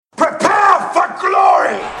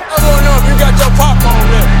glory. I want to know if you got your popcorn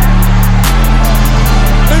ready.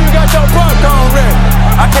 Do you got your popcorn ready?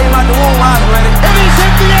 I came out the womb, I was ready. And he's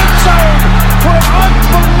hit the end zone for an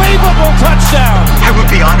unbelievable touchdown. I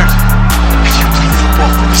would be honored if you played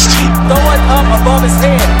football for this team. Throw it up above his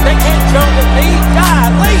head. They can't jump with me.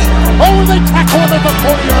 Golly. Oh, they tackle him at the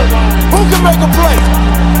 40-yard line. Who can make a play?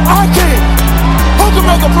 I can. Who can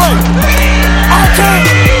make a play? I can.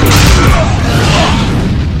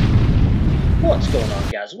 What's going on,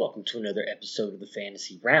 guys? Welcome to another episode of the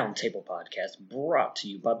Fantasy Roundtable Podcast, brought to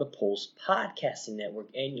you by the Pulse Podcasting Network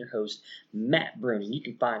and your host, Matt Bruning. You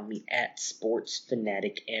can find me at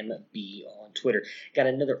SportsFanaticMB on Twitter. Got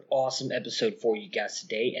another awesome episode for you guys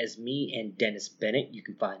today, as me and Dennis Bennett, you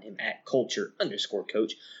can find him at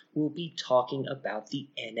Culture_Coach, we'll be talking about the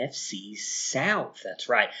NFC South. That's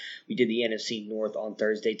right. We did the NFC North on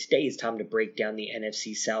Thursday. Today is time to break down the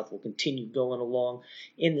NFC South. We'll continue going along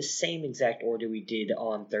in the same exact order we did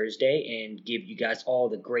on Thursday and give you guys all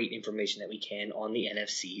the great information that we can on the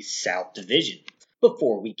NFC South division.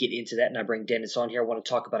 Before we get into that and I bring Dennis on here, I want to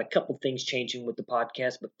talk about a couple things changing with the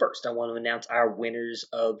podcast. But first, I want to announce our winners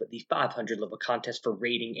of the 500 level contest for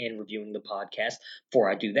rating and reviewing the podcast. Before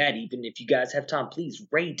I do that, even if you guys have time, please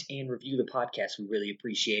rate and review the podcast. We really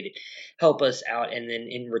appreciate it. Help us out. And then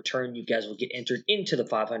in return, you guys will get entered into the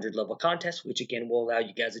 500 level contest, which again will allow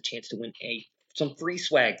you guys a chance to win some free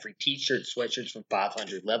swag, free t-shirts, sweatshirts from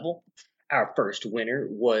 500 level. Our first winner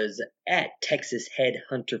was at Texas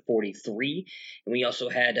Headhunter 43, and we also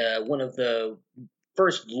had one of the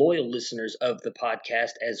first loyal listeners of the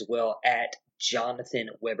podcast as well at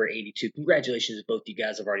Jonathan Weber 82. Congratulations to both you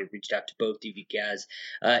guys. I've already reached out to both of you guys,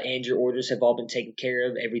 and your orders have all been taken care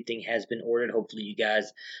of. Everything has been ordered. Hopefully you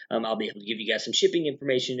guys, I'll be able to give you guys some shipping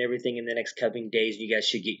information and everything in the next coming days. You guys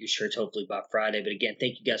should get your shirts hopefully by Friday. But again,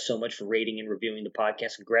 thank you guys so much for rating and reviewing the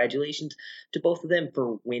podcast. Congratulations to both of them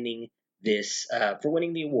for winning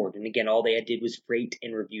the award. And again, all they did was rate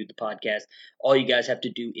and review the podcast. All you guys have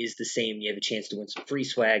to do is the same. You have a chance to win some free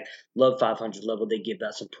swag. Love 500 level. They give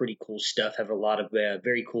out some pretty cool stuff. Have a lot of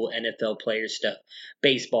very cool NFL player stuff.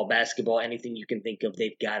 Baseball, basketball, anything you can think of.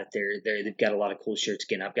 They've got it there. They've got a lot of cool shirts.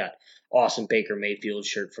 Again, I've got awesome Baker Mayfield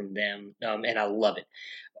shirt from them, and I love it.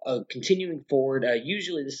 Continuing forward,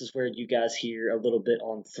 usually this is where you guys hear a little bit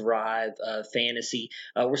on Thrive Fantasy.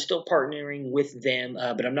 We're still partnering with them,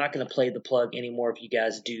 but I'm not going to play the plug anymore. If you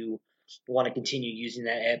guys do want to continue using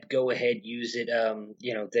that app, go ahead, use it.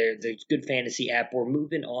 They're good fantasy app. We're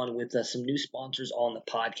moving on with some new sponsors on the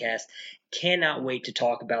podcast. Cannot wait to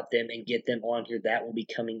talk about them and get them on here. That will be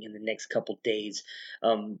coming in the next couple days.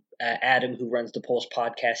 Adam, who runs the Pulse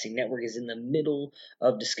Podcasting Network, is in the middle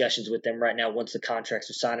of discussions with them right now. Once the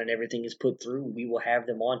contracts are signed and everything is put through, we will have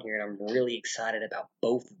them on here, and I'm really excited about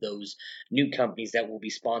both of those new companies that will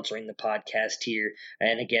be sponsoring the podcast here.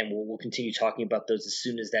 And again, we'll continue talking about those as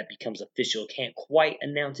soon as that becomes official. Can't quite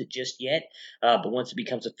announce it just yet, but once it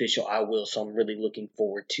becomes official, I will. So I'm really looking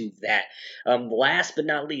forward to that. Last but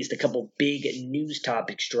not least, a couple big news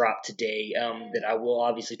topics dropped today that I will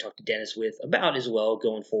obviously talk to Dennis with about as well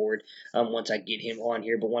going forward once I get him on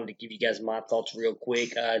here, but wanted to give you guys my thoughts real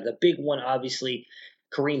quick. The big one, obviously,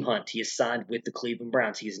 Kareem Hunt. He is signed with the Cleveland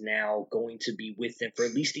Browns. He is now going to be with them for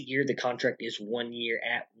at least a year. The contract is 1 year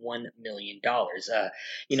at $1 million.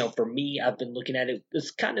 For me, I've been looking at it,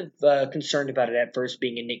 was kind of concerned about it at first,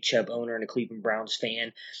 being a Nick Chubb owner and a Cleveland Browns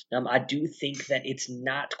fan. I do think that it's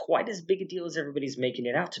not quite as big a deal as everybody's making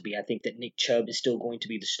it out to be. I think that Nick Chubb is still going to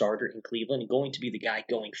be the starter in Cleveland and going to be the guy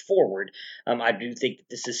going forward. I do think that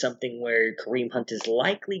this is something where Kareem Hunt is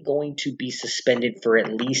likely going to be suspended for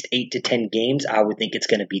at least 8 to 10 games. I would think it's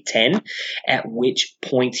going to be 10, at which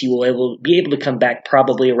points he will be able to come back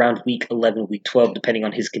probably around week 11, week 12, depending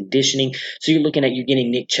on his conditioning. So you're getting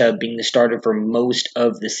Nick Chubb being the starter for most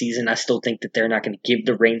of the season. I still think that they're not going to give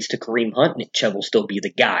the reins to Kareem Hunt. Nick Chubb will still be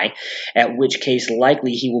the guy, at which case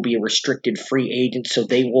likely he will be a restricted free agent, so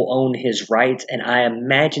they will own his rights, and I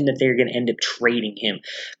imagine that they're going to end up trading him.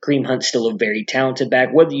 Kareem Hunt's still a very talented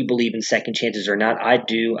back, whether you believe in second chances or not. I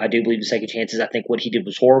do believe in second chances. I think what he did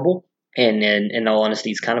was horrible. And in all honesty,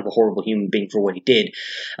 he's kind of a horrible human being for what he did.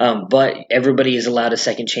 But everybody is allowed a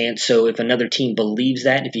second chance. So if another team believes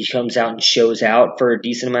that, if he comes out and shows out for a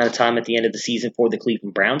decent amount of time at the end of the season for the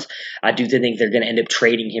Cleveland Browns, I do think they're going to end up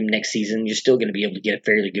trading him next season. You're still going to be able to get a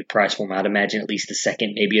fairly good price for him. I'd imagine at least a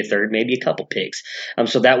second, maybe a third, maybe a couple picks.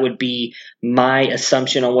 So that would be my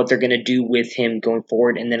assumption on what they're going to do with him going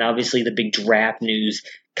forward. And then obviously the big draft news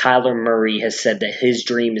Kyler Murray has said that his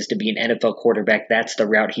dream is to be an NFL quarterback. That's the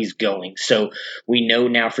route he's going. So we know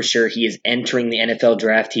now for sure he is entering the NFL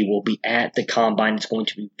draft. He will be at the combine. It's going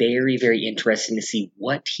to be very, very interesting to see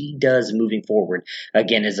what he does moving forward.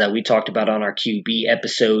 Again, as we talked about on our QB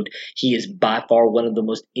episode, he is by far one of the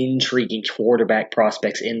most intriguing quarterback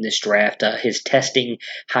prospects in this draft. His testing,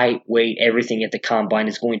 height, weight, everything at the combine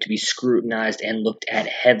is going to be scrutinized and looked at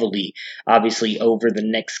heavily, obviously, over the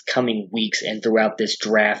next coming weeks and throughout this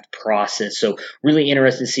draft process. So really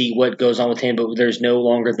interesting to see what goes on with him, but there's no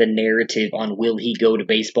longer the narrative on will he go to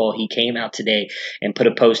baseball. He came out today and put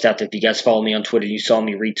a post out there. If you guys follow me on Twitter, you saw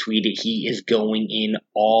me retweet it. He is going in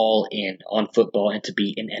all in on football and to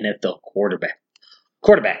be an NFL quarterback.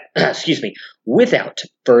 Excuse me. Without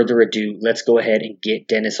further ado, let's go ahead and get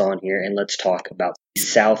Dennis on here and let's talk about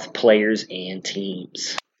South players and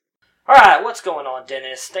teams. All right, what's going on,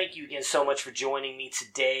 Dennis? Thank you again so much for joining me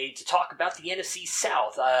today to talk about the NFC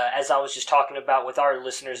South. As I was just talking about with our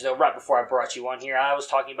listeners, though, right before I brought you on here, I was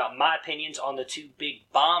talking about my opinions on the two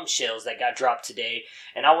big bombshells that got dropped today,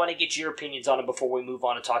 and I want to get your opinions on it before we move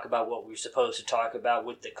on and talk about what we're supposed to talk about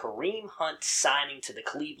with the Kareem Hunt signing to the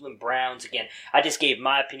Cleveland Browns. Again, I just gave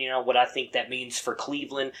my opinion on what I think that means for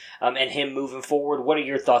Cleveland and him moving forward. What are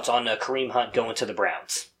your thoughts on Kareem Hunt going to the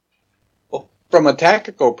Browns? From a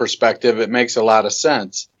tactical perspective, it makes a lot of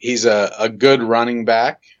sense. He's a good running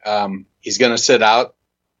back. He's going to sit out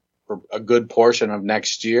for a good portion of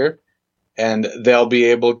next year, and they'll be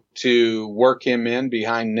able to work him in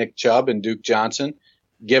behind Nick Chubb and Duke Johnson,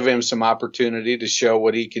 give him some opportunity to show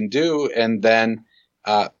what he can do, and then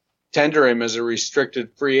tender him as a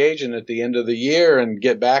restricted free agent at the end of the year and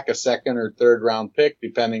get back a second or third round pick,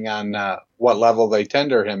 depending on what level they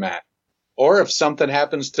tender him at. Or if something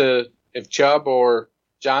happens if Chubb or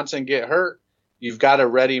Johnson get hurt, you've got a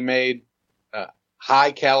ready-made,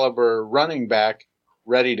 high-caliber running back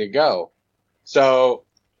ready to go. So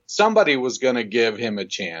somebody was going to give him a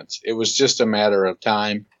chance. It was just a matter of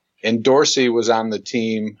time. And Dorsey was on the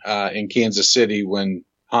team in Kansas City when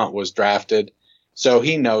Hunt was drafted. So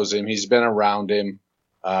he knows him. He's been around him.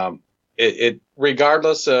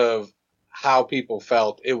 Regardless of how people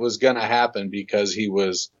felt, it was going to happen because he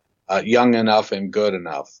was young enough and good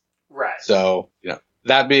enough. Right. So,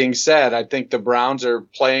 that being said, I think the Browns are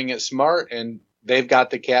playing it smart and they've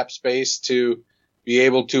got the cap space to be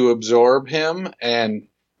able to absorb him, and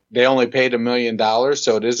they only paid $1 million.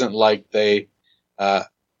 So it isn't like they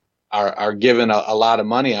are giving a lot of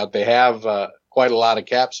money out. They have quite a lot of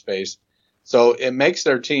cap space. So it makes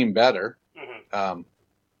their team better. Mm-hmm.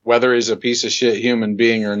 Whether he's a piece of shit human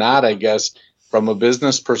being or not, I guess from a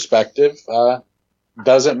business perspective,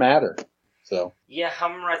 doesn't matter. So. Yeah,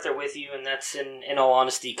 I'm right there with you, and that's, in all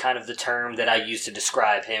honesty, kind of the term that I used to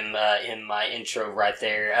describe him in my intro right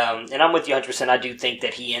there. And I'm with you 100%. I do think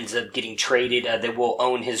that he ends up getting traded. They will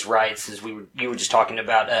own his rights, as you were just talking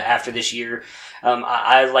about after this year.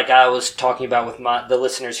 Like I was talking about with the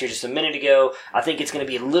listeners here just a minute ago, I think it's going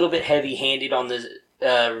to be a little bit heavy-handed on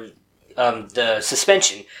the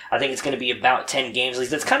suspension. I think it's going to be about 10 games. At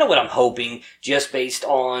least that's kind of what I'm hoping, just based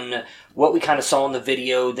on what we kind of saw in the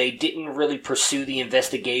video. They didn't really pursue the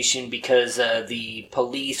investigation because the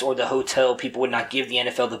police or the hotel people would not give the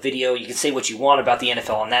NFL the video. You can say what you want about the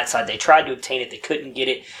NFL on that side. They tried to obtain it. They couldn't get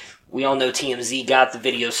it. We all know TMZ got the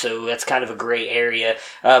video, so that's kind of a gray area.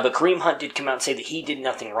 But Kareem Hunt did come out and say that he did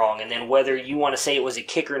nothing wrong. And then whether you want to say it was a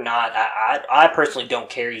kick or not, I personally don't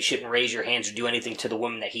care. You shouldn't raise your hands or do anything to the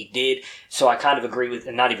woman that he did. So I kind of agree with,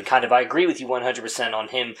 and not even kind of, I agree with you 100% on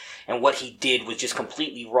him. And what he did was just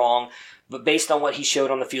completely wrong. But based on what he showed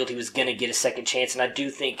on the field, he was going to get a second chance. And I do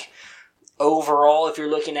think overall, if you're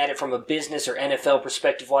looking at it from a business or NFL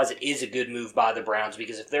perspective-wise, it is a good move by the Browns,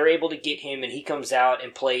 because if they're able to get him and he comes out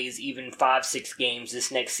and plays even 5-6 games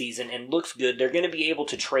this next season and looks good, they're going to be able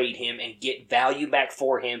to trade him and get value back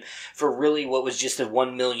for him for really what was just a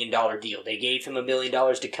 $1 million deal. They gave him $1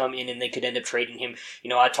 million to come in, and they could end up trading him.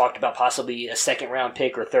 I talked about possibly a second-round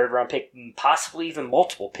pick or a third-round pick, possibly even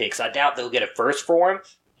multiple picks. I doubt they'll get a first for him,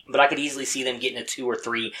 but I could easily see them getting a 2 or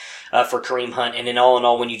 3 for Kareem Hunt. And in all in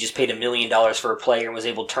all, when you just paid $1 million for a player and was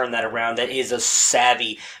able to turn that around, that is a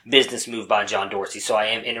savvy business move by John Dorsey. So I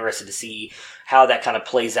am interested to see how that kind of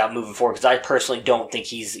plays out moving forward, because I personally don't think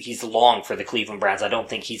he's long for the Cleveland Browns. I don't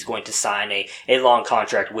think he's going to sign a long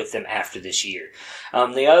contract with them after this year.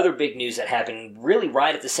 The other big news that happened really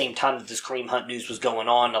right at the same time that this Kareem Hunt news was going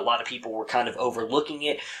on, a lot of people were kind of overlooking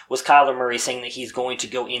it, was Kyler Murray saying that he's going to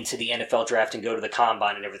go into the NFL draft and go to the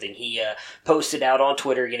combine and everything everything. He posted out on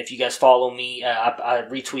Twitter, again, if you guys follow me, I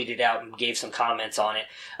retweeted out and gave some comments on it,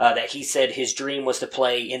 that he said his dream was to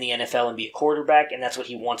play in the NFL and be a quarterback, and that's what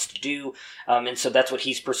he wants to do, and so that's what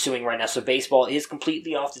he's pursuing right now. So baseball is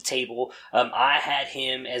completely off the table. I had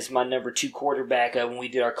him as my number 2 quarterback when we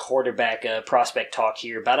did our quarterback prospect talk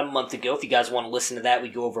here about a month ago. If you guys want to listen to that, we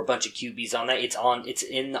go over a bunch of QBs on that. It's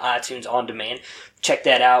in iTunes on demand. Check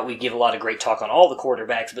that out. We give a lot of great talk on all the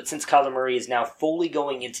quarterbacks, but since Kyler Murray is now fully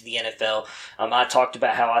going into the NFL, I talked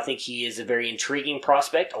about how I think he is a very intriguing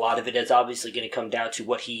prospect. A lot of it is obviously going to come down to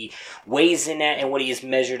what he weighs in at and what he is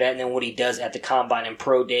measured at, and then what he does at the Combine and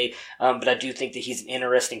Pro Day, but I do think that he's an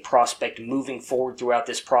interesting prospect moving forward throughout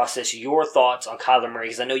this process. Your thoughts on Kyler Murray,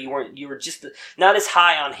 because I know you were just not as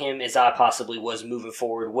high on him as I possibly was moving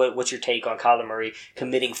forward. What's your take on Kyler Murray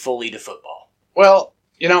committing fully to football? Well,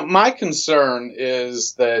 my concern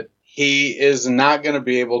is that he is not going to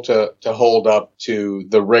be able to hold up to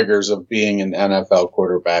the rigors of being an NFL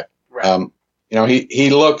quarterback. Right.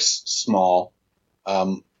 He looks small.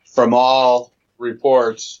 From all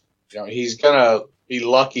reports, he's going to be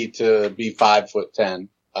lucky to be 5'10".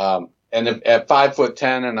 And at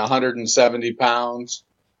 5'10" and 170 pounds,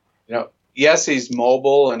 yes, he's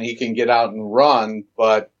mobile and he can get out and run,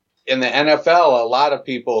 but in the NFL, a lot of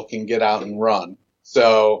people can get out and run.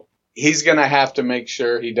 So he's going to have to make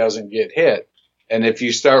sure he doesn't get hit. And if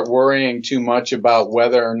you start worrying too much about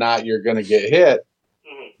whether or not you're going to get hit,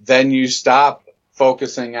 then you stop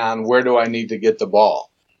focusing on where do I need to get the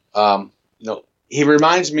ball. He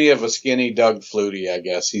reminds me of a skinny Doug Flutie, I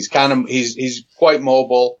guess. He's quite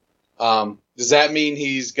mobile. Does that mean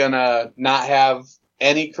he's going to not have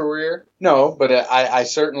any career? No, but I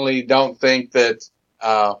certainly don't think that,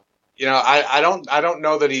 I don't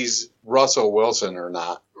know that he's Russell Wilson or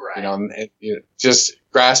not. Right. Just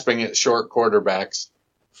grasping at short quarterbacks.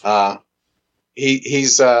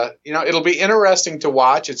 He's it'll be interesting to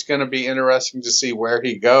watch. It's going to be interesting to see where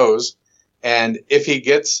he goes. And if he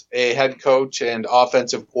gets a head coach and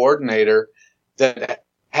offensive coordinator that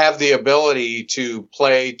have the ability to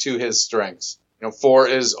play to his strengths, for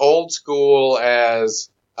as old school as,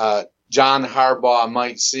 John Harbaugh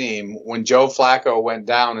might seem, when Joe Flacco went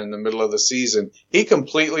down in the middle of the season, he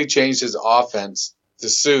completely changed his offense to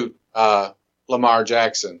suit Lamar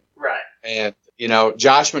Jackson. Right. And,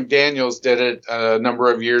 Josh McDaniels did it a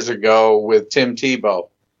number of years ago with Tim Tebow.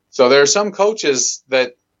 So there are some coaches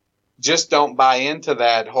that just don't buy into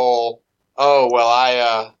that whole,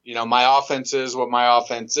 my offense is what my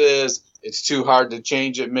offense is. It's too hard to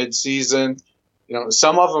change it mid-season.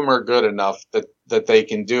 Some of them are good enough that they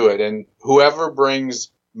can do it. And whoever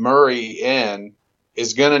brings Murray in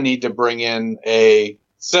is going to need to bring in a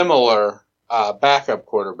similar backup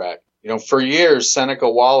quarterback. For years, Seneca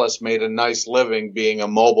Wallace made a nice living being a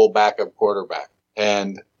mobile backup quarterback.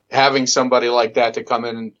 And having somebody like that to come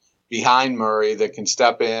in behind Murray that can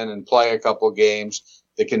step in and play a couple games,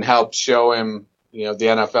 that can help show him, the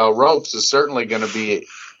NFL ropes is certainly going to be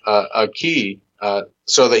a key.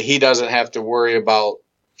 So that he doesn't have to worry about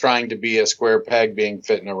trying to be a square peg being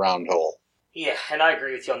fit in a round hole. Yeah, and I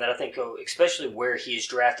agree with you on that. I think especially where he is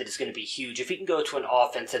drafted is going to be huge. If he can go to an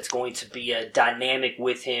offense that's going to be dynamic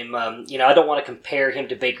with him, I don't want to compare him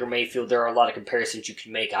to Baker Mayfield. There are a lot of comparisons you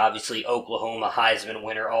can make. Obviously, Oklahoma, Heisman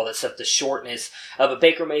winner, all that stuff, the shortness. But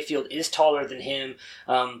Baker Mayfield is taller than him.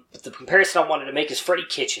 But the comparison I wanted to make is Freddie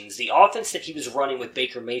Kitchens. The offense that he was running with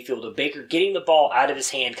Baker Mayfield, of Baker getting the ball out of his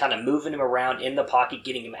hand, kind of moving him around in the pocket,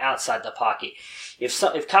 getting him outside the pocket. If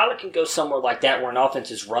Kyler can go somewhere like that where an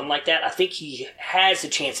offense is run like that, I think he has a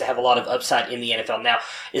chance to have a lot of upside in the NFL. Now,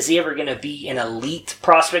 is he ever going to be an elite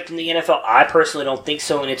prospect in the NFL? I personally don't think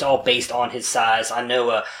so, and it's all based on his size. I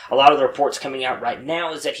know a lot of the reports coming out right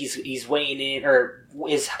now is that he's weighing in, or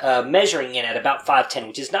is measuring in at about 5'10",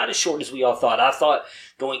 which is not as short as we all thought. I thought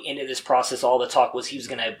going into this process, all the talk was he was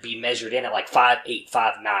going to be measured in at like 5'8",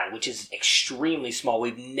 5'9", which is extremely small.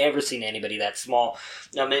 We've never seen anybody that small.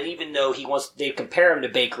 And even though they compare him to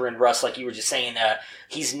Baker and Russ, like you were just saying,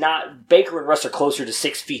 he's not. Baker and Russ are closer to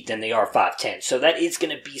 6 feet than they are 5'10". So that is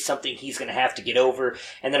going to be something he's going to have to get over.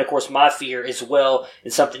 And then, of course, my fear as well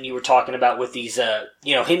is something you were talking about with these,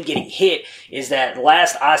 him getting hit, is that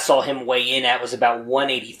last I saw him weigh in at was about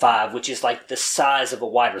 185, which is like the size of a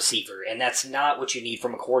wide receiver. And that's not what you need from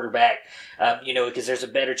from a quarterback, because there's a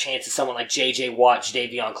better chance of someone like J.J. Watt,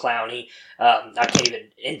 Davion Clowney,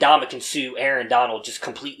 Ndamukong Suh, Aaron Donald just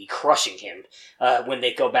completely crushing him when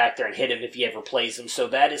they go back there and hit him if he ever plays him. So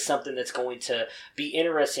that is something that's going to be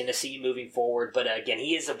interesting to see moving forward. But again,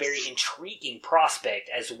 he is a very intriguing prospect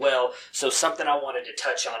as well. So something I wanted to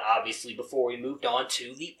touch on, obviously, before we moved on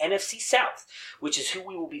to the NFC South, which is who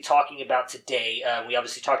we will be talking about today. We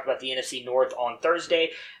obviously talked about the NFC North on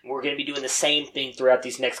Thursday. We're going to be doing the same thing throughout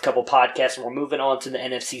these next couple podcasts, and we're moving on to the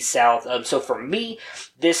NFC South. So for me,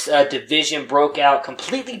 this division broke out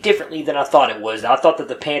completely differently than I thought it was. I thought that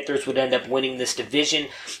the Panthers would end up winning this division,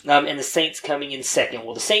 and the Saints coming in second.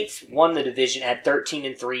 Well, the Saints won the division at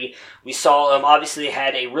 13-3. We saw, obviously, they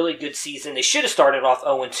had a really good season. They should have started off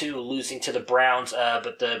 0-2, losing to the Browns,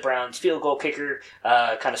 but the Browns field goal kicker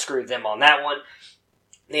kind of screwed them on that one.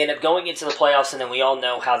 They end up going into the playoffs, and then we all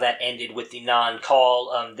know how that ended with the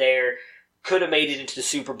non-call there. Could have made it into the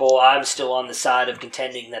Super Bowl. I'm still on the side of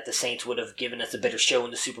contending that the Saints would have given us a better show in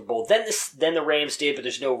the Super Bowl than the Rams did, but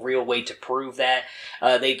there's no real way to prove that.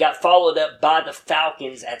 They got followed up by the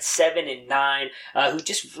Falcons at 7-9, who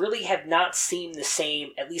just really have not seemed the same,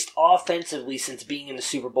 at least offensively, since being in the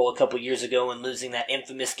Super Bowl a couple years ago and losing that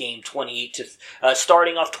infamous game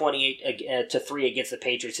starting off 28-3 against the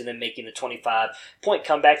Patriots and then making the 25-point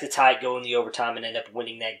comeback to tie it, go in the overtime and end up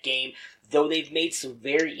winning that game. Though they've made some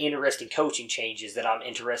very interesting coaching changes that I'm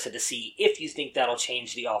interested to see if you think that'll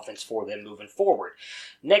change the offense for them moving forward.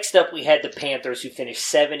 Next up, we had the Panthers, who finished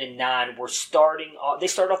 7-9. They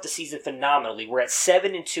started off the season phenomenally. We're at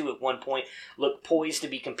 7-2 at one point. Look poised to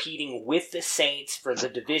be competing with the Saints for the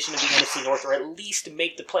division of the NFC North, or at least to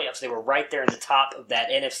make the playoffs. They were right there in the top of that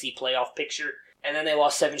NFC playoff picture. And then they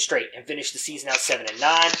lost 7 straight and finished the season out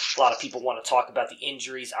 7-9. A lot of people want to talk about the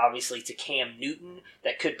injuries, obviously, to Cam Newton.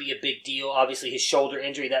 That could be a big deal. Obviously, his shoulder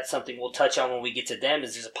injury, that's something we'll touch on when we get to them,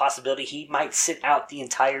 is there's a possibility he might sit out the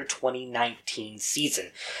entire 2019 season.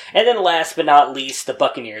 And then last but not least, the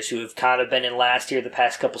Buccaneers, who have kind of been in last here the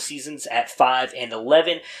past couple seasons at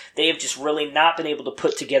 5-11. They have just really not been able to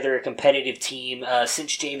put together a competitive team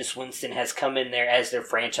since Jameis Winston has come in there as their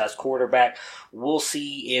franchise quarterback. We'll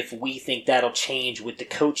see if we think that'll change with the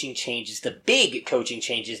coaching changes, the big coaching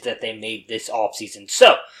changes that they made this offseason.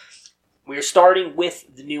 So, we're starting with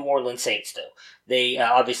the New Orleans Saints, though. They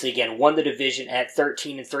obviously, again, won the division at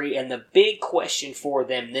 13-3, and the big question for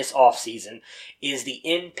them this offseason is the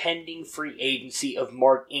impending free agency of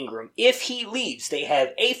Mark Ingram. If he leaves, they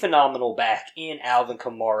have a phenomenal back in Alvin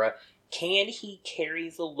Kamara. Can he carry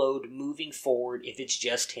the load moving forward if it's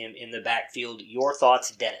just him in the backfield? Your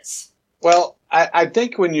thoughts, Dennis? Well, I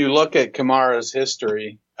think when you look at Kamara's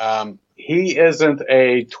history, he isn't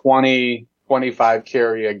a 20, 25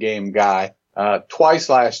 carry a game guy. Twice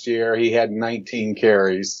last year, he had 19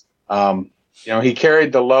 carries. He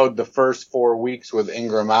carried the load the first 4 weeks with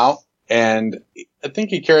Ingram out, and I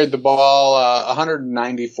think he carried the ball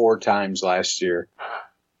 194 times last year.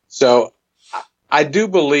 So I do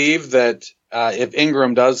believe that if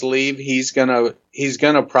Ingram does leave, he's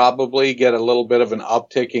gonna probably get a little bit of an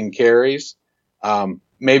uptick in carries.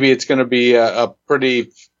 Maybe it's gonna be a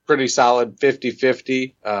pretty solid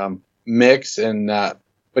 50-50 mix,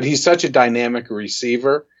 but he's such a dynamic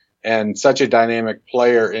receiver and such a dynamic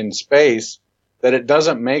player in space that it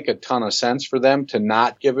doesn't make a ton of sense for them to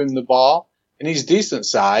not give him the ball. And he's decent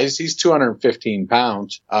size. He's 215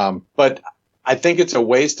 pounds. But I think it's a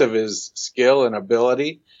waste of his skill and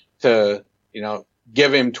ability to,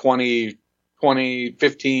 give him 15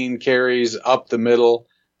 carries up the middle,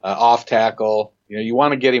 off tackle. You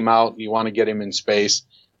want to get him out. You want to get him in space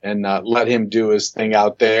and let him do his thing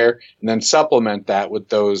out there, and then supplement that with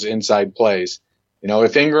those inside plays.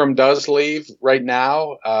 If Ingram does leave right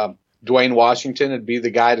now, Dwayne Washington would be the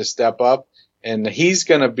guy to step up, and he's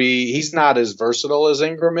not as versatile as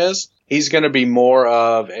Ingram is. He's going to be more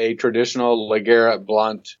of a traditional LeGarrette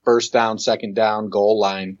Blount first down, second down, goal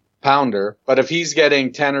line pounder. But if he's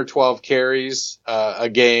getting 10 or 12 carries a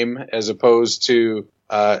game as opposed to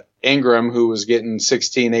Ingram, who was getting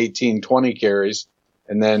 16, 18, 20 carries,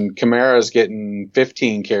 and then Kamara's getting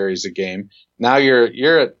 15 carries a game, now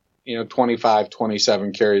you're at 25,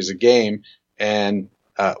 27 carries a game, and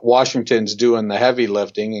Washington's doing the heavy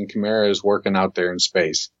lifting and Kamara is working out there in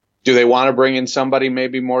space. Do they want to bring in somebody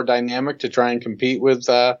maybe more dynamic to try and compete with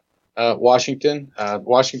Washington?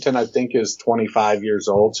 Washington, I think, is 25 years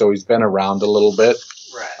old, so he's been around a little bit.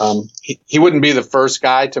 Right. He wouldn't be the first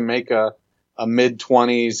guy to make a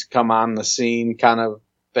mid-20s come on the scene kind of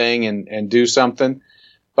thing and do something.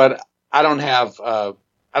 But I don't have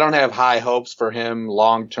high hopes for him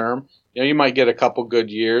long term. You might get a couple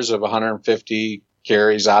good years of 150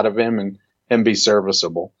 carries out of him, him be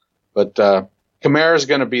serviceable. But Kamara's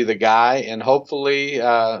going to be the guy, and hopefully,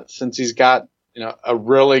 since he's got a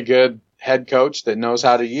really good head coach that knows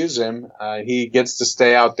how to use him, he gets to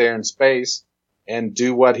stay out there in space and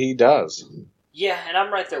do what he does. Yeah, and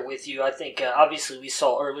I'm right there with you. I think, obviously, we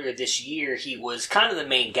saw earlier this year he was kind of the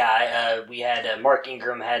main guy. We had Mark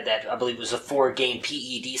Ingram had that, I believe, was a 4-game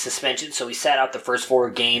PED suspension, so he sat out the first 4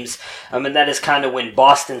 games. And that is kind of when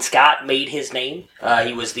Boston Scott made his name.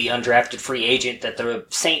 He was the undrafted free agent that the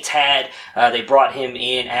Saints had. They brought him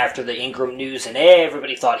in after the Ingram news, and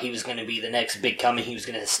everybody thought he was going to be the next big coming. He was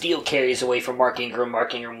going to steal carries away from Mark Ingram.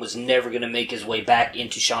 Mark Ingram was never going to make his way back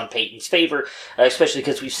into Sean Payton's favor, especially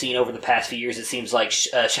because we've seen over the past few years it seems like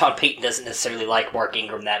Sean Payton doesn't necessarily like Mark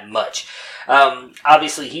Ingram that much.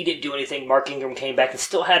 Obviously, he didn't do anything. Mark Ingram came back and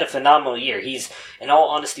still had a phenomenal year. He's, in all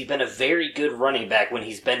honesty, been a very good running back when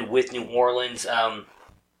he's been with New Orleans.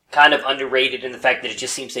 Kind of underrated in the fact that it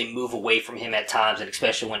just seems they move away from him at times, and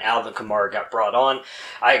especially when Alvin Kamara got brought on.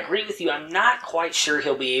 I agree with you. I'm not quite sure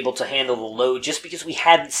he'll be able to handle the load just because we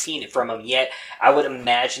haven't seen it from him yet. I would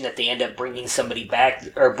imagine that they end up bringing somebody back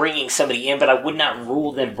or bringing somebody in, but I would not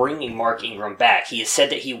rule them bringing Mark Ingram back. He has said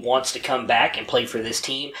that he wants to come back and play for this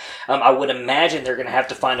team. I would imagine they're going to have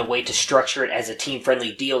to find a way to structure it as a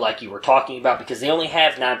team-friendly deal like you were talking about, because they only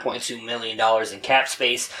have $9.2 million in cap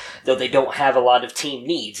space, though they don't have a lot of team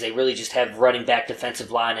needs. They really just have running back, defensive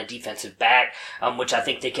line, and defensive back, which I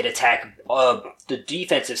think they could attack the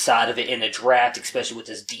defensive side of it in the draft, especially with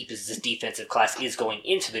as deep as this defensive class is going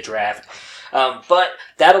into the draft. But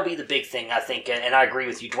that'll be the big thing, I think, and I agree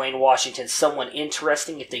with you. Dwayne Washington's someone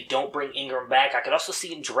interesting. If they don't bring Ingram back, I could also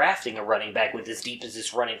see him drafting a running back with as deep as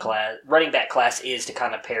this running back class is to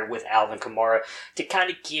kind of pair with Alvin Kamara to kind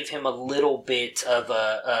of give him a little bit of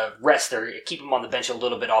a rest or keep him on the bench a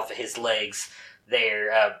little bit off of his legs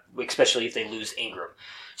there, especially if they lose Ingram.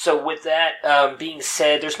 So with that being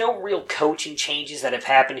said, there's no real coaching changes that have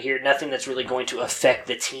happened here. Nothing that's really going to affect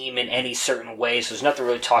the team in any certain way. So there's nothing to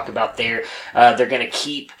really talk about there. They're going to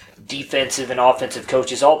keep defensive and offensive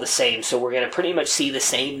coaches all the same. So we're going to pretty much see the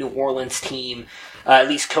same New Orleans team, at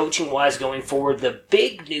least coaching-wise going forward. The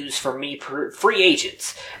big news for me, free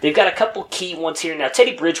agents. They've got a couple key ones here. Now,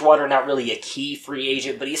 Teddy Bridgewater, not really a key free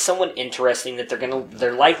agent, but he's someone interesting that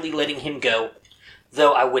they're likely letting him go.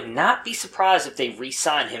 Though I would not be surprised if they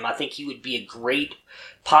re-sign him. I think he would be a great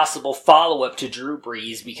possible follow-up to Drew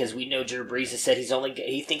Brees, because we know Drew Brees has said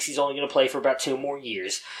he thinks he's only going to play for about 2 more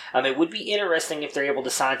years. It would be interesting if they're able to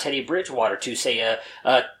sign Teddy Bridgewater to, say, a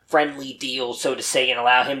friendly deal, so to say, and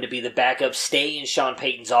allow him to be the backup, stay in Sean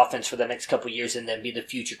Payton's offense for the next couple of years, and then be the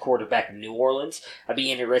future quarterback of New Orleans. I'd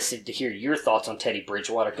be interested to hear your thoughts on Teddy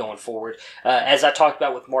Bridgewater going forward. As I talked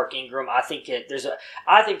about with Mark Ingram, I think there's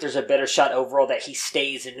a better shot overall that he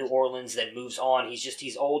stays in New Orleans than moves on.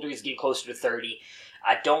 He's older, he's getting closer to 30.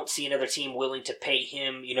 I don't see another team willing to pay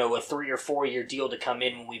him, a 3 or 4 year deal to come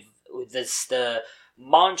in when the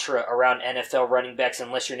mantra around NFL running backs,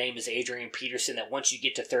 unless your name is Adrian Peterson, that once you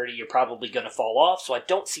get to 30, you're probably going to fall off. So I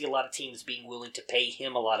don't see a lot of teams being willing to pay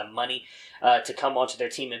him a lot of money to come onto their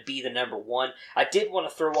team and be the number one. I did want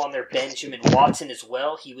to throw on there Benjamin Watson as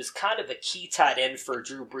well. He was kind of a key tight end for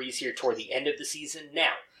Drew Brees here toward the end of the season.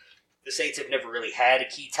 Now, the Saints have never really had a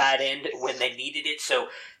key tight end when they needed it, so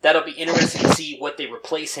that'll be interesting to see what they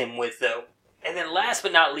replace him with, though. And then last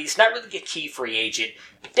but not least, not really a key free agent,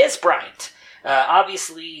 but Dez Bryant.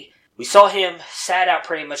 Obviously, we saw him sat out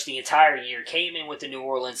pretty much the entire year, came in with the New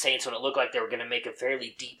Orleans Saints when it looked like they were going to make a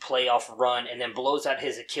fairly deep playoff run, and then blows out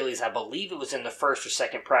his Achilles. I believe it was in the first or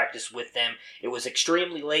second practice with them. It was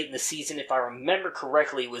extremely late in the season. If I remember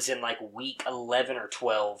correctly, it was in like week 11 or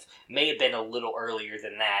 12. May have been a little earlier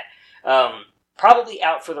than that. Probably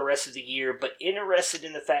out for the rest of the year, but interesting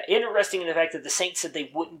in the fact that the Saints said they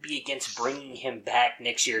wouldn't be against bringing him back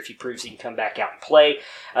next year if he proves he can come back out and play.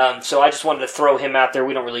 So I just wanted to throw him out there.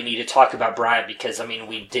 We don't really need to talk about Bryant because,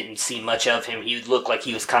 we didn't see much of him. He looked like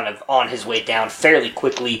he was kind of on his way down fairly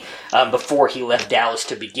quickly before he left Dallas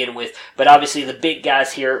to begin with. But obviously the big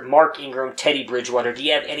guys here, Mark Ingram, Teddy Bridgewater. Do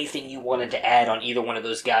you have anything you wanted to add on either one of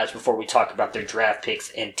those guys before we talk about their draft picks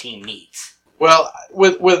and team needs? Well,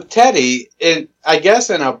 with Teddy, I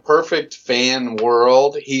guess in a perfect fan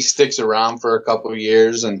world, he sticks around for a couple of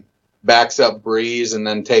years and backs up Brees and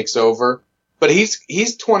then takes over. But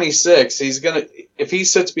he's 26. If he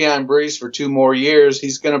sits behind Brees for 2 more years,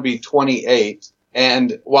 he's gonna be 28.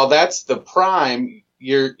 And while that's the prime,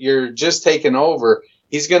 you're just taking over.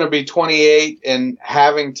 He's gonna be 28 and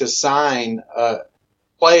having to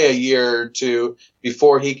play a year or 2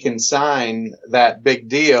 before he can sign that big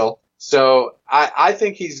deal. So I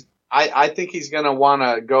think he's going to want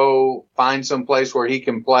to go find some place where he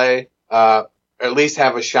can play at least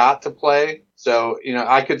have a shot to play. So,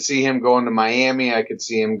 I could see him going to Miami. I could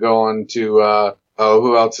see him going to,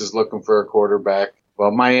 who else is looking for a quarterback?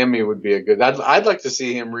 Well, Miami would be a good, I'd like to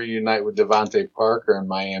see him reunite with Devontae Parker in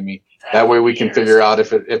Miami. That way we can figure out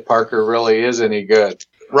if Parker really is any good.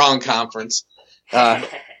 Wrong conference.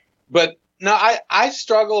 But no, I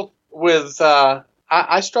struggle with,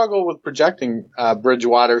 I struggle with projecting,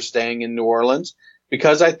 Bridgewater staying in New Orleans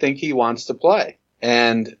because I think he wants to play.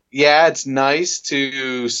 And yeah, it's nice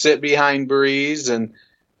to sit behind Breeze and,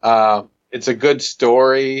 it's a good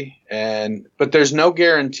story but there's no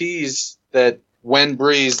guarantees that when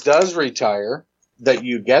Breeze does retire that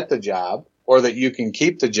you get the job or that you can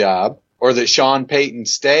keep the job or that Sean Payton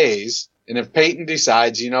stays. And if Payton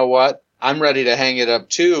decides, you know what, I'm ready to hang it up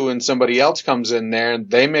too, and somebody else comes in there and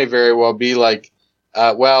they may very well be like,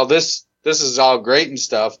 well, this is all great and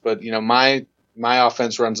stuff, but my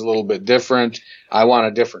offense runs a little bit different. I want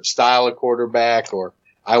a different style of quarterback, or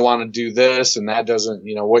I want to do this and that doesn't,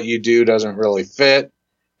 what you do doesn't really fit.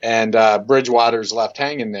 And, Bridgewater's left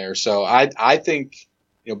hanging there. So I think,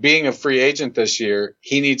 being a free agent this year,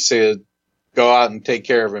 he needs to go out and take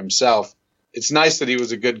care of himself. It's nice that he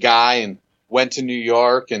was a good guy and went to New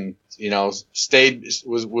York and, was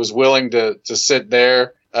willing to sit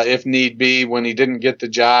there, if need be when he didn't get the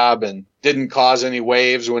job and didn't cause any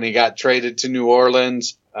waves when he got traded to New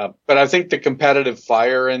Orleans. But I think the competitive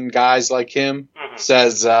fire in guys like him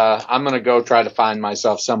says, I'm going to go try to find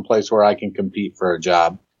myself someplace where I can compete for a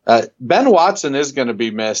job. Ben Watson is going to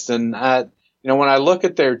be missed. And, when I look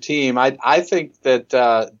at their team, I think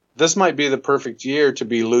that, this might be the perfect year to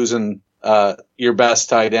be losing, your best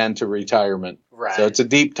tight end to retirement. Right. So it's a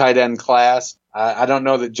deep tight end class. I don't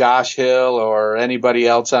know that Josh Hill or anybody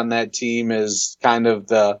else on that team is kind of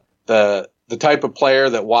the type of player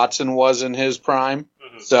that Watson was in his prime.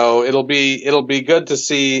 So it'll be good to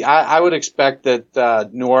see. I would expect that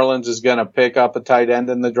New Orleans is going to pick up a tight end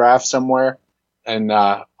in the draft somewhere and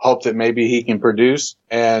hope that maybe he can produce.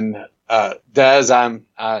 And Dez,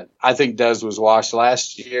 I think Dez was washed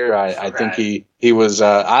last year. I think he was.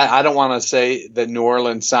 I don't want to say that New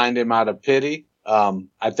Orleans signed him out of pity.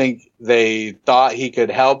 I think they thought he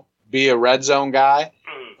could help be a red zone guy,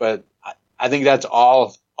 but I think that's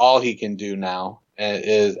all he can do now.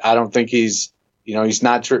 I don't think he's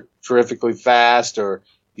not terrifically fast, or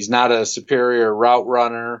he's not a superior route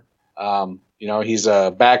runner. He's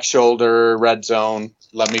a back shoulder, red zone,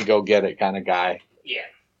 let me go get it kind of guy. Yeah.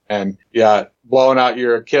 And blowing out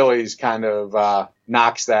your Achilles kind of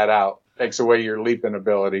knocks that out, takes away your leaping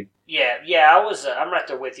ability. Yeah, I'm right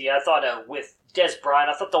there with you. I thought with Des Bryant,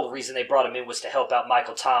 I thought the reason they brought him in was to help out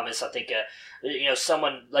Michael Thomas. I think,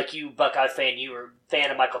 someone like you, Buckeye fan, you were a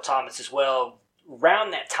fan of Michael Thomas as well.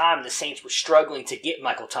 Around that time, the Saints were struggling to get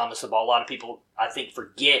Michael Thomas the ball. A lot of people, I think,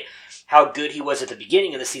 forget how good he was at the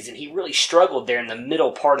beginning of the season. He really struggled there in the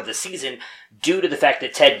middle part of the season due to the fact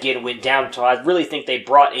that Ted Ginn went down. So I really think they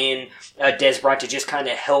brought in Des Bryant to just kind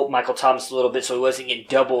of help Michael Thomas a little bit so he wasn't getting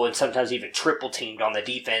double and sometimes even triple teamed on the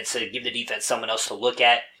defense to give the defense someone else to look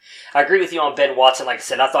at. I agree with you on Ben Watson. Like I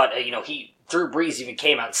said, I thought, Drew Brees even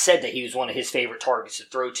came out and said that he was one of his favorite targets to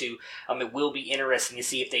throw to. It will be interesting to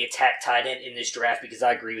see if they attack tight end in this draft, because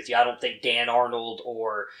I agree with you. I don't think Dan Arnold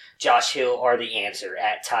or Josh Hill are the answer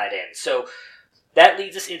at tight end. So that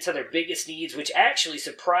leads us into their biggest needs, which actually,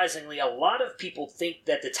 surprisingly, a lot of people think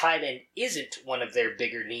that the tight end isn't one of their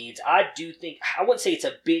bigger needs. I wouldn't say it's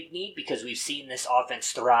a big need because we've seen this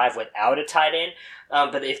offense thrive without a tight end.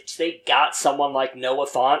 But if they got someone like Noah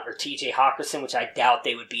Fant or TJ Hawkinson, which I doubt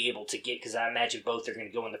they would be able to get because I imagine both are going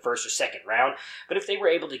to go in the first or second round. But if they were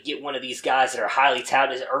able to get one of these guys that are highly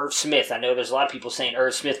touted, Irv Smith, I know there's a lot of people saying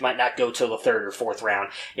Irv Smith might not go till the third or fourth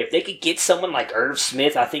round. If they could get someone like Irv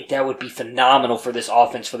Smith, I think that would be phenomenal for this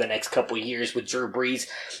offense for the next couple of years with Drew Brees.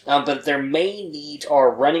 But their main needs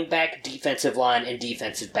are running back, defensive line, and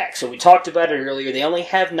defensive back. So we talked about it earlier. They only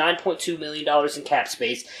have $9.2 million in cap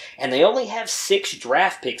space, and they only have 6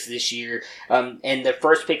 draft picks this year. And their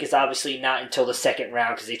first pick is obviously not until the second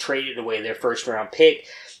round because they traded away their first round pick.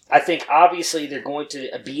 I think obviously they're going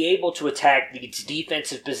to be able to attack these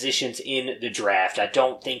defensive positions in the draft. I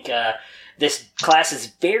don't think this class is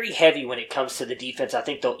very heavy when it comes to the defense. I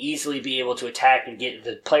think they'll easily be able to attack and get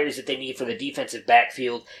the players that they need for the defensive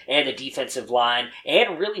backfield and the defensive line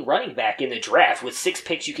and really running back in the draft. With 6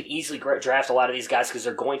 picks, you can easily draft a lot of these guys because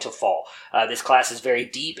they're going to fall. This class is very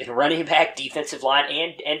deep in running back, defensive line,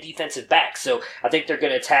 and defensive back. So I think they're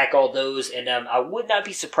going to attack all those, and I would not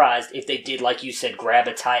be surprised if they did, like you said, grab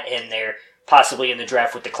a tight end there, possibly in the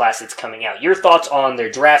draft with the class that's coming out. Your thoughts on their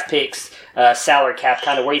draft picks, salary cap,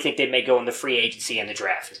 kind of where you think they may go in the free agency and the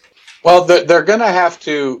draft? Well, they're going to have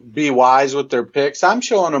to be wise with their picks. I'm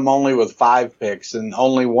showing them only with 5 picks and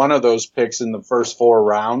only one of those picks in the first 4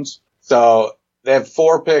 rounds. So they have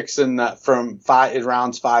 4 picks in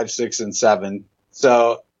rounds 5, 6, and 7.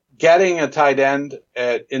 So getting a tight end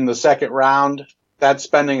in the second round, that's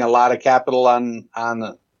spending a lot of capital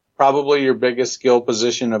on probably your biggest skill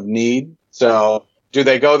position of need. So do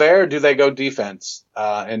they go there or do they go defense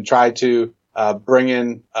and try to bring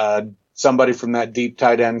in somebody from that deep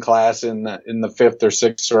tight end class in the 5th or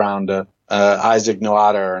 6th round, Isaac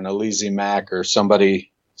Noata or an Elise Mack or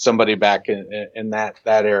somebody back in that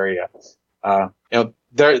area.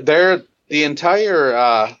 They're the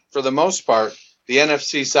entire, for the most part, the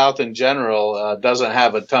NFC South in general, doesn't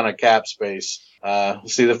have a ton of cap space.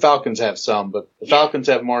 See, the Falcons have some, but the Falcons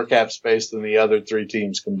have more cap space than the other 3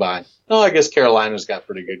 teams combined. No, I guess Carolina's got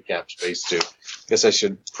pretty good cap space too. Guess I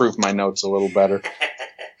should prove my notes a little better.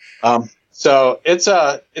 So it's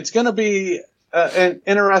going to be an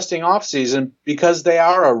interesting offseason because they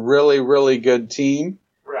are a really, really good team.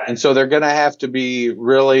 Right. And so they're going to have to be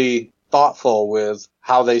really thoughtful with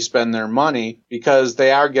how they spend their money because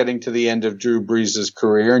they are getting to the end of Drew Brees'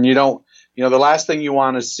 career. And the last thing you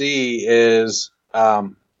want to see is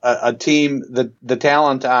a team, the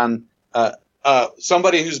talent on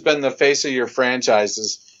somebody who's been the face of your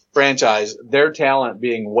franchise, their talent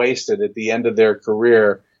being wasted at the end of their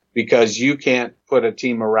career because you can't put a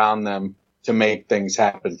team around them to make things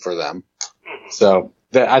happen for them. So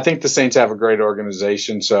I think the Saints have a great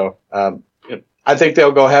organization. So I think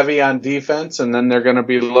they'll go heavy on defense, and then they're going to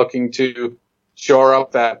be looking to shore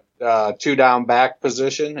up that 2-down back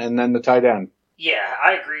position and then the tight end. Yeah,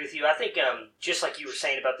 I agree with you. I think just like you were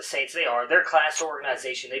saying about the Saints, they're a class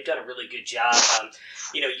organization. They've done a really good job.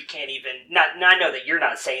 You can't even I know that you're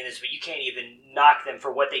not saying this, but you can't even knock them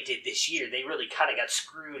for what they did this year. They really kind of got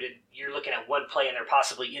screwed, and you're looking at one play and they're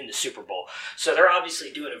possibly in the Super Bowl. So they're obviously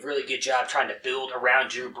doing a really good job trying to build around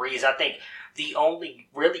Drew Brees. I think the only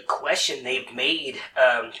really questionable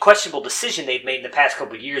decision they've made in the past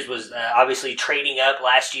couple of years was obviously trading up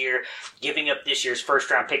last year, giving up this year's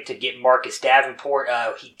first-round pick to get Marcus Davenport.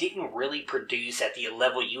 He didn't really produce at the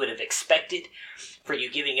level you would have expected for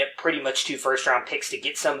you giving up pretty much 2 first-round picks to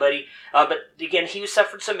get somebody. But again, he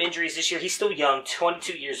suffered some injuries this year. He's still young,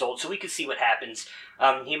 22 years old, so we can see what happens.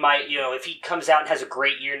 He might, if he comes out and has a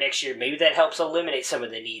great year next year, maybe that helps eliminate some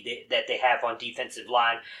of the need that they have on defensive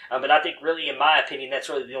line. But I think really, in my opinion, that's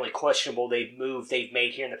really the only questionable they've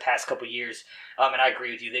made here in the past couple of years. And I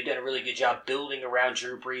agree with you. They've done a really good job building around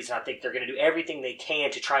Drew Brees, and I think they're going to do everything they can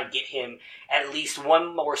to try and get him at least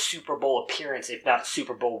one more Super Bowl appearance, if not a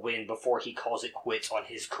Super Bowl win, before he calls it quits on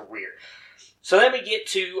his career. So then we get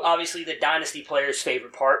to, obviously, the Dynasty players'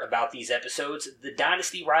 favorite part about these episodes, the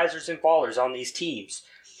Dynasty risers and fallers on these teams.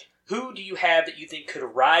 Who do you have that you think could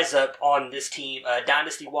rise up on this team,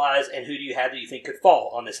 Dynasty-wise, and who do you have that you think could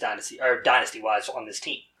fall on this Dynasty-wise on this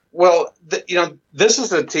team? Well, this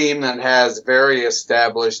is a team that has very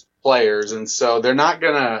established players, and so they're not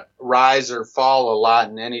going to rise or fall a lot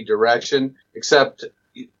in any direction, except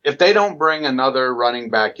if they don't bring another running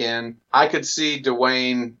back in, I could see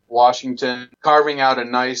Dwayne Washington carving out a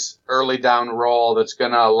nice early down role that's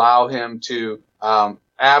going to allow him to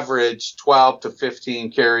average 12 to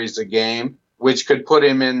 15 carries a game, which could put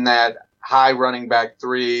him in that high running back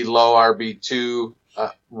 3, low RB2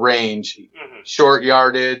 range, short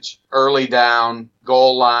yardage, early down,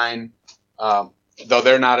 goal line, though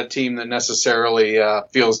they're not a team that necessarily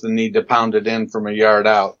feels the need to pound it in from a yard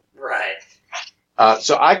out. Right.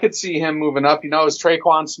 So I could see him moving up. Is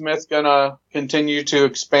Traquan Smith going to continue to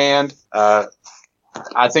expand? I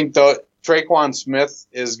think Traquan Smith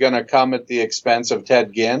is going to come at the expense of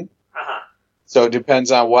Ted Ginn. So it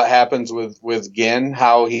depends on what happens with Ginn,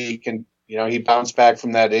 how he can, he bounced back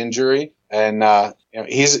from that injury. And,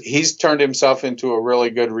 he's turned himself into a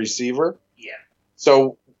really good receiver. Yeah.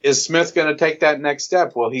 So is Smith going to take that next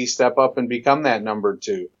step? Will he step up and become that number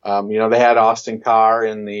 2? They had Austin Carr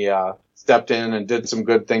stepped in and did some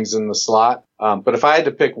good things in the slot. But if I had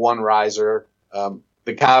to pick one riser,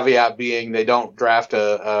 the caveat being they don't draft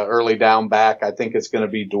a early down back, I think it's going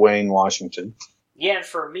to be Dwayne Washington. Yeah, and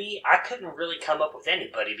for me, I couldn't really come up with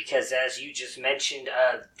anybody because, as you just mentioned,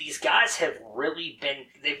 these guys have really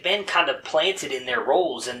been kind of planted in their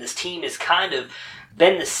roles, and this team has kind of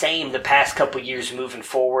been the same the past couple years moving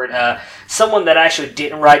forward. Someone that I actually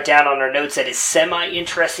didn't write down on our notes that is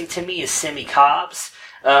semi-interesting to me is Semi Cobbs.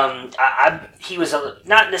 He was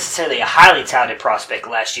not necessarily a highly touted prospect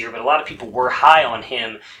last year, but a lot of people were high on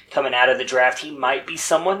him coming out of the draft. He might be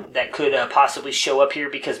someone that could possibly show up here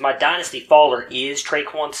because my dynasty faller is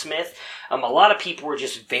Traquan Smith. A lot of people were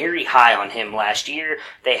just very high on him last year.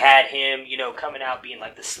 They had him, coming out being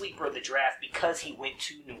like the sleeper of the draft because he went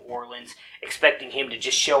to New Orleans, expecting him to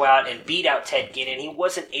just show out and beat out Ted Ginn, and he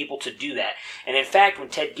wasn't able to do that. And in fact, when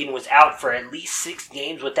Ted Ginn was out for at least 6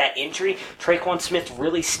 games with that injury, Traquan Smith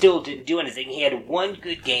really still didn't do anything. He had one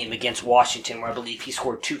good game against Washington where I believe he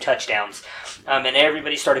scored 2 touchdowns. And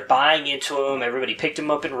everybody started buying into him. Everybody picked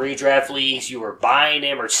him up in redraft leagues. You were buying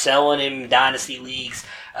him or selling him in dynasty leagues.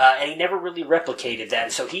 And he never really replicated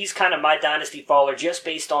that. So he's kind of my dynasty faller just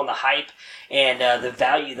based on the hype and the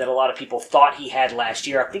value that a lot of people thought he had last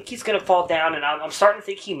year. I think he's going to fall down, and I'm starting to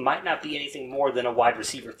think he might not be anything more than a wide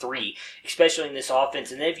receiver 3, especially in this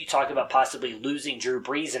offense. And then if you talk about possibly losing Drew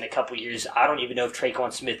Brees in a couple years, I don't even know if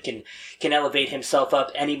Traquan Smith can elevate himself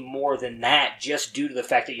up any more than that, just due to the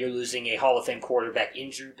fact that you're losing a Hall of Fame quarterback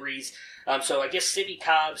in Drew Brees. So I guess Sidney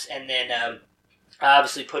Cobbs, and then I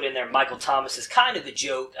obviously put in there Michael Thomas is kind of a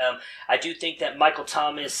joke. I do think that Michael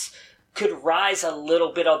Thomas could rise a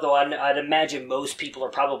little bit, although I'd imagine most people are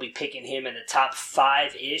probably picking him in the top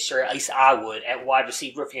 5-ish, or at least I would, at wide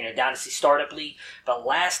receiver if you're in a dynasty startup league. But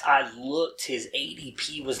last I looked, his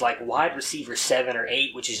ADP was like wide receiver 7 or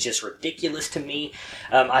 8, which is just ridiculous to me.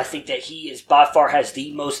 I think that he is by far has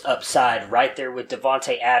the most upside right there with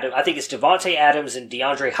Devontae Adams. I think it's Devontae Adams and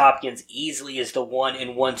DeAndre Hopkins easily is the 1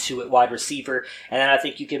 and 1-2 at wide receiver. And then I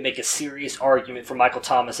think you can make a serious argument for Michael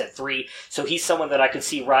Thomas at 3. So he's someone that I could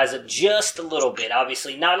see rise up just a little bit.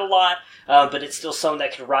 Obviously not a lot, but it's still someone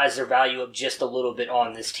that could rise their value up just a little bit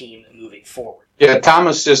on this team moving forward. Yeah,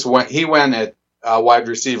 Thomas he went at wide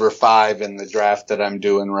receiver 5 in the draft that I'm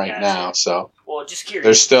doing right now. So well, just curious.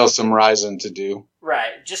 There's still some rising to do.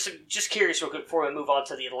 Right. Just curious real quick before we move on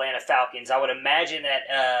to the Atlanta Falcons. I would imagine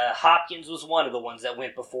that Hopkins was one of the ones that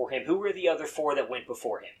went before him. Who were the other 4 that went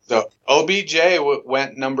before him? So OBJ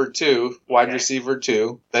went number 2, wide receiver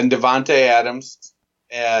 2. Then Devontae Adams.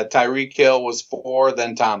 Tyreek Hill was 4,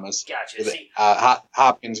 then Thomas. Gotcha. See,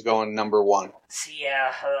 Hopkins going number 1. See,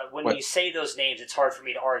 when you say those names, it's hard for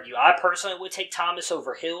me to argue. I personally would take Thomas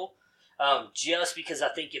over Hill, just because I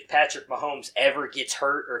think if Patrick Mahomes ever gets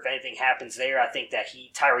hurt or if anything happens there, I think that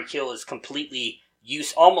Tyreek Hill is completely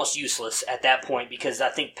almost useless at that point, because I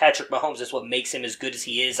think Patrick Mahomes is what makes him as good as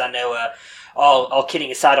he is. I know, all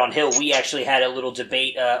kidding aside on Hill, we actually had a little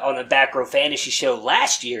debate on the Back Row Fantasy Show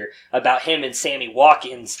last year about him and Sammy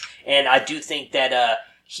Watkins, and I do think that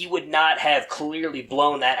he would not have clearly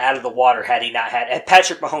blown that out of the water had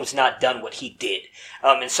Patrick Mahomes not done what he did.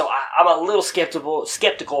 And so I'm a little skeptical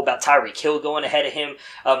about Tyreek Hill going ahead of him.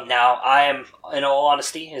 Now, I am, in all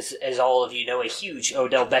honesty, as all of you know, a huge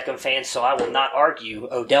Odell Beckham fan, so I will not argue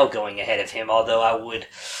Odell going ahead of him, although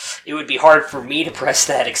it would be hard for me to press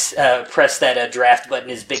that draft button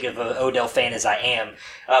as big of an Odell fan as I am.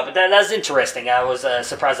 But that's interesting. I was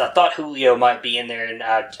surprised. I thought Julio might be in there, and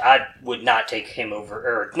I would not take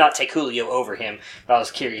Julio over him. But I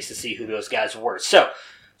was curious to see who those guys were. So,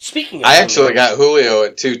 speaking of I actually got Julio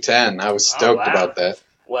at 210. I was stoked about that.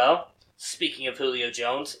 Well, speaking of Julio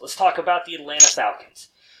Jones, let's talk about the Atlanta Falcons.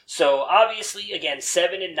 So, obviously, again,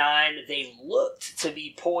 7-9, they looked to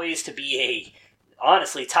be poised to be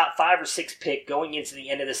honestly, top 5 or 6 pick going into the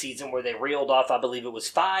end of the season, where they reeled off, I believe it was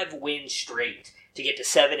 5 wins straight to get to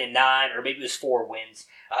 7-9, or maybe it was 4 wins.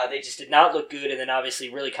 They just did not look good, and then obviously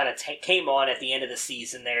really kind of came on at the end of the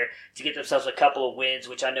season there to get themselves a couple of wins,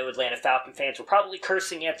 which I know Atlanta Falcon fans were probably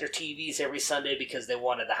cursing at their TVs every Sunday because they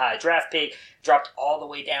wanted the high draft pick. Dropped all the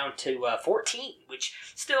way down to 14, which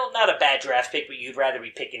still not a bad draft pick, but you'd rather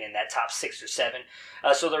be picking in that top 6 or 7.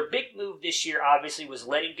 So their big move this year obviously was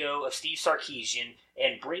letting go of Steve Sarkisian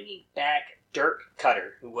and bringing back Dirk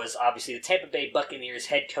Cutter, who was obviously the Tampa Bay Buccaneers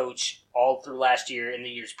head coach all through last year and the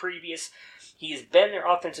years previous. He has been their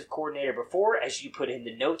offensive coordinator before, as you put in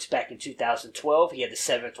the notes back in 2012. He had the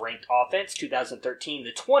 7th ranked offense, 2013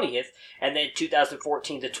 the 20th, and then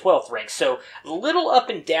 2014 the 12th ranked. So a little up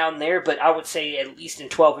and down there, but I would say at least in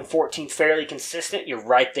 12 and 14 fairly consistent. You're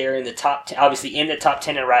right there in the top 10, obviously in the top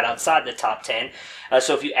 10 and right outside the top 10.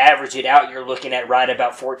 So if you average it out, you're looking at right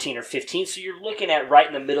about 14 or 15. So you're looking at right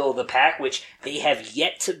in the middle of the pack, which they have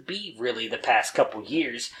yet to be really the past couple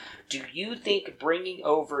years. Do you think bringing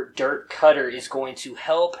over Dirk Cutter is going to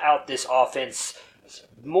help out this offense,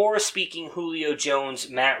 more speaking Julio Jones,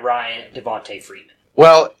 Matt Ryan, Devontae Freeman?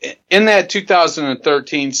 Well, in that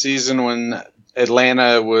 2013 season when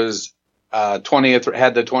Atlanta was 20th,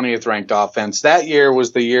 had the 20th ranked offense, that year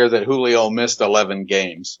was the year that Julio missed 11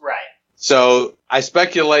 games. Right. So I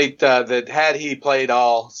speculate that had he played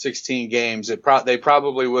all 16 games, they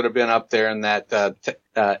probably would have been up there in that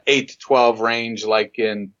 8 to 12 range, like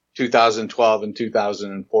in 2012 and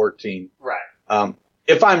 2014. Right.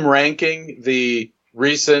 If I'm ranking the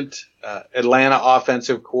recent Atlanta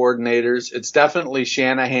offensive coordinators, it's definitely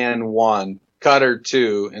Shanahan 1, Cutter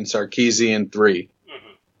 2, and Sarkisian 3.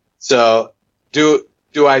 Mm-hmm. So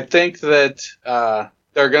do I think that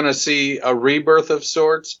they're going to see a rebirth of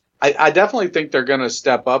sorts? I definitely think they're going to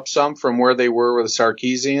step up some from where they were with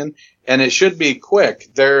Sarkisian, and it should be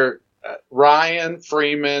quick. They're Ryan,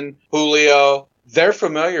 Freeman, Julio, they're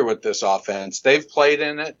familiar with this offense. They've played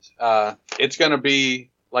in it. It's going to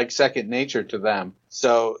be like second nature to them.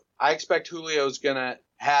 So I expect Julio's going to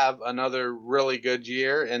have another really good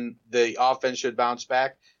year, and the offense should bounce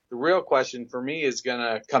back. The real question for me is going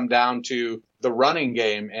to come down to the running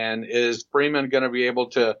game, and is Freeman going to be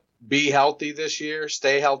able to be healthy this year,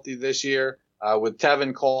 stay healthy this year? With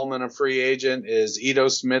Tevin Coleman a free agent, is Ito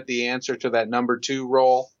Smith the answer to that number 2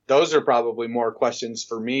 role? Those are probably more questions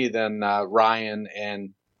for me than Ryan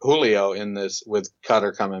and Julio in this, with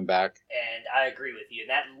Cutter coming back. And I agree with you. And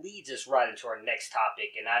that leads us right into our next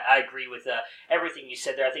topic. And I agree with everything you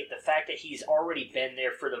said there. I think the fact that he's already been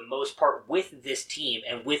there for the most part with this team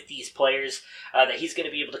and with these players, that he's going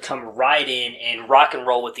to be able to come right in and rock and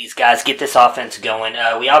roll with these guys, get this offense going.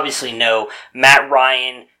 We obviously know Matt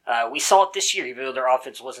Ryan. We saw it this year. Even though their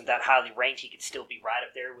offense wasn't that highly ranked, he could still be right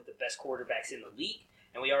up there with the best quarterbacks in the league.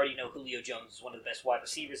 And we already know Julio Jones is one of the best wide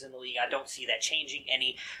receivers in the league. I don't see that changing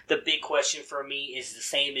any. The big question for me is the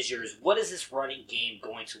same as yours. What is this running game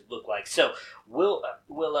going to look like? So, will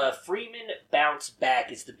Freeman bounce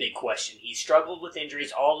back is the big question. He struggled with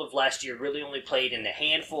injuries all of last year, really only played in a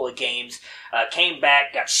handful of games, came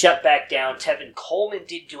back, got shut back down. Tevin Coleman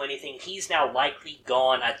didn't do anything. He's now likely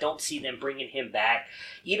gone. I don't see them bringing him back.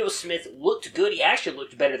 Ito Smith looked good. He actually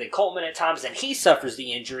looked better than Coleman at times, and he suffers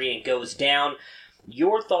the injury and goes down.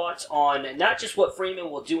 Your thoughts on not just what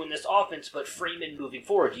Freeman will do in this offense, but Freeman moving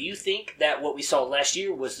forward. Do you think that what we saw last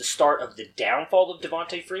year was the start of the downfall of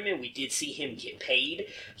Devontae Freeman? We did see him get paid.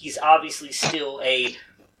 He's obviously still I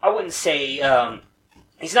wouldn't say,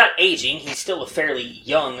 he's not aging. He's still a fairly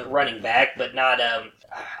young running back, but not,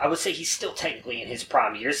 I would say he's still technically in his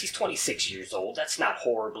prime years. He's 26 years old. That's not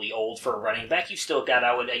horribly old for a running back. You've still got,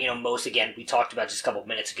 most, again, we talked about just a couple of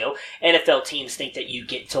minutes ago, NFL teams think that you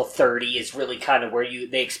get till 30 is really kind of where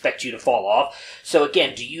they expect you to fall off. So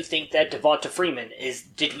again, do you think that Devonta Freeman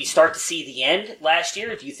did we start to see the end last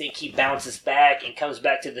year? Do you think he bounces back and comes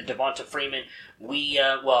back to the Devonta Freeman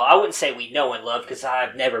I wouldn't say we know and love, because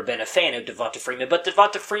I've never been a fan of Devonta Freeman, but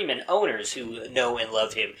Devonta Freeman owners who know and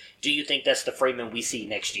love him, do you think that's the Freeman we see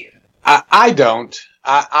next year? I don't.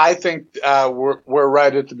 I think we're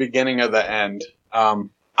right at the beginning of the end. I'm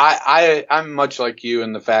much like you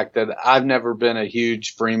in the fact that I've never been a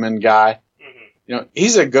huge Freeman guy. Mm-hmm.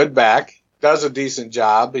 He's a good back, does a decent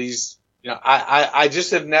job. I just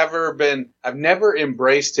have I've never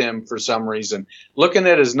embraced him for some reason. Looking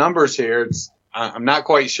at his numbers here, I'm not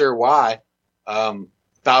quite sure why.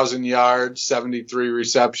 1,000 yards, 73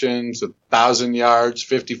 receptions, 1,000 yards,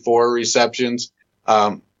 54 receptions,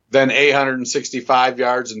 then 865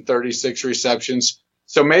 yards and 36 receptions.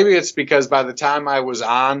 So maybe it's because by the time I was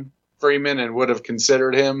on Freeman and would have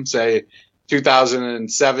considered him, say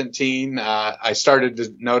 2017, I started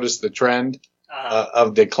to notice the trend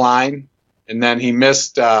of decline. And then he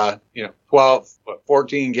missed, 14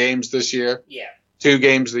 games this year. Yeah. 2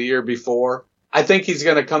 games the year before. I think he's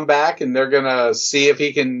going to come back, and they're going to see if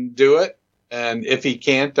he can do it. And if he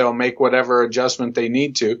can't, they'll make whatever adjustment they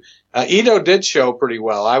need to. Ito did show pretty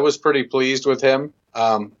well. I was pretty pleased with him.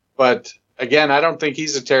 But again, I don't think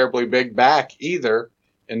he's a terribly big back either.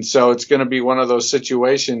 And so it's going to be one of those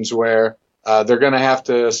situations where they're going to have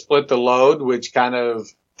to split the load, which kind of,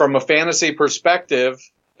 from a fantasy perspective,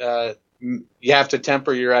 you have to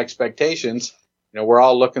temper your expectations. We're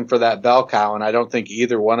all looking for that bell cow, and I don't think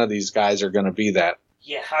either one of these guys are going to be that.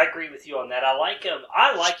 Yeah, I agree with you on that. I like him.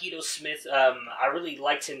 I like Ito Smith. I really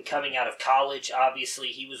liked him coming out of college. Obviously,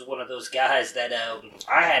 he was one of those guys that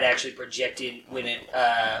I had actually projected when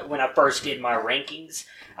I first did my rankings.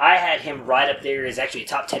 I had him right up there as actually a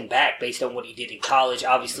top 10 back based on what he did in college.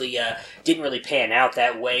 Obviously, didn't really pan out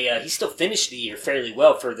that way. He still finished the year fairly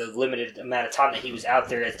well for the limited amount of time that he was out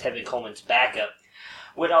there as Tevin Coleman's backup.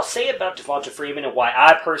 What I'll say about Devonta Freeman and why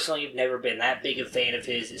I personally have never been that big a fan of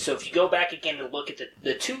his, so if you go back again and look at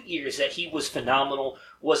the 2 years that he was phenomenal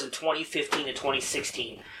was in 2015 and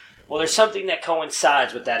 2016. Well, there's something that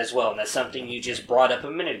coincides with that as well, and that's something you just brought up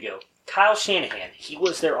a minute ago. Kyle Shanahan, he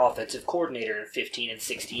was their offensive coordinator in 15 and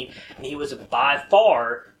 16, and he was by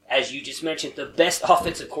far, as you just mentioned, the best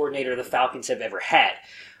offensive coordinator the Falcons have ever had.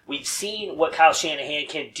 We've seen what Kyle Shanahan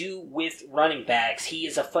can do with running backs. He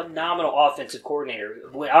is a phenomenal offensive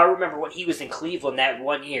coordinator. I remember when he was in Cleveland that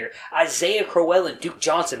one year, Isaiah Crowell and Duke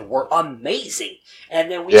Johnson were amazing.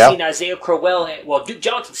 And then we've seen Isaiah Crowell, well, Duke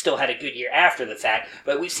Johnson still had a good year after the fact,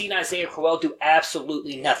 but we've seen Isaiah Crowell do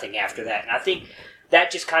absolutely nothing after that. And I think that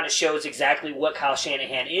just kind of shows exactly what Kyle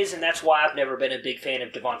Shanahan is, and that's why I've never been a big fan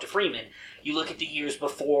of Devonta Freeman. You look at the years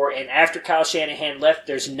before, and after Kyle Shanahan left,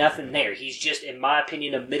 there's nothing there. He's just, in my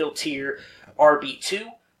opinion, a middle-tier RB2,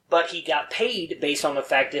 but he got paid based on the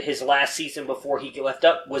fact that his last season before he left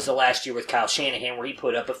up was the last year with Kyle Shanahan, where he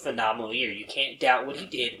put up a phenomenal year. You can't doubt what he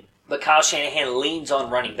did. But Kyle Shanahan leans on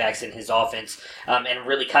running backs in his offense and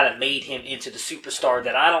really kind of made him into the superstar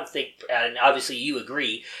that I don't think, and obviously you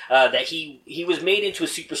agree, that he was made into a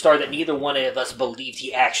superstar that neither one of us believed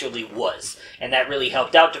he actually was. And that really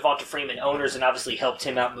helped out Devonta Freeman owners and obviously helped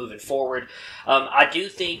him out moving forward. I do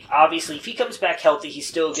think, obviously, if he comes back healthy, he's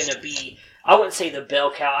still going to be, I wouldn't say the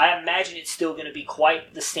bell cow. I imagine it's still going to be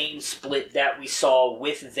quite the same split that we saw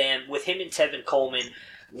with him and Tevin Coleman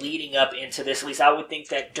leading up into this. At least I would think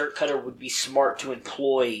that Dirk Cutter would be smart to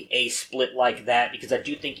employ a split like that, because I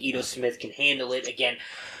do think Ito Smith can handle it. Again,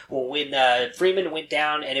 when Freeman went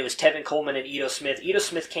down and it was Tevin Coleman and Ito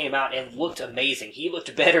Smith came out and looked amazing. He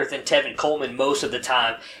looked better than Tevin Coleman most of the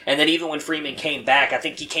time. And then even when Freeman came back, I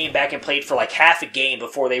think he came back and played for like half a game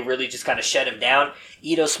before they really just kind of shut him down.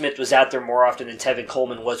 Ito Smith was out there more often than Tevin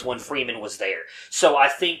Coleman was when Freeman was there. So I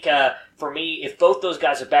think, for me, if both those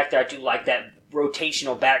guys are back there, I do like that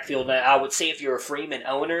rotational backfield. And I would say if you're a Freeman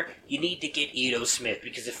owner, you need to get Ito Smith,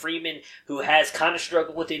 because if Freeman, who has kind of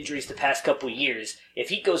struggled with injuries the past couple of years, if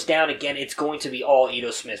he goes down again, it's going to be all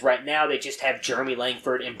Ito Smith. Right now, they just have Jeremy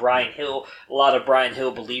Langford and Brian Hill. A lot of Brian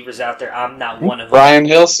Hill believers out there. I'm not one of them. Brian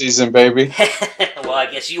Hill season, baby. Well, I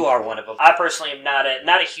guess you are one of them. I personally am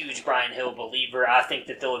not a huge Brian Hill believer. I think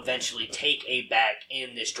that they'll eventually take a back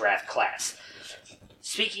in this draft class.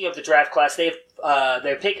 Speaking of the draft class, they have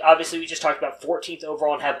their pick, obviously we just talked about 14th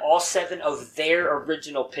overall, and have all 7 of their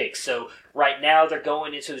original picks. So right now they're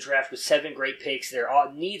going into the draft with 7 great picks. Their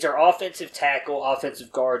needs are offensive tackle,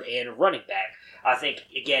 offensive guard, and running back. I think,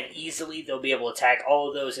 again, easily they'll be able to attack all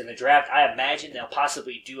of those in the draft. I imagine they'll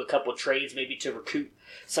possibly do a couple trades maybe to recoup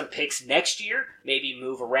some picks next year, maybe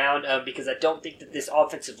move around, because I don't think that this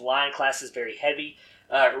offensive line class is very heavy.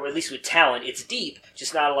 Or at least with talent, it's deep,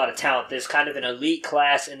 just not a lot of talent. There's kind of an elite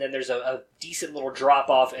class, and then there's a decent little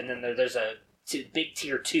drop-off, and then there's a big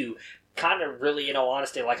tier 2. Kind of really, in all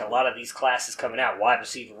honesty, like a lot of these classes coming out, wide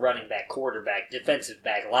receiver, running back, quarterback, defensive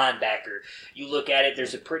back, linebacker. You look at it,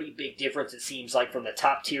 there's a pretty big difference, it seems like, from the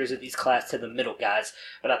top tiers of these classes to the middle guys.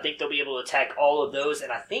 But I think they'll be able to attack all of those,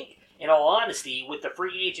 and I think, in all honesty, with the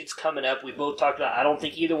free agents coming up, we both talked about, I don't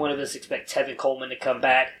think either one of us expect Tevin Coleman to come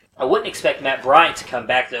back. I wouldn't expect Matt Bryant to come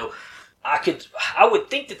back, though. I would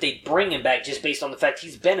think that they'd bring him back just based on the fact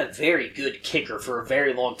he's been a very good kicker for a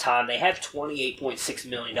very long time. They have $28.6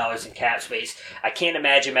 million in cap space. I can't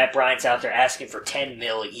imagine Matt Bryant's out there asking for $10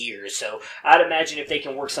 million a year. So I'd imagine if they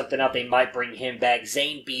can work something out, they might bring him back.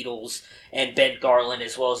 Zane Beatles and Ben Garland,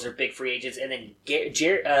 as well as their big free agents. And then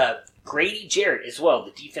Grady Jarrett as well,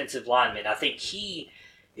 the defensive lineman. I think he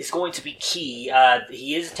is going to be key.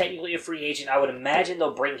 He is technically a free agent. I would imagine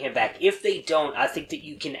they'll bring him back. If they don't, I think that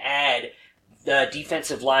you can add the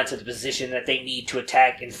defensive line to the position that they need to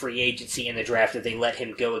attack in free agency in the draft if they let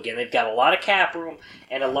him go again. They've got a lot of cap room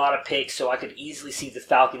and a lot of picks, so I could easily see the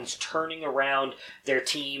Falcons turning around their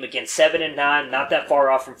team. Again, 7-9, not that far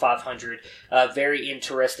off from 500. Very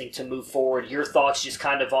interesting to move forward. Your thoughts just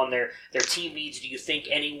kind of on their team needs. Do you think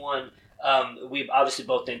anyone... we obviously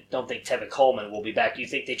both don't think Tevin Coleman will be back. Do you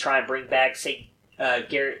think they try and bring back, say,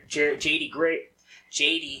 J.D.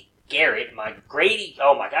 Garrett, Grady,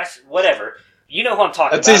 oh my gosh, whatever. You know who I'm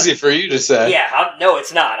talking about. That's easy for you to say. Yeah, no,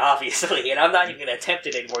 it's not, obviously, and I'm not even going to attempt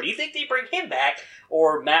it anymore. Do you think they bring him back,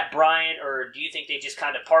 or Matt Bryant, or do you think they just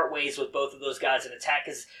kind of part ways with both of those guys and attack?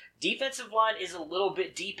 Because defensive line is a little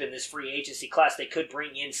bit deep in this free agency class. They could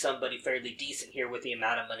bring in somebody fairly decent here with the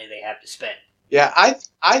amount of money they have to spend. Yeah,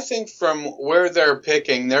 I think from where they're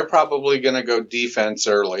picking, they're probably going to go defense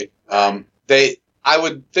early. I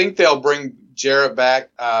would think they'll bring Jarrett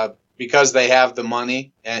back because they have the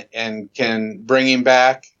money and can bring him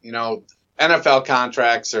back. You know, NFL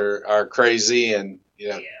contracts are crazy, and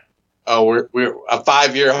we're a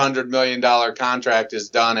 5-year, $100 million contract is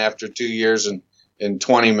done after 2 years and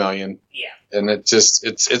 $20 million. Yeah, and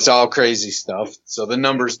it's all crazy stuff. So the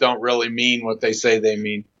numbers don't really mean what they say they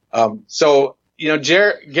mean. So. You know,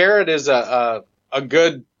 Garrett is a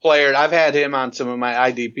good player. I've had him on some of my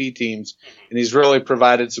IDP teams, and he's really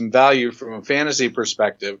provided some value from a fantasy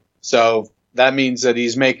perspective. So that means that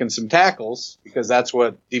he's making some tackles, because that's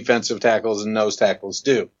what defensive tackles and nose tackles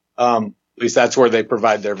do. At least that's where they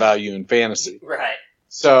provide their value in fantasy. Right.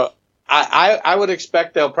 So I would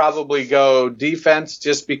expect they'll probably go defense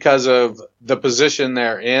just because of the position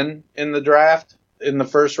they're in the draft in the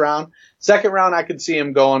first round. Second round, I could see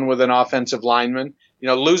him going with an offensive lineman.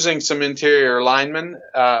 Losing some interior linemen,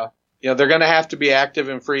 they're going to have to be active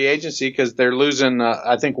in free agency because they're losing,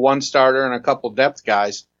 I think, one starter and a couple depth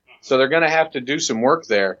guys. So they're going to have to do some work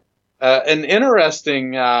there. An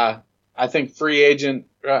interesting, I think, free agent,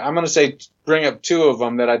 I'm going to say bring up two of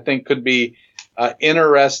them that I think could be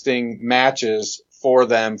interesting matches for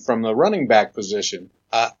them from the running back position.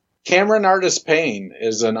 Cameron Artis-Payne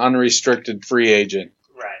is an unrestricted free agent.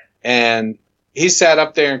 Right. And he sat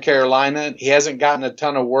up there in Carolina. He hasn't gotten a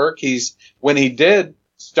ton of work. When he did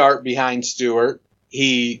start behind Stewart,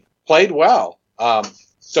 he played well.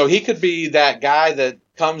 So he could be that guy that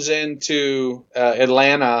comes into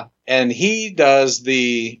Atlanta and he does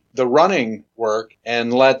the running work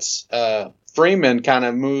and lets Freeman kind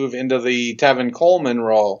of move into the Tevin Coleman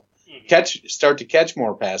role, start to catch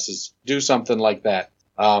more passes, do something like that.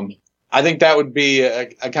 I think that would be a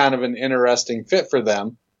kind of an interesting fit for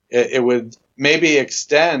them. It would maybe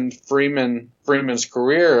extend Freeman's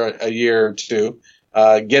career a year or two,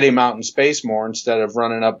 get him out in space more instead of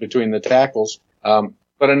running up between the tackles.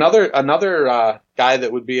 But another guy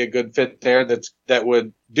that would be a good fit there that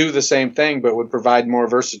would do the same thing but would provide more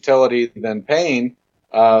versatility than Payne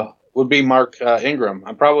would be Mark Ingram.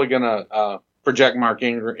 I'm probably going to project Mark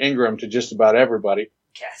Ingram to just about everybody.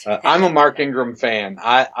 I'm a Mark Ingram fan.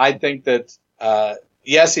 I think that,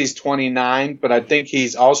 yes, he's 29, but I think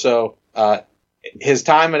he's also his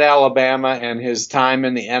time at Alabama and his time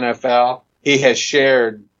in the NFL, he has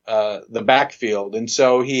shared the backfield. And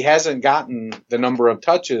so he hasn't gotten the number of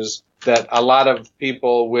touches that a lot of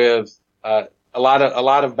people with a lot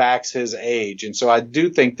of backs his age. And so I do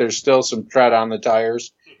think there's still some tread on the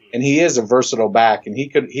tires. And he is a versatile back, and he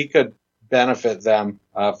could benefit them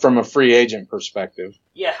from a free agent perspective.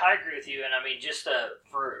 Yeah, I agree with you. And I mean, just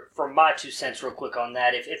for my 2 cents real quick on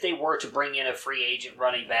that, if they were to bring in a free agent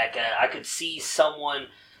running back, I could see someone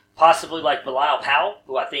possibly like Bilal Powell,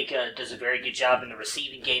 who I think does a very good job in the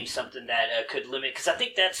receiving game, something that could limit, because I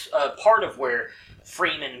think that's part of where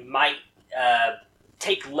Freeman might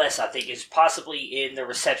take less, I think, is possibly in the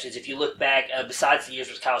receptions. If you look back, besides the years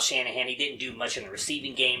with Kyle Shanahan, he didn't do much in the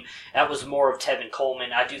receiving game. That was more of Tevin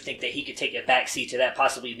Coleman. I do think that he could take a backseat to that,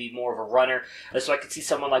 possibly be more of a runner. So I could see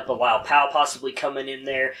someone like Bilal Powell possibly coming in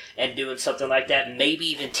there and doing something like that. Maybe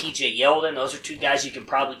even TJ Yeldon. Those are two guys you can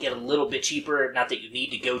probably get a little bit cheaper. Not that you need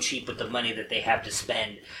to go cheap with the money that they have to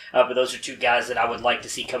spend. But those are two guys that I would like to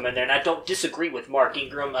see come in there. And I don't disagree with Mark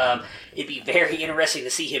Ingram. It'd be very interesting to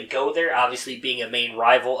see him go there, obviously being a main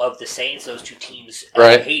rival of the Saints. Those two teams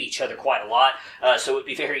hate each other quite a lot, so it'd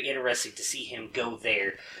be very interesting to see him go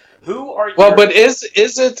there. Who are you? Well, but is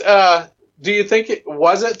it? Do you think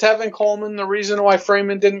was it Tevin Coleman the reason why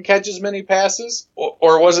Freeman didn't catch as many passes,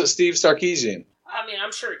 or was it Steve Sarkisian? I mean,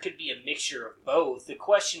 I'm sure it could be a mixture of both. The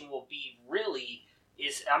question will be really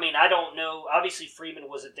is, I mean, I don't know. Obviously, Freeman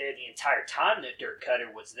wasn't there the entire time that Dirk Cutter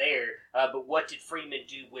was there, but what did Freeman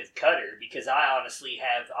do with Cutter? Because I honestly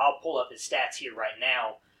I'll pull up his stats here right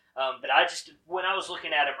now, but when I was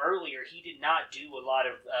looking at him earlier, he did not do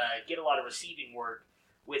get a lot of receiving work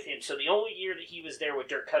with him. So the only year that he was there with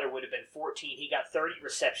Dirk Cutter would have been 14. He got 30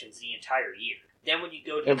 receptions the entire year. Then when you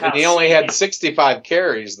go to and he only had 65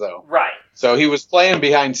 carries, though. Right. So he was playing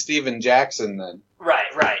behind Steven Jackson then. Right.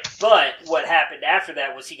 But what happened after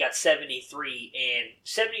that was he got 73 and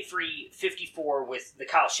 54 with the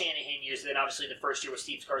Kyle Shanahan years. Then obviously the first year with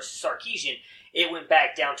Steve Sarkisian, it went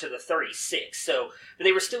back down to the 36. So but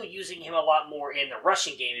they were still using him a lot more in the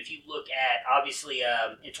rushing game. If you look at, obviously,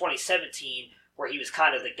 in 2017, where he was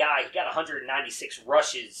kind of the guy, he got 196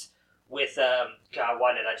 rushes with, God,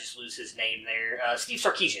 why did I just lose his name there? Steve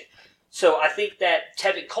Sarkisian. So I think that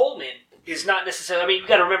Tevin Coleman is not necessarily, I mean, you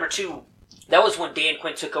got to remember, too, that was when Dan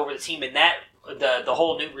Quinn took over the team, and that the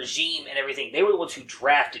whole new regime and everything, they were the ones who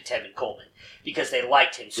drafted Tevin Coleman because they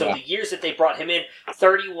liked him. So the years that they brought him in,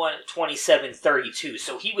 31, 27, 32.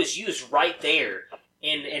 So he was used right there.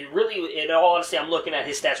 And really, in all honesty, I'm looking at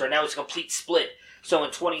his stats right now. It's a complete split. So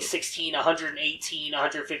in 2016, 118,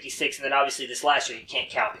 156, and then obviously this last year you can't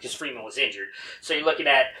count because Freeman was injured. So you're looking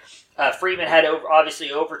at Freeman had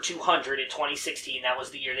over 200 in 2016. That was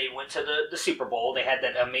the year they went to the Super Bowl. They had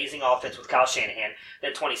that amazing offense with Kyle Shanahan.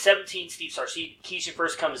 Then 2017, Steve Sarkisian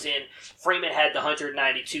first comes in. Freeman had the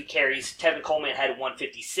 192 carries. Tevin Coleman had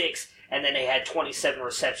 156. And then they had 27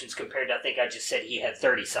 receptions compared to, I think I just said he had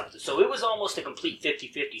 30-something. So it was almost a complete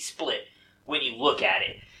 50-50 split when you look at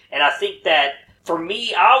it. And I think that, for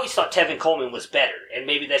me, I always thought Tevin Coleman was better, and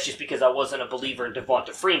maybe that's just because I wasn't a believer in Devonta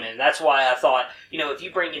Freeman. And that's why I thought, if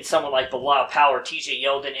you bring in someone like Bilal Powell or TJ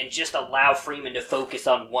Yeldon and just allow Freeman to focus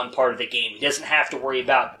on one part of the game, he doesn't have to worry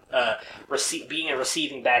about being a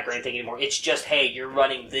receiving back or anything anymore. It's just, hey, you're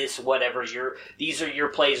running this, whatever. These are your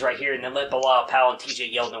plays right here, and then let Bilal Powell and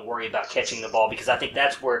TJ Yeldon worry about catching the ball, because I think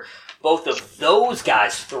that's where both of those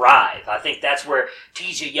guys thrive. I think that's where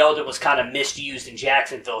TJ Yeldon was kind of misused in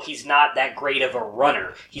Jacksonville. He's not that great of a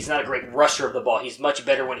runner. He's not a great rusher of the ball. He's much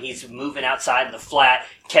better when he's moving outside in the flat,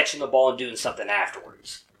 catching the ball and doing something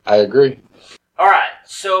afterwards. I agree. All right,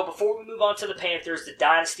 so before we move on to the Panthers, the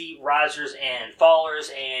Dynasty, Risers, and Fallers,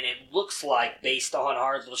 and it looks like, based on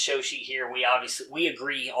our little show sheet here, we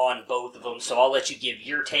agree on both of them, so I'll let you give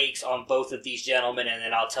your takes on both of these gentlemen, and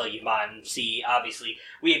then I'll tell you mine. See, obviously,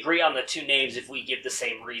 we agree on the two names if we give the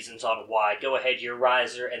same reasons on why. Go ahead, your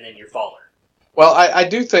Riser, and then your Faller. Well, I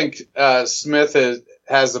do think Smith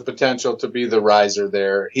has the potential to be the riser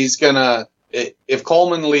there. He's if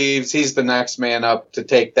Coleman leaves, he's the next man up to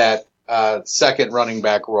take that second running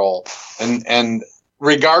back role. And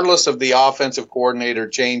regardless of the offensive coordinator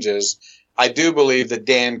changes, I do believe that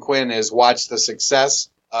Dan Quinn has watched the success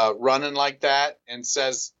running like that and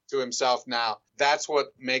says to himself, now, that's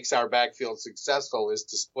what makes our backfield successful, is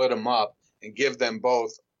to split them up and give them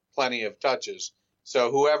both plenty of touches.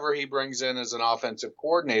 So whoever he brings in as an offensive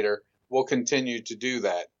coordinator will continue to do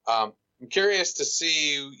that. I'm curious to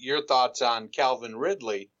see your thoughts on Calvin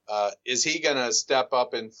Ridley. Is he going to step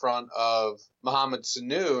up in front of Mohamed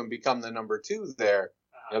Sanu and become the number 2 there?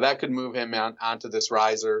 That could move him onto this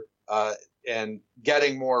riser, and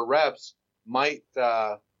getting more reps might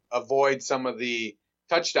avoid some of the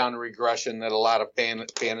touchdown regression that a lot of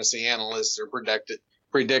fantasy analysts are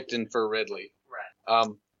predicting for Ridley. Right.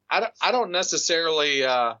 I don't necessarily.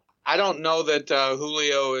 I don't know that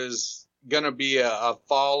Julio is going to be a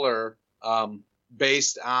faller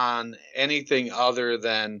based on anything other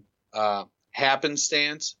than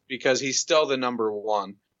happenstance, because he's still the number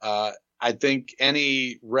 1. I think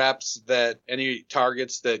any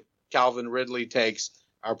targets that Calvin Ridley takes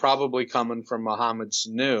are probably coming from Mohamed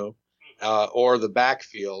Sanu or the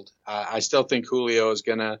backfield. I still think Julio is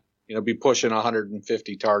going to be pushing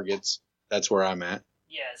 150 targets. That's where I'm at.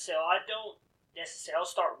 Yeah, so I don't necessarily. I'll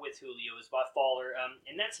start with Julio as my faller,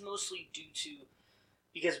 and that's mostly due to,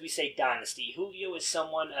 because we say dynasty. Julio is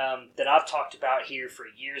someone that I've talked about here for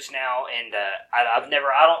years now, and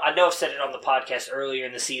I know I've said it on the podcast earlier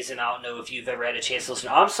in the season. I don't know if you've ever had a chance to listen.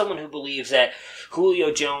 I'm someone who believes that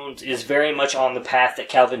Julio Jones is very much on the path that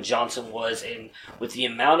Calvin Johnson was, and with the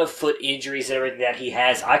amount of foot injuries and everything that he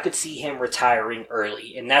has, I could see him retiring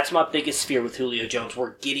early, and that's my biggest fear with Julio Jones.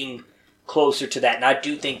 We're getting closer to that, and I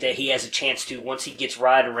do think that he has a chance to, once he gets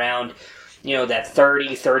right around that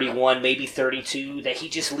 30, 31, maybe 32, that he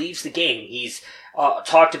just leaves the game. He's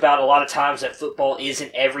talked about a lot of times that football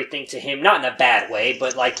isn't everything to him, not in a bad way,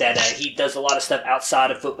 but like that he does a lot of stuff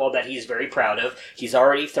outside of football that he's very proud of. He's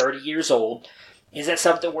already 30 years old. Is that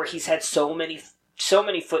something where he's had so many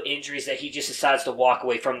foot injuries that he just decides to walk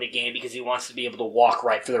away from the game because he wants to be able to walk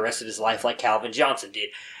right for the rest of his life like Calvin Johnson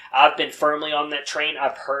did? I've been firmly on that train.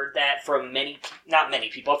 I've heard that from not many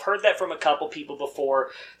people. I've heard that from a couple people before,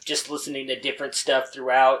 just listening to different stuff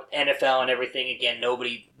throughout NFL and everything. Again,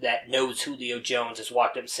 nobody that knows Julio Jones has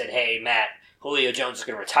walked up and said, hey, Matt, Julio Jones is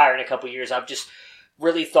going to retire in a couple years. I've just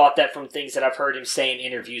really thought that from things that I've heard him say in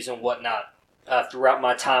interviews and whatnot throughout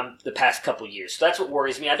my time the past couple years. So that's what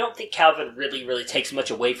worries me. I don't think Calvin Ridley really takes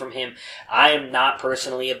much away from him. I am not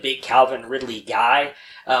personally a big Calvin Ridley guy.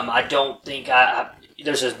 I don't think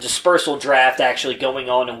there's a dispersal draft actually going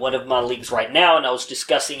on in one of my leagues right now, and I was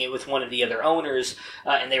discussing it with one of the other owners,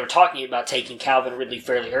 and they were talking about taking Calvin Ridley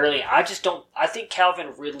fairly early. I think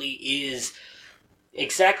Calvin Ridley is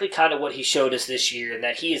exactly kind of what he showed us this year, and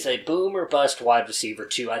that he is a boom or bust wide receiver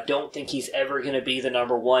too. I don't think he's ever going to be the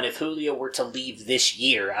number one. If Julio were to leave this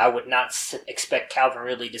year, I would not expect Calvin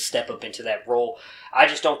Ridley to step up into that role. I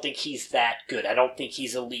just don't think he's that good. I don't think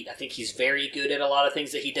he's elite. I think he's very good at a lot of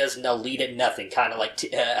things that he does, and elite at nothing, kind of like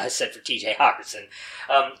I said for T.J. Hockenson.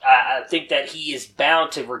 I think that he is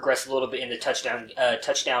bound to regress a little bit in the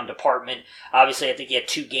touchdown department. Obviously, I think he had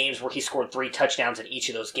 2 games where he scored 3 touchdowns in each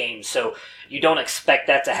of those games, so you don't expect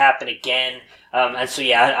that to happen again. And so,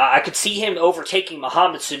 yeah, I could see him overtaking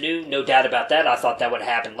Mohamed Sanu, no doubt about that. I thought that would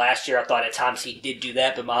happen last year. I thought at times he did do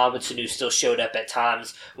that, but Mohamed Sanu still showed up at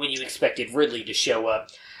times when you expected Ridley to show up.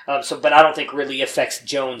 But I don't think Ridley affects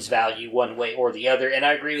Jones' value one way or the other. And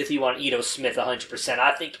I agree with you on Ito Smith 100%.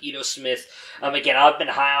 I think Ito Smith, again, I've been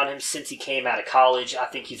high on him since he came out of college. I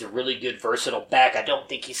think he's a really good, versatile back. I don't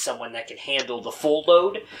think he's someone that can handle the full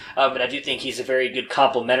load, but I do think he's a very good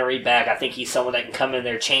complementary back. I think he's someone that can come in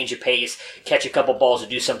there, change a pace, catch a couple balls,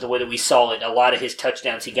 and do something with it. We saw it. A lot of his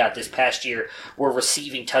touchdowns he got this past year were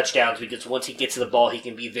receiving touchdowns because once he gets to the ball, he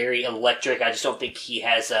can be very electric. I just don't think he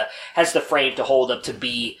has the frame to hold up to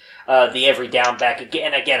be the every down back.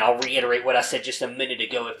 Again, I'll reiterate what I said just a minute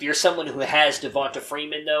ago. If you're someone who has Devonta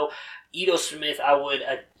Freeman, though, Ito Smith, I would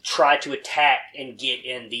try to attack and get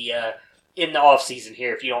in the offseason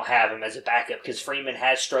here if you don't have him as a backup, because Freeman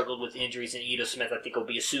has struggled with injuries, and Ito Smith, I think, will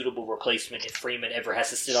be a suitable replacement if Freeman ever has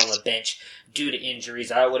to sit on the bench due to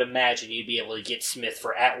injuries. I would imagine you'd be able to get Smith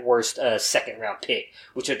for, at worst, a second-round pick,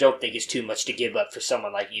 which I don't think is too much to give up for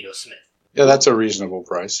someone like Ito Smith. Yeah, that's a reasonable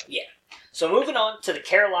price. Yeah. So moving on to the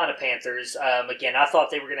Carolina Panthers, again, I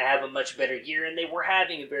thought they were going to have a much better year, and they were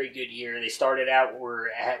having a very good year. They started out, were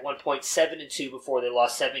at one point 7-2 before they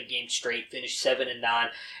lost 7 games straight, finished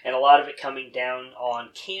 7-9, and a lot of it coming down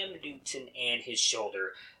on Cam Newton and his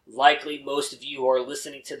shoulder. Likely most of you who are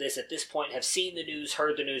listening to this at this point have seen the news,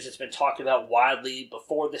 heard the news. It's been talked about widely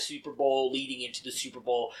before the Super Bowl, leading into the Super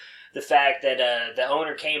Bowl. The fact that the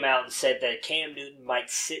owner came out and said that Cam Newton might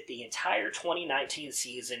sit the entire 2019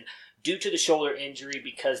 season due to the shoulder injury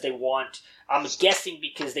because they want, I'm guessing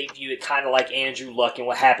because they view it kind of like Andrew Luck and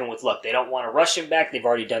what happened with Luck. They don't want to rush him back. They've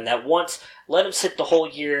already done that once. Let him sit the whole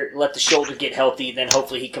year, let the shoulder get healthy, then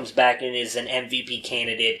hopefully he comes back and is an MVP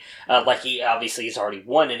candidate, like he obviously has already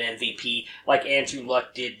won an MVP, like Andrew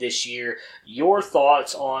Luck did this year. Your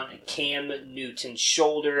thoughts on Cam Newton's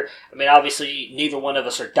shoulder? I mean, obviously neither one of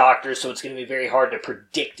us are doctors, so it's going to be very hard to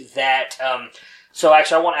predict that. So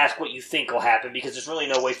actually, I want to ask what you think will happen, because there's really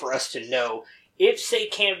no way for us to know. If, say,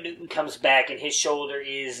 Cam Newton comes back and his shoulder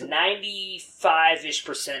is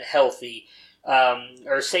 95-ish% healthy,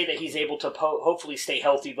 or say that he's able to hopefully stay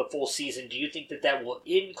healthy the full season, do you think that will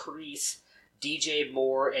increase DJ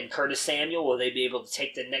Moore and Curtis Samuel? Will they be able to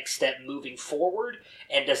take the next step moving forward?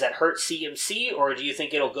 And does that hurt CMC, or do you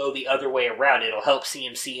think it'll go the other way around? It'll help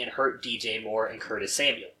CMC and hurt DJ Moore and Curtis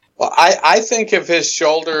Samuel? Well, I think if his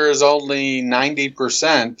shoulder is only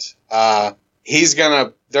 90%,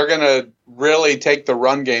 they're gonna really take the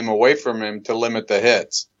run game away from him to limit the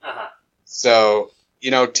hits. Uh-huh. So,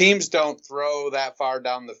 teams don't throw that far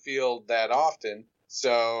down the field that often.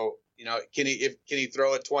 So, can he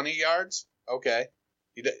throw it 20 yards? Okay.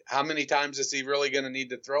 How many times is he really going to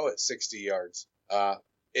need to throw it 60 yards?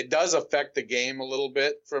 It does affect the game a little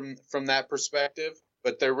bit from that perspective,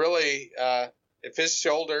 but they're really, if his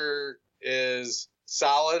shoulder is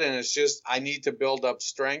solid and it's just, I need to build up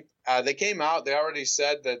strength. They came out, they already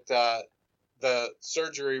said that the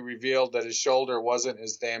surgery revealed that his shoulder wasn't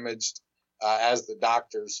as damaged as the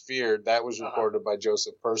doctors feared. That was reported by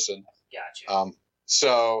Joseph Person. Gotcha.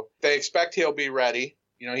 So they expect he'll be ready.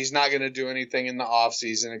 He's not going to do anything in the off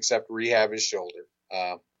season except rehab his shoulder.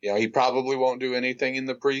 He probably won't do anything in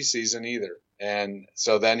the preseason either. And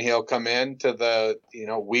so then he'll come in to the,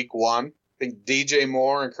 week 1. I think DJ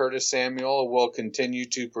Moore and Curtis Samuel will continue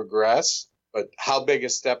to progress, but how big a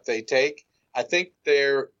step they take, I think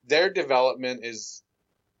their development is,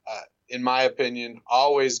 in my opinion,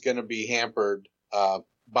 always going to be hampered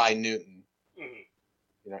by Newton.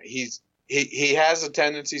 Mm-hmm. He has a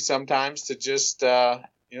tendency sometimes to just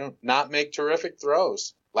not make terrific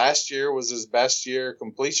throws. Last year was his best year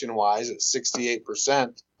completion wise at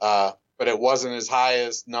 68%, but it wasn't his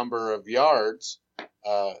highest number of yards.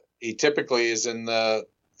 He typically is in the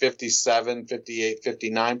 57, 58,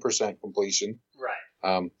 59% completion. Right.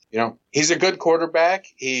 He's a good quarterback.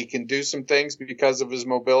 He can do some things because of his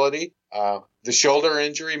mobility. The shoulder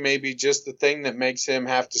injury may be just the thing that makes him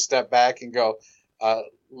have to step back and go,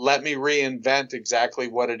 let me reinvent exactly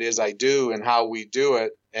what it is I do and how we do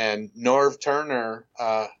it. And Norv Turner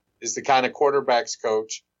is the kind of quarterbacks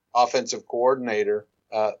coach, offensive coordinator,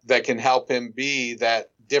 that can help him be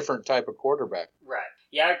that different type of quarterback. Right.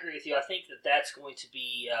 Yeah, I agree with you. I think that that's going to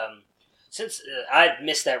be since I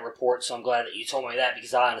missed that report, so I'm glad that you told me that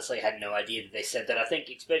because I honestly had no idea that they said that. I think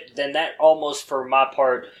then that almost, for my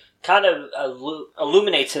part, kind of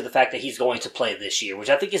illuminates to the fact that he's going to play this year, which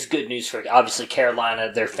I think is good news for, obviously, Carolina,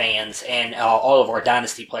 their fans, and all of our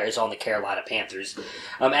dynasty players on the Carolina Panthers.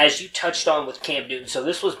 As you touched on with Cam Newton, so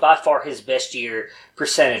this was by far his best year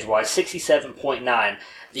percentage-wise, 67.9.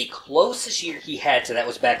 The closest year he had to that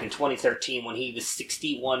was back in 2013 when he was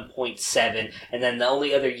 61.7, and then the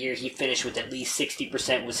only other year he finished with at least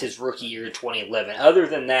 60% was his rookie year in 2011. Other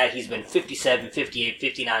than that, he's been 57, 58,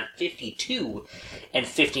 59, 52, and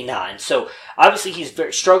 59. So, obviously, he's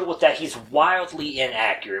struggled with that. He's wildly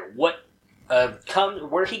inaccurate.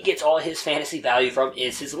 Where he gets all his fantasy value from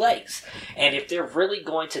is his legs. And if they're really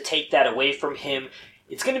going to take that away from him,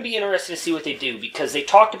 it's going to be interesting to see what they do because they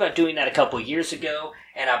talked about doing that a couple of years ago,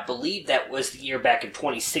 and I believe that was the year back in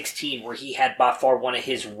 2016 where he had by far one of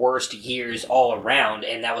his worst years all around,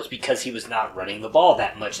 and that was because he was not running the ball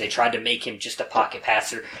that much. They tried to make him just a pocket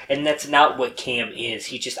passer, and that's not what Cam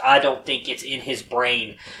is. I don't think it's in his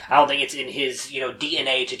brain. I don't think it's in his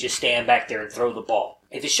DNA to just stand back there and throw the ball.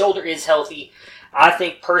 If his shoulder is healthy, I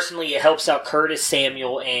think personally it helps out Curtis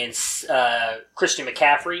Samuel and Christian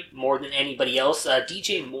McCaffrey more than anybody else.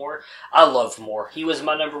 DJ Moore, I love Moore. He was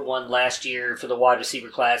my number one last year for the wide receiver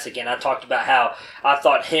class. Again, I talked about how I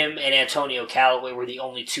thought him and Antonio Callaway were the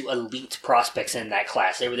only two elite prospects in that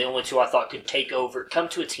class. They were the only two I thought could take over, come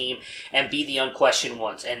to a team, and be the unquestioned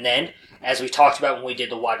ones. And then, as we talked about when we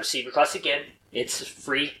did the wide receiver class, again, it's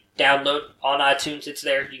free download on iTunes. It's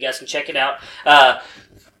there. You guys can check it out.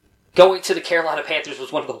 Going to the Carolina Panthers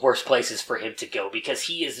was one of the worst places for him to go because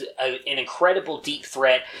he is an incredible deep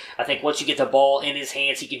threat. I think once you get the ball in his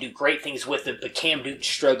hands, he can do great things with it, but Cam Newton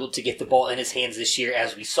struggled to get the ball in his hands this year,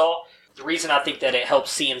 as we saw. The reason I think that it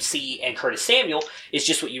helps CMC and Curtis Samuel is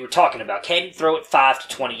just what you were talking about. Can he throw it 5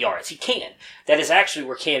 to 20 yards? He can. That is actually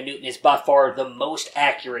where Cam Newton is by far the most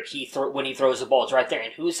accurate when he throws the ball. It's right there.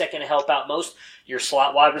 And who is that going to help out most? Your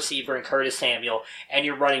slot wide receiver and Curtis Samuel, and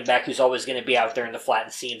your running back who's always going to be out there in the flat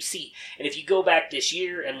and CMC. And if you go back this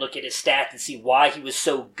year and look at his stats and see why he was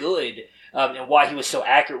so good and why he was so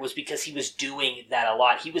accurate was because he was doing that a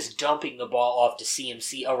lot. He was dumping the ball off to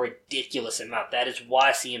CMC a ridiculous amount. That is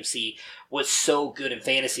why CMC was so good in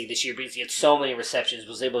fantasy this year because he had so many receptions,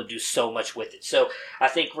 was able to do so much with it. So I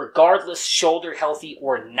think regardless, shoulder healthy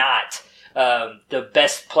or not, the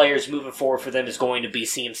best players moving forward for them is going to be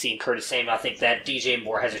CMC and Curtis Samuel. I think that DJ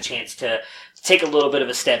Moore has a chance to take a little bit of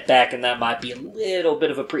a step back, and that might be a little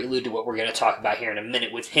bit of a prelude to what we're going to talk about here in a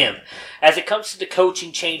minute with him. As it comes to the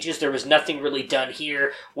coaching changes, there was nothing really done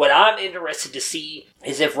here. What I'm interested to see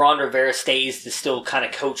is if Ron Rivera stays to still kind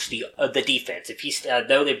of coach the defense. If he's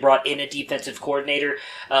though they brought in a defensive coordinator,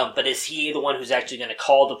 but is he the one who's actually going to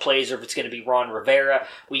call the plays, or if it's going to be Ron Rivera?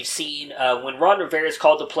 We've seen when Ron Rivera's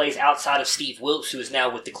called the plays outside of Steve Wilkes, who is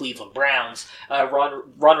now with the Cleveland Browns,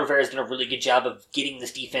 Ron Rivera's done a really good job of getting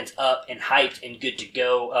this defense up and hyped and good to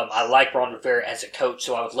go. I like Ron Rivera as a coach,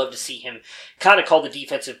 so I would love to see him kind of call the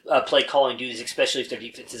defensive play calling duties, especially if their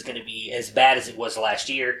defense is going to be as bad as it was last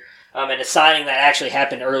year. And a signing that actually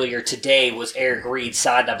happened earlier today was Eric Reed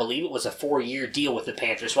signed, I believe it was a 4-year deal with the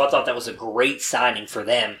Panthers, so I thought that was a great signing for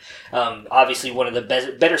them. Obviously one of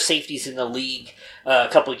the better safeties in the league a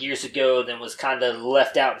couple of years ago, then was kind of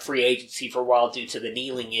left out in free agency for a while due to the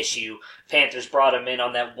kneeling issue. Panthers brought him in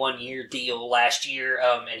on that 1-year deal last year,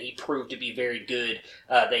 and he proved to be very good.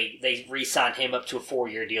 They re-signed him up to a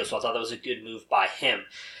 4-year deal, so I thought that was a good move by him.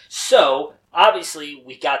 So, obviously,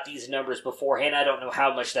 we got these numbers beforehand. I don't know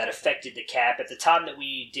how much that affected the cap. At the time that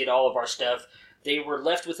we did all of our stuff, they were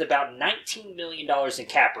left with about $19 million in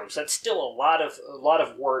cap room. So that's still a lot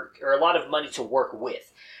of work, or a lot of money to work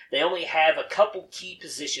with. They only have a couple key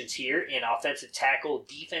positions here in offensive tackle,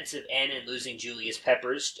 defensive end, and losing Julius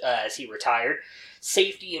Peppers as he retired.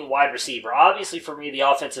 Safety and wide receiver. Obviously, for me, the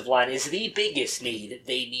offensive line is the biggest need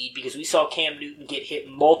they need because we saw Cam Newton get hit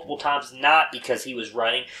multiple times, not because he was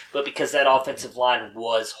running, but because that offensive line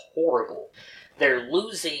was horrible. They're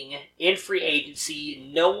losing in free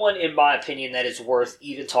agency. No one, in my opinion, that is worth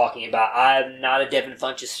even talking about. I'm not a Devin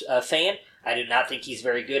Funchess fan. I do not think he's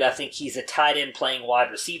very good. I think he's a tight end playing wide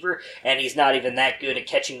receiver, and he's not even that good at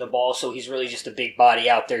catching the ball, so he's really just a big body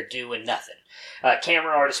out there doing nothing.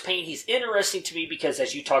 Cameron Artis-Payne, he's interesting to me because,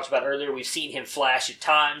 as you talked about earlier, we've seen him flash at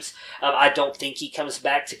times. I don't think he comes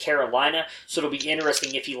back to Carolina, so it'll be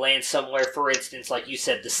interesting if he lands somewhere, for instance, like you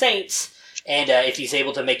said, the Saints, and if he's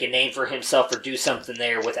able to make a name for himself or do something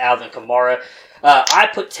there with Alvin Kamara. I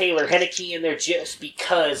put Taylor Henneke in there just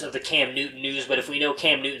because of the Cam Newton news, but if we know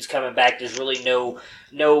Cam Newton's coming back, there's really no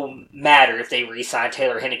matter if they re-sign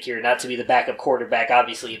Taylor Henneke or not to be the backup quarterback.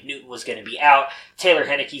 Obviously, if Newton was going to be out, Taylor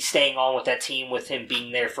Henneke staying on with that team with him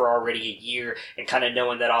being there for already a year and kind of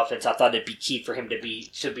knowing that offense, I thought it'd be key for him to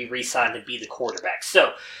be re-signed and be the quarterback.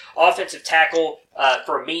 So, offensive tackle,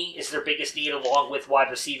 for me, is their biggest need along with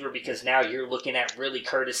wide receiver because now you're looking at really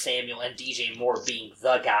Curtis Samuel and DJ Moore being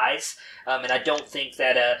the guys. And I don't think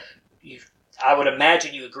that I would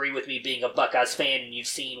imagine you agree with me being a Buckeyes fan and you've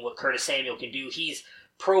seen what Curtis Samuel can do. He's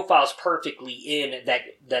profiles perfectly in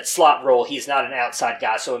that slot role. He's not an outside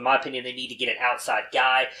guy. So in my opinion, they need to get an outside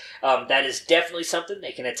guy. That is definitely something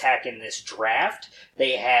they can attack in this draft.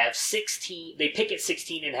 They have 16. They pick at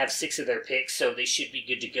 16 and have 6 of their picks, so they should be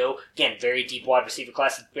good to go. Again, very deep wide receiver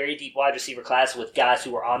class with guys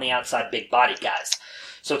who are on the outside, big body guys.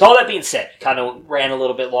 So with all that being said, kind of ran a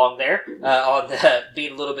little bit long there on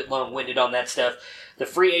being a little bit long-winded on that stuff. The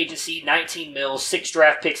free agency, 19 mils, 6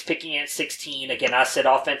 draft picks, picking at 16. Again, I said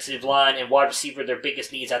offensive line and wide receiver, their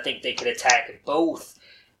biggest needs. I think they could attack both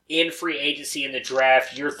in free agency and the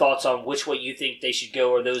draft. Your thoughts on which way you think they should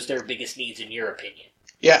go? Are those their biggest needs in your opinion?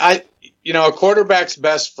 Yeah, a quarterback's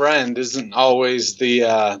best friend isn't always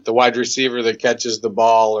the wide receiver that catches the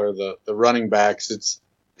ball or the running backs. It's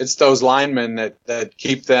those linemen that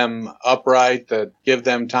keep them upright, that give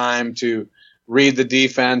them time to read the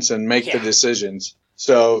defense and make the decisions.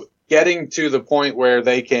 So getting to the point where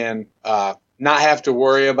they can not have to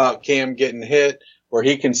worry about Cam getting hit, where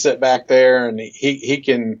he can sit back there and he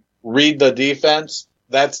can read the defense,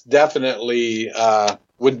 that's definitely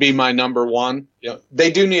would be my number one. They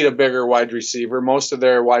do need a bigger wide receiver. Most of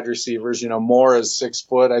their wide receivers, Moore is 6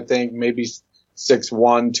 foot, I think, maybe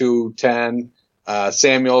 6'1", 210.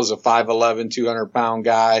 Samuel is a 5'11", 200-pound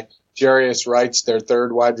guy. Jarius Wright's their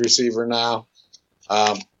third wide receiver now.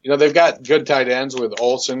 They've got good tight ends with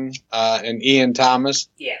Olsen and Ian Thomas.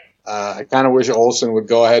 Yeah. I kind of wish Olsen would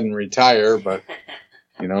go ahead and retire, but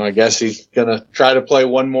I guess he's gonna try to play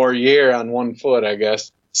one more year on 1 foot, I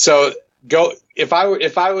guess. So if I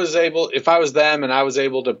was them and I was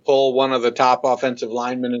able to pull one of the top offensive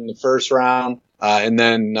linemen in the first round, and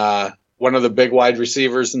then one of the big wide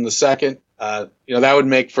receivers in the second, that would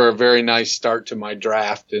make for a very nice start to my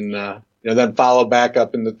draft, and then follow back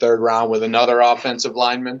up in the third round with another offensive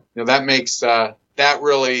lineman. That makes that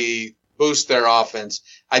really boosts their offense.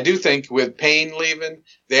 I do think with Payne leaving,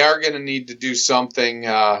 they are going to need to do something,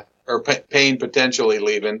 or Payne potentially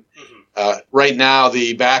leaving. Right now,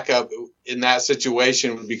 the backup in that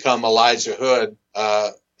situation would become Elijah Hood.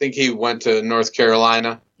 I think he went to North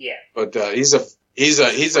Carolina. Yeah, but he's a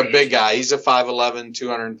big guy. He's a 5'11",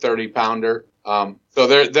 230 pounder. So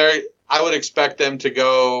I would expect them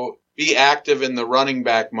to be active in the running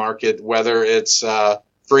back market, whether it's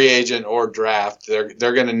free agent or draft. They're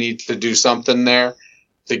going to need to do something there.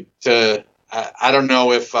 I don't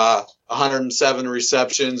know if 107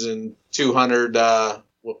 receptions and 200.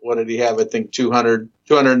 What did he have? I think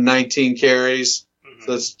 219 carries. Mm-hmm.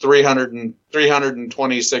 So that's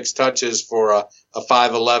 326 touches for a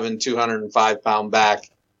 5'11", 205-pound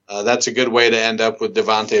back. That's a good way to end up with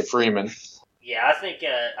Devontae Freeman. Yeah, I think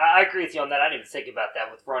I agree with you on that. I didn't even think about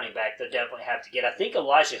that with running back. They'll definitely have to get. I think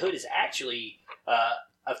Elijah Hood is actually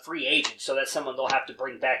a free agent, so that's someone they'll have to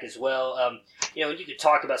bring back as well. You could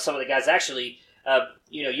talk about some of the guys. Actually,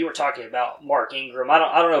 you were talking about Mark Ingram. I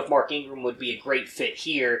don't know if Mark Ingram would be a great fit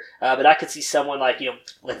here, but I could see someone like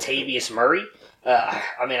Latavius Murray. I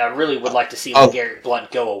really would like to see LeGarrette Blount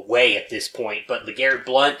go away at this point, but LeGarrette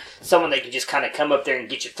Blount, someone that can just kind of come up there and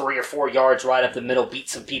get you 3 or 4 yards right up the middle, beat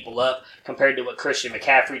some people up, compared to what Christian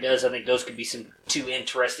McCaffrey does. I think those could be two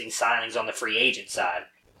interesting signings on the free agent side.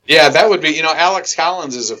 Yeah, that would be, Alex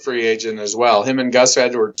Collins is a free agent as well. Him and Gus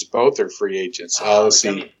Edwards both are free agents. Let's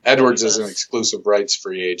see. Edwards is an exclusive rights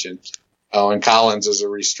free agent. And Collins is a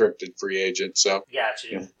restricted free agent. So,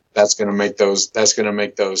 gotcha. That's going to make those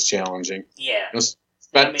challenging. Yeah.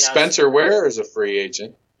 Spencer Ware is a free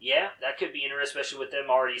agent. Yeah, that could be interesting, especially with them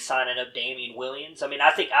already signing up Damian Williams. I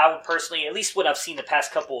think I would personally, at least what I've seen the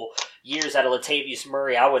past couple years out of Latavius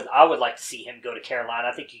Murray, I would like to see him go to Carolina.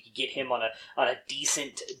 I think you could get him on a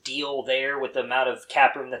decent deal there with the amount of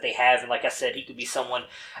cap room that they have. And like I said, he could be someone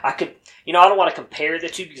I could, I don't want to compare the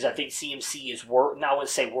two because I think CMC is, I wouldn't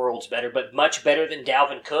say worlds better, but much better than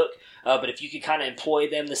Dalvin Cook. But if you could kind of employ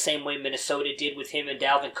them the same way Minnesota did with him and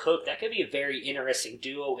Dalvin Cook, that could be a very interesting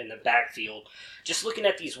duo in the backfield. Just looking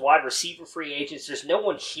at these wide receiver free agents, there's no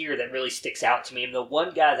one here that really sticks out to me. And the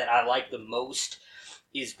one guy that I like the most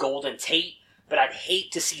is Golden Tate. but I'd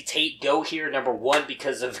hate to see Tate go here, number one,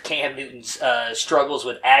 because of Cam Newton's struggles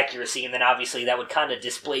with accuracy, and then obviously that would kind of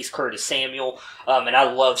displace Curtis Samuel, and I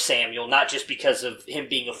love Samuel, not just because of him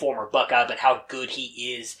being a former Buckeye, but how good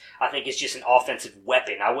he is. I think it's just an offensive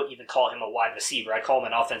weapon. I wouldn't even call him a wide receiver. I'd call him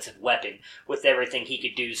an offensive weapon with everything he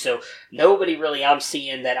could do. So nobody really I'm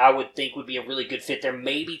seeing that I would think would be a really good fit there.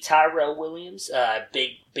 Maybe Tyrell Williams,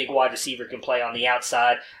 big wide receiver, can play on the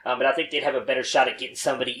outside, but I think they'd have a better shot at getting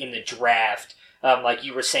somebody in the draft. Like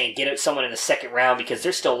you were saying, get someone in the second round, because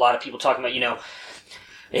there's still a lot of people talking about,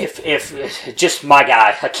 if just my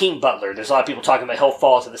guy, Hakeem Butler, there's a lot of people talking about he'll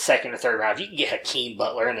fall to the second or third round. If you can get Hakeem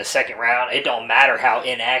Butler in the second round, it don't matter how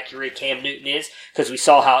inaccurate Cam Newton is, because we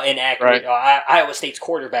saw how inaccurate Iowa State's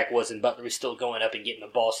quarterback was, and Butler was still going up and getting the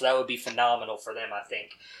ball. So that would be phenomenal for them, I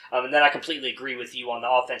think. And then I completely agree with you on the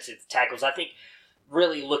offensive tackles. I think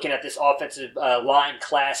really looking at this offensive line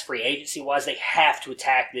class free agency-wise, they have to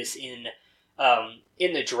attack this in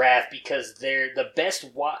the draft, because they're the best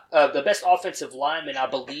offensive lineman, I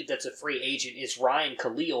believe, that's a free agent is Ryan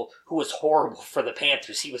Khalil, who was horrible for the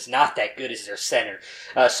Panthers. He was not that good as their center.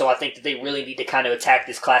 So I think that they really need to kind of attack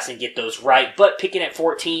this class and get those right. But picking at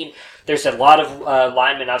 14, there's a lot of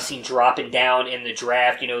linemen I've seen dropping down in the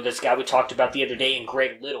draft. This guy we talked about the other day, and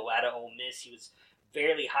Greg Little out of Ole Miss. He was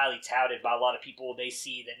fairly highly touted by a lot of people. They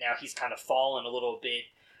see that now he's kind of fallen a little bit.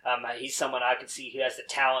 He's someone I could see who has the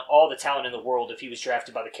talent, all the talent in the world. If he was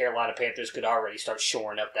drafted by the Carolina Panthers, could already start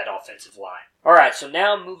shoring up that offensive line. All right, so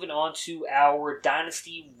now moving on to our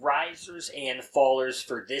dynasty risers and fallers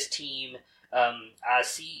for this team. I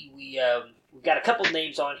see we've got a couple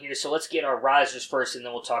names on here, so let's get our risers first, and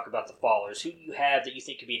then we'll talk about the fallers. Who do you have that you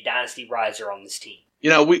think could be a dynasty riser on this team?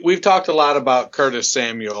 We've talked a lot about Curtis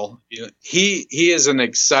Samuel. He is an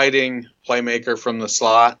exciting playmaker from the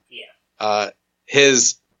slot. Yeah.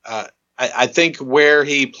 I think where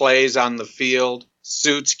he plays on the field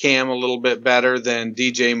suits Cam a little bit better than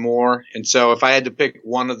DJ Moore. And so if I had to pick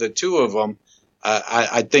one of the two of them,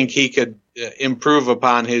 I think he could improve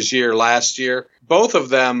upon his year last year. Both of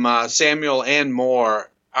them, Samuel and Moore,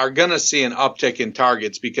 are going to see an uptick in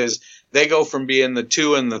targets, because they go from being the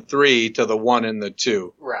 2 and the 3 to the 1 and the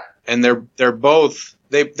 2. Right. And they're both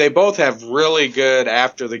have really good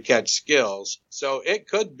after the catch skills. So it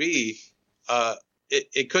could be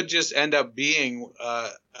it could just end up being a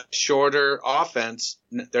shorter offense.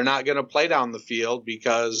 They're not going to play down the field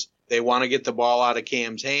because they want to get the ball out of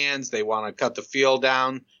Cam's hands. They want to cut the field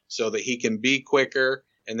down so that he can be quicker,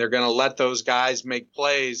 and they're going to let those guys make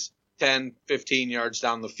plays 10, 15 yards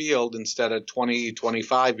down the field instead of 20,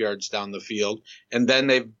 25 yards down the field. And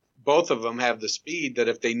then both of them have the speed that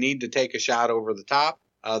if they need to take a shot over the top,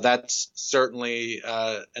 that's certainly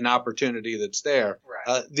an opportunity that's there.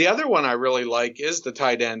 Right. The other one I really like is the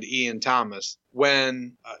tight end, Ian Thomas.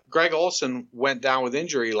 When Greg Olsen went down with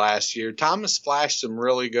injury last year, Thomas flashed some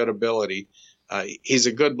really good ability. He's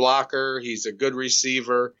a good blocker. He's a good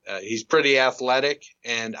receiver. He's pretty athletic.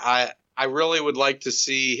 And I really would like to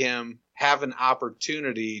see him have an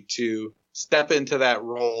opportunity to step into that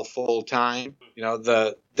role full time.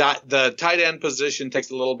 The tight end position takes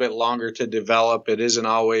a little bit longer to develop. It isn't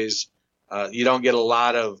always, you don't get a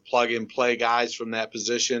lot of plug and play guys from that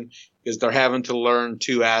position, because they're having to learn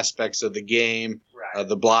two aspects of the game, right.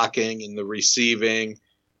 The blocking and the receiving.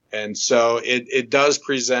 And so it does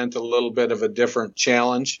present a little bit of a different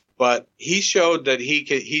challenge, but he showed that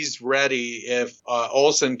he's ready if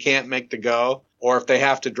Olsen can't make the go, or if they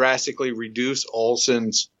have to drastically reduce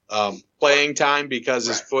Olsen's playing time because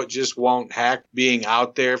his foot just won't hack being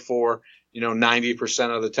out there for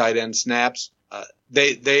 90% of the tight end snaps.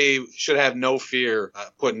 They should have no fear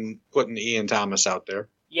putting Ian Thomas out there.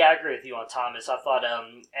 Yeah, I agree with you on Thomas. I thought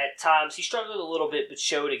at times he struggled a little bit, but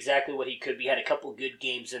showed exactly what he could be. Had a couple good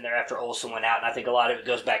games in there after Olsen went out, and I think a lot of it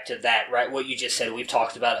goes back to that, right? What you just said, we've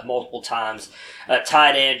talked about it multiple times.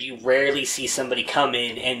 Tight end, you rarely see somebody come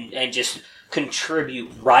in and just contribute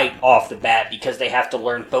right off the bat, because they have to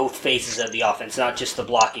learn both phases of the offense, not just the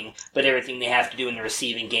blocking, but everything they have to do in the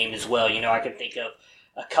receiving game as well. I can think of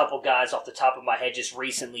a couple guys off the top of my head just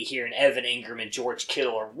recently here, and Evan Ingram and George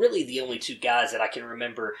Kittle are really the only two guys that I can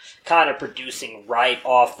remember kind of producing right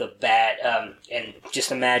off the bat. And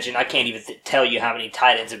just imagine, I can't even tell you how many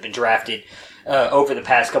tight ends have been drafted over the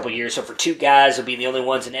past couple of years. So for two guys to be the only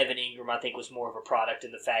ones, and Evan Ingram, I think, was more of a product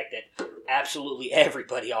in the fact that absolutely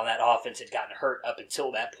everybody on that offense had gotten hurt up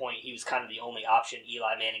until that point. He was kind of the only option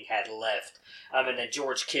Eli Manning had left. And then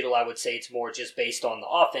George Kittle, I would say it's more just based on the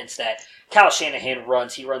offense that Kyle Shanahan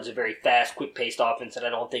runs. He runs a very fast, quick-paced offense that I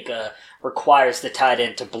don't think requires the tight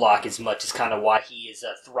end to block as much, is kind of why he has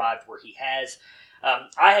thrived where he has.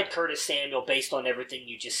 I had Curtis Samuel based on everything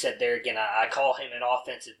you just said there. Again, I call him an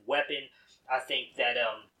offensive weapon. I think that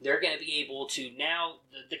they're going to be able to now.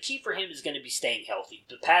 The key for him is going to be staying healthy.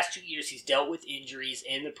 The past 2 years, he's dealt with injuries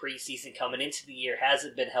in the preseason. Coming into the year,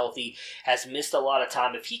 hasn't been healthy, has missed a lot of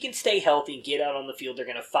time. If he can stay healthy and get out on the field, they're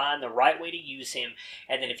going to find the right way to use him.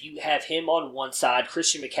 And then if you have him on one side,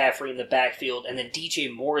 Christian McCaffrey in the backfield, and then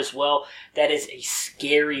DJ Moore as well, that is a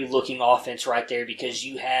scary looking offense right there because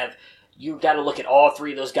you've got to look at all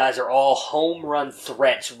three of those guys are all home run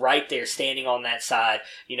threats right there standing on that side.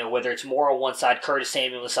 Whether it's Moore on one side, Curtis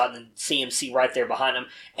Samuel on the side, and then CMC right there behind him.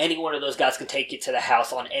 Any one of those guys can take it to the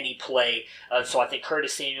house on any play. So I think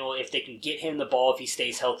Curtis Samuel, if they can get him the ball, if he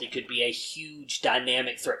stays healthy, could be a huge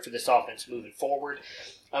dynamic threat for this offense moving forward.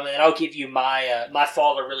 And I'll give you my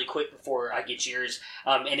faller really quick before I get yours.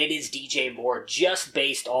 And it is DJ Moore, just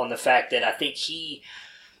based on the fact that I think he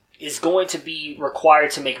is going to be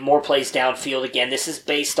required to make more plays downfield. Again, this is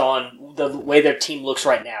based on the way their team looks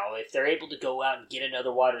right now. If they're able to go out and get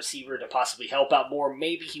another wide receiver to possibly help out more,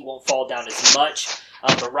 maybe he won't fall down as much.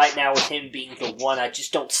 But right now, with him being the one, I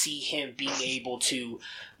just don't see him being able to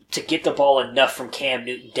get the ball enough from Cam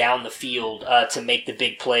Newton down the field to make the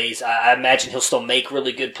big plays. I imagine he'll still make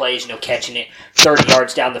really good plays, catching it 30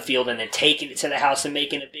 yards down the field and then taking it to the house and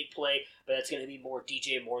making a big play. But that's going to be more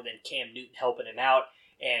DJ Moore than Cam Newton helping him out.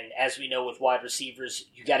 And as we know with wide receivers,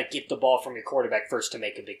 you got to get the ball from your quarterback first to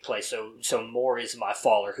make a big play. So Moore is my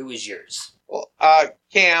faller. Who is yours? Well,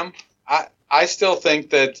 Cam, I still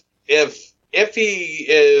think that if he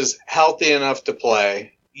is healthy enough to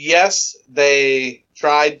play, yes, they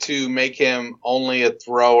tried to make him only a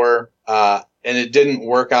thrower, and it didn't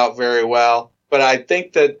work out very well. But I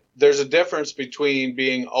think that there's a difference between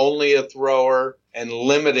being only a thrower and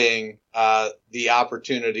limiting the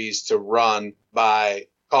opportunities to run by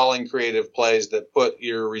calling creative plays that put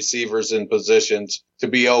your receivers in positions to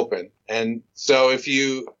be open. And so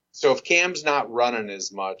if Cam's not running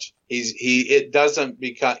as much, it doesn't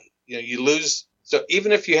become, you lose. So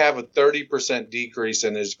even if you have a 30% decrease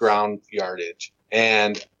in his ground yardage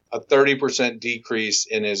and a 30% decrease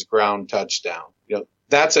in his ground touchdown,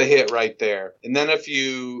 that's a hit right there. And then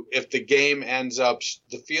if the game ends up,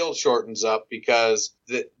 the field shortens up because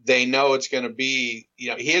they know it's going to be,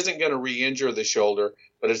 he isn't going to re-injure the shoulder,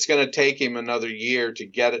 but it's going to take him another year to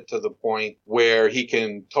get it to the point where he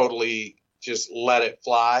can totally just let it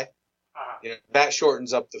fly. That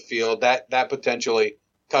shortens up the field. That potentially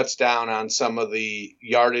cuts down on some of the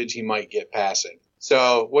yardage he might get passing.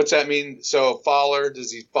 So what's that mean? So faller,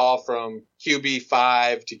 does he fall from QB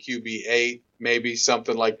 5 to QB 8? Maybe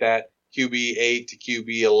something like that. QB 8 to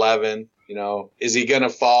QB 11. Is he going to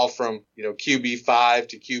fall from, QB 5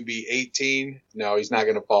 to QB 18? No, he's not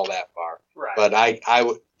going to fall that far. Right. But I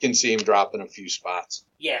can see him dropping a few spots.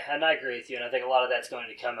 Yeah, and I agree with you, and I think a lot of that's going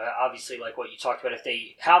to come, obviously, like what you talked about,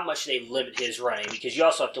 how much they limit his running, because you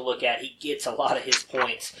also have to look at, he gets a lot of his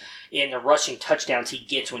points in the rushing touchdowns he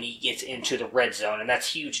gets when he gets into the red zone, and that's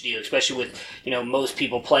a huge deal, especially with, most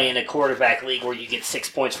people play in a quarterback league where you get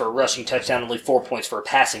 6 points for a rushing touchdown, only 4 points for a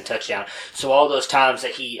passing touchdown. So all those times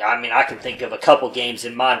that I can think of a couple games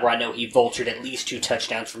in mind where I know he vultured at least 2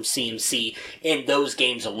 touchdowns from CMC in those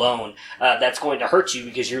games alone. That's going to hurt you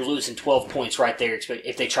because you're losing 12 points right there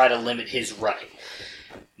if they try to limit his running.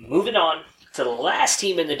 Moving on to the last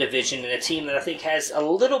team in the division, and a team that I think has a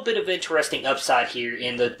little bit of interesting upside here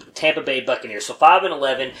in the Tampa Bay Buccaneers. So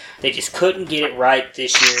 5-11, they just couldn't get it right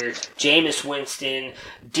this year. Jameis Winston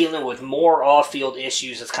dealing with more off-field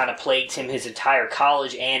issues that's kind of plagued him his entire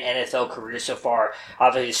college and NFL career so far.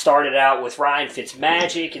 Obviously, started out with Ryan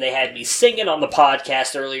Fitzmagic, and they had me singing on the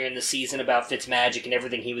podcast earlier in the season about Fitzmagic and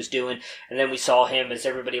everything he was doing. And then we saw him, as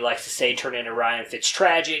everybody likes to say, turn into Ryan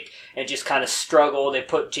Fitztragic and just kind of struggle. They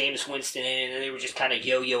put Jameis Winston in, and they were just kind of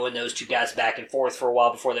yo-yoing those two guys back and forth for a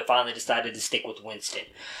while before they finally decided to stick with Winston.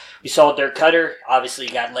 We saw Dirk Cutter, obviously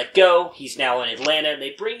got let go. He's now in Atlanta, and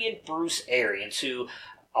they bring in Bruce Arians, who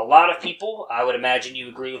a lot of people, I would imagine you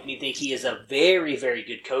agree with me, think he is a very, very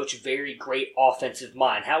good coach, very great offensive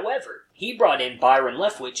mind. However, he brought in Byron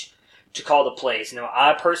Leftwich to call the plays. Now,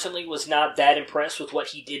 I personally was not that impressed with what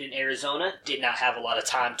he did in Arizona. Did not have a lot of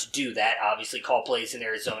time to do that, obviously, call plays in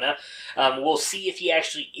Arizona. We'll see if he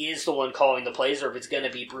actually is the one calling the plays or if it's going to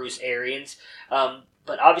be Bruce Arians.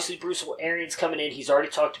 But obviously, Bruce Arians coming in, he's already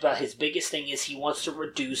talked about his biggest thing is he wants to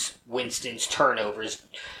reduce Winston's turnovers.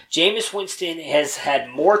 Jameis Winston has had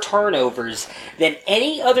more turnovers than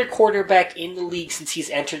any other quarterback in the league since he's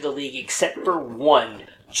entered the league except for one.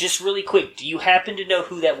 Just really quick, do you happen to know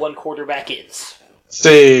who that one quarterback is?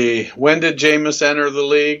 See, when did Jameis enter the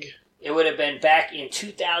league? It would have been back in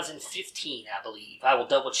 2015, I believe. I will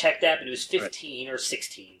double check that, but it was 15 or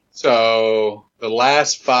 16. So the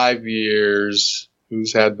last 5 years,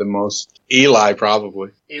 who's had the most? Eli, probably.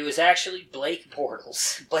 It was actually Blake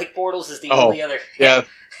Bortles. Blake Bortles is the only other. Yeah.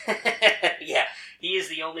 Yeah. He is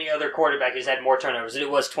the only other quarterback who's had more turnovers, and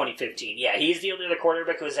it was 2015. Yeah, he's the only other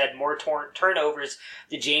quarterback who's had more turnovers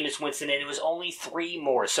than Jameis Winston, and it was only 3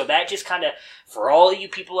 more. So that just kind of, for all of you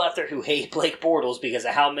people out there who hate Blake Bortles because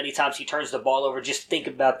of how many times he turns the ball over, just think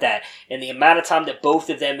about that. And the amount of time that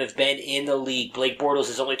both of them have been in the league, Blake Bortles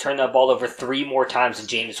has only turned that ball over 3 more times than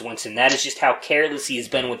Jameis Winston. That is just how careless he has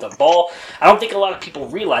been with the ball. I don't think a lot of people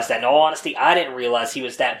realize that. In all honesty, I didn't realize he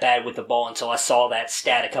was that bad with the ball until I saw that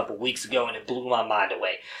stat a couple weeks ago, and it blew my mind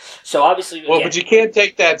away. So obviously, well, but you can't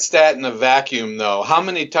take that stat in a vacuum, though. How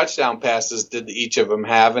many touchdown passes did each of them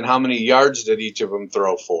have, and how many yards did each of them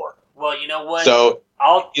throw for? Well, you know what? So,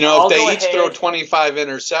 if they each ahead. throw 25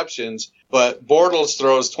 interceptions, but Bortles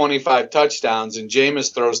throws 25 touchdowns, and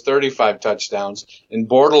Jameis throws 35 touchdowns, and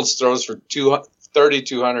Bortles throws for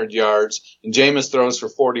 3,200 yards, and Jameis throws for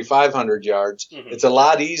 4,500 yards, it's a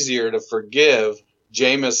lot easier to forgive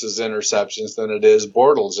Jameis's interceptions than it is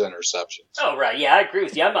Bortles' interceptions. Oh, right. Yeah, I agree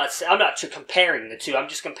with you. I'm not comparing the two. I'm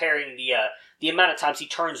just comparing the amount of times he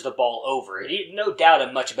turns the ball over. He's no doubt a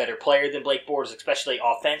much better player than Blake Bortles, especially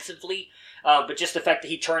offensively. But just the fact that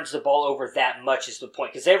he turns the ball over that much is the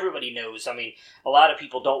point. Because everybody knows, I mean, a lot of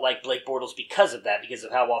people don't like Blake Bortles because of that, because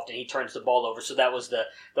of how often he turns the ball over. So that was the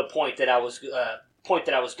point that I was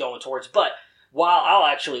going towards. But while I'll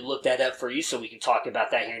actually look that up for you so we can talk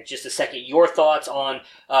about that here in just a second, your thoughts on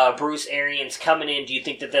Bruce Arians coming in, do you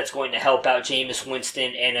think that that's going to help out Jameis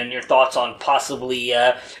Winston? And then your thoughts on possibly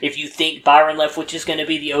if you think Byron Leftwich is going to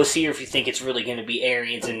be the OC, or if you think it's really going to be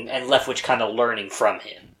Arians and Leftwich kind of learning from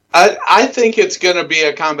him? I think it's going to be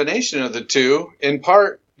a combination of the two, in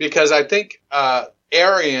part because I think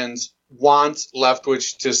Arians wants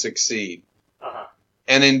Leftwich to succeed. Uh-huh.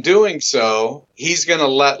 And in doing so, he's going to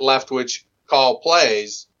let Leftwich call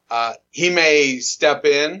plays. He may step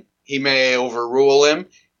in. He may overrule him.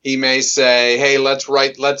 He may say, hey, let's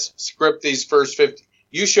script these first 50.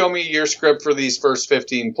 You show me your script for these first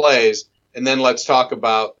 15 plays, and then let's talk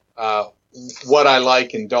about what I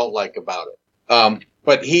like and don't like about it.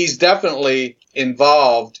 But he's definitely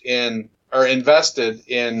invested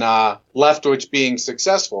in Leftwich being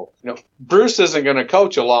successful. Bruce isn't going to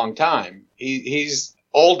coach a long time. He's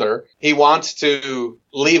older. He wants to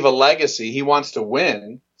leave a legacy. He wants to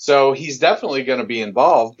win. So he's definitely going to be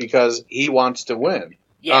involved because he wants to win.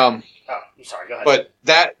 Yeah. I'm sorry. Go ahead. But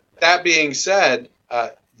that being said,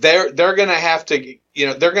 they're going to have to,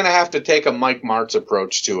 they're going to have to take a Mike Martz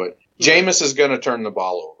approach to it. Jameis is going to turn the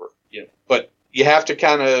ball over. But you have to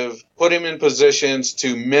kind of put him in positions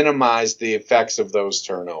to minimize the effects of those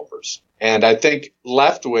turnovers. And I think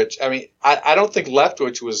Leftwich, I don't think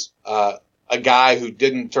Leftwich was a guy who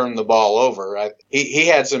didn't turn the ball over. He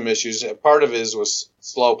had some issues. Part of his was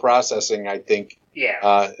slow processing, I think.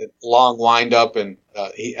 Yeah. Long wind up, and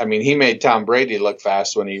he made Tom Brady look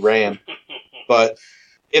fast when he ran. But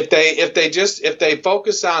if they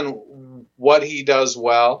focus on what he does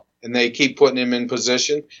well and they keep putting him in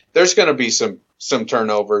position, there's going to be some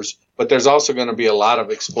turnovers, but there's also going to be a lot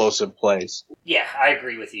of explosive plays. Yeah, I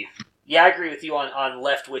agree with you. Yeah, I agree with you on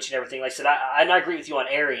Leftwich and everything. Like I said, I agree with you on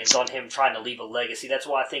Arians, on him trying to leave a legacy. That's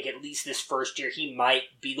why I think at least this first year he might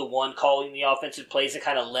be the one calling the offensive plays and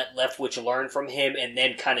kind of let Leftwich learn from him and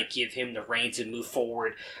then kind of give him the reins and move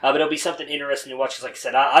forward. But it'll be something interesting to watch. Because like I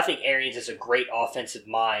said, I think Arians is a great offensive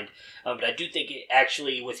mind. But I do think it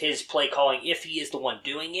actually, with his play calling, if he is the one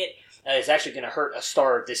doing it, is actually going to hurt a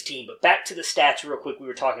star of this team. But back to the stats real quick we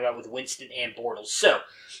were talking about with Winston and Bortles. So,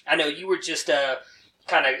 I know you were just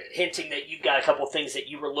kind of hinting that you've got a couple things that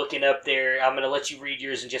you were looking up there. I'm going to let you read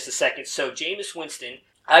yours in just a second. So, Jameis Winston,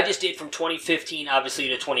 I just did from 2015, obviously,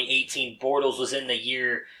 to 2018. Bortles was in the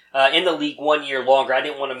league 1 year longer. I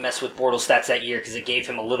didn't want to mess with Bortles' stats that year because it gave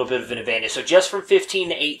him a little bit of an advantage. So just from 15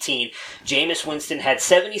 to 18, Jameis Winston had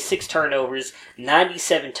 76 turnovers,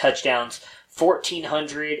 97 touchdowns,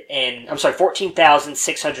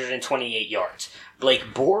 14,628 yards.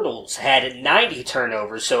 Blake Bortles had 90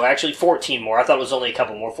 turnovers, so actually 14 more. I thought it was only a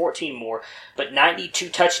couple more, 14 more, but 92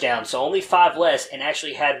 touchdowns, so only 5 less, and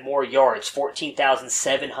actually had more yards,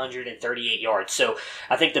 14,738 yards. So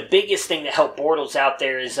I think the biggest thing that helped Bortles out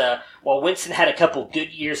there is while Winston had a couple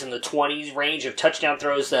good years in the 20s range of touchdown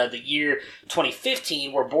throws, the year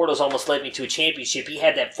 2015, where Bortles almost led me to a championship, he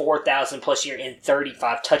had that 4,000-plus year and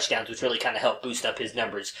 35 touchdowns, which really kind of helped boost up his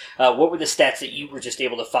numbers. What were the stats that you were just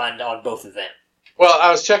able to find on both of them? Well,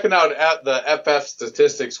 I was checking out at the FF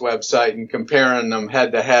Statistics website and comparing them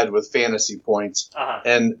head-to-head with fantasy points. Uh-huh.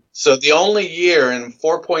 And so the only year in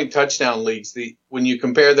 4-point touchdown leagues, when you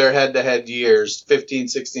compare their head-to-head years, 15,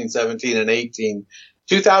 16, 17, and 18,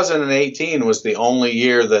 2018 was the only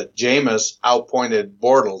year that Jameis outpointed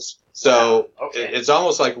Bortles. So it's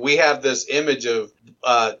almost like we have this image of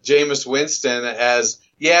Jameis Winston as,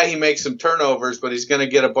 yeah, he makes some turnovers, but he's going to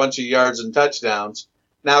get a bunch of yards and touchdowns.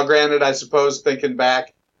 Now, granted, I suppose thinking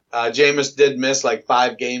back, Jameis did miss like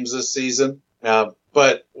 5 games this season.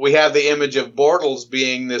 But we have the image of Bortles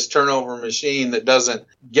being this turnover machine that doesn't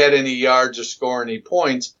get any yards or score any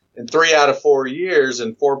points. In 3 out of 4 years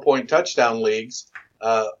in 4-point touchdown leagues,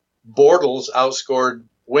 Bortles outscored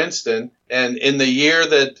Winston. And in the year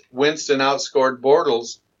that Winston outscored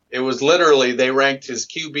Bortles, it was literally they ranked his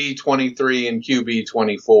QB 23 and QB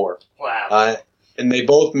 24. Wow. And they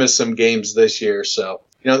both missed some games this year. So,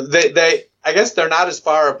 they I guess they're not as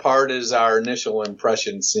far apart as our initial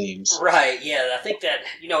impression seems. Right, yeah. I think that,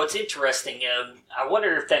 it's interesting. I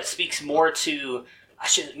wonder if that speaks more to,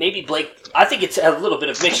 maybe Blake, I think it's a little bit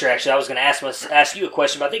of mixture, actually. I was going to ask you a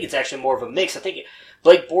question, but I think it's actually more of a mix. I think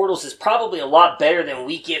Blake Bortles is probably a lot better than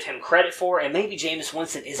we give him credit for, and maybe Jameis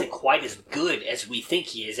Winston isn't quite as good as we think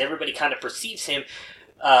he is. Everybody kind of perceives him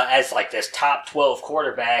as like this top 12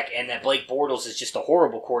 quarterback, and that Blake Bortles is just a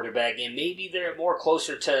horrible quarterback, and maybe they're more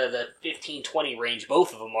closer to the 15-20 range,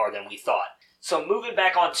 both of them are, than we thought. So moving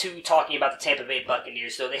back on to talking about the Tampa Bay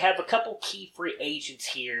Buccaneers, so they have a couple key free agents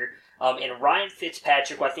here, and Ryan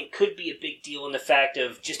Fitzpatrick, who I think could be a big deal in the fact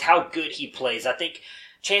of just how good he plays. I think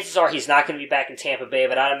chances are he's not going to be back in Tampa Bay,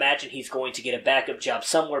 but I imagine he's going to get a backup job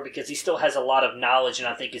somewhere because he still has a lot of knowledge, and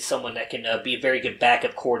I think is someone that can be a very good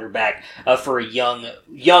backup quarterback for a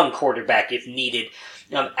young quarterback if needed.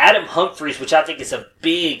 Adam Humphries, which I think is a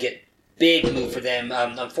big move for them.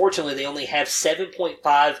 Unfortunately, they only have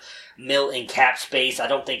 $7.5 million in cap space. I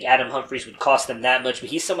don't think Adam Humphries would cost them that much, but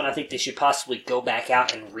he's someone I think they should possibly go back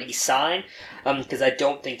out and re-sign because I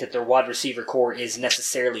don't think that their wide receiver core is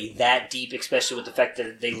necessarily that deep, especially with the fact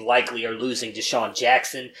that they likely are losing Deshaun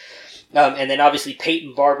Jackson. And then obviously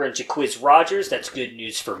Peyton Barber and Jacquizz Rodgers. That's good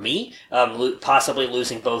news for me. Possibly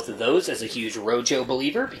losing both of those as a huge Rojo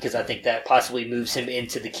believer because I think that possibly moves him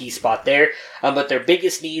into the key spot there. But their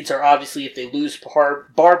biggest needs are obviously if they lose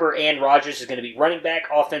Barber and Rodgers is going to be running back,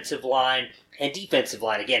 offensive line, and defensive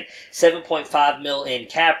line. Again, $7.5 million in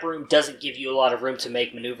cap room doesn't give you a lot of room to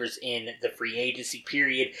make maneuvers in the free agency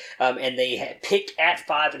period. And they pick at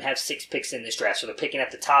 5 and have 6 picks in this draft. So they're picking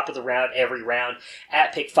at the top of the round every round.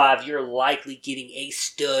 At pick 5, you're likely getting a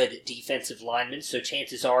stud defensive lineman. So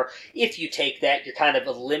chances are, if you take that, you're kind of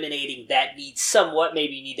eliminating that need somewhat.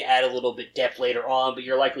 Maybe you need to add a little bit depth later on, but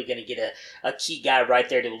you're likely going to get a key guy right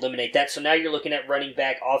there to eliminate that. So now you're looking at running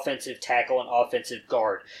back, offensive tackle, and offensive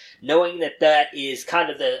guard. Knowing that is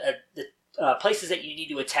kind of the places that you need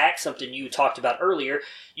to attack, something you talked about earlier,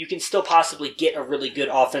 you can still possibly get a really good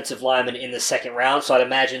offensive lineman in the second round. So I'd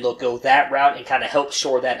imagine they'll go that route and kind of help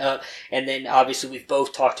shore that up. And then obviously we've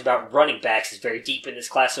both talked about running backs is very deep in this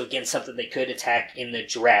class. So again, something they could attack in the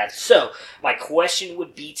draft. So my question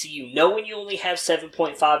would be to you, knowing you only have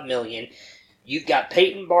 $7.5 million, you've got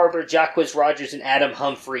Peyton Barber, Jacquizz Rodgers, and Adam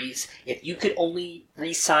Humphries. If you could only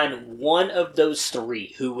re-sign one of those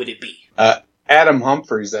 3, who would it be? Adam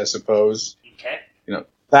Humphries, I suppose. Okay.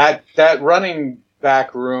 That running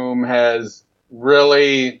back room has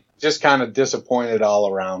really just kind of disappointed all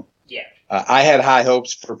around. Yeah. I had high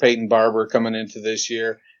hopes for Peyton Barber coming into this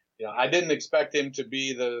year. I didn't expect him to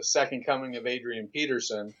be the second coming of Adrian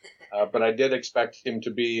Peterson, but I did expect him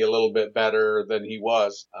to be a little bit better than he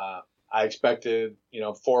was. I expected,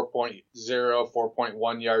 4.0,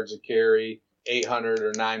 4.1 yards a carry, 800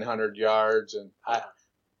 or 900 yards. And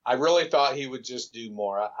I really thought he would just do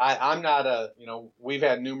more. I'm not we've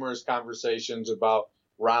had numerous conversations about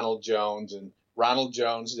Ronald Jones, and Ronald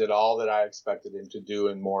Jones did all that I expected him to do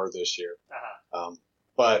and more this year. Uh-huh.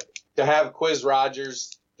 But to have Quiz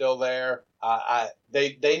Rodgers still there,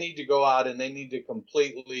 they need to go out and they need to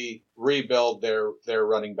completely rebuild their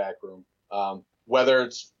running back room. Whether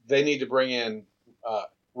it's they need to bring in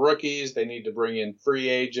rookies, they need to bring in free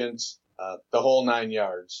agents, the whole 9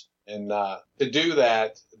 yards. And to do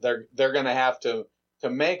that, they're going to have to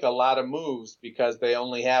make a lot of moves because they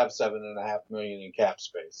only have $7.5 million in cap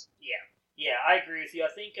space. Yeah, I agree with you. I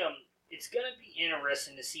think it's going to be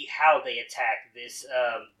interesting to see how they attack this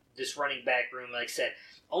running back room. Like I said,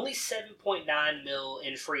 only $7.9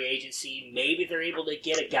 million in free agency. Maybe they're able to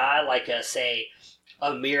get a guy like say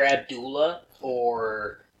Amir Abdullah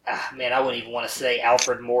or man, I wouldn't even want to say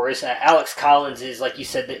Alfred Morris. Alex Collins is, like you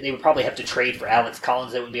said, they would probably have to trade for Alex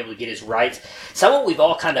Collins. They wouldn't be able to get his rights. Someone we've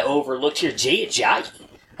all kind of overlooked here, Jay Ajayi.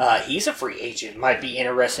 He's a free agent. Might be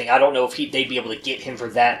interesting. I don't know if they'd be able to get him for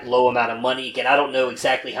that low amount of money. Again, I don't know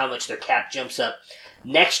exactly how much their cap jumps up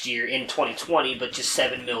next year in 2020, but just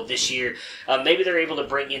 $7 million this year. Maybe they're able to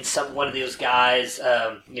bring in one of those guys,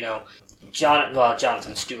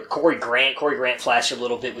 Jonathan Stewart, Corey Grant. Corey Grant flashed a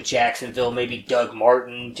little bit with Jacksonville. Maybe Doug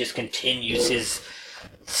Martin just continues his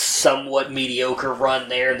somewhat mediocre run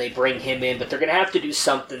there, and they bring him in, but they're going to have to do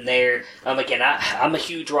something there. Again, I'm a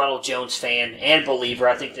huge Ronald Jones fan and believer.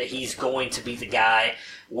 I think that he's going to be the guy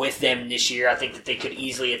with them this year. I think that they could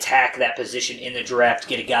easily attack that position in the draft,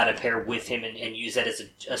 get a guy to pair with him, and use that as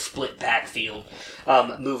a split backfield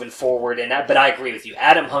moving forward. But I agree with you.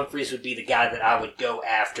 Adam Humphries would be the guy that I would go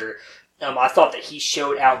after. I thought that he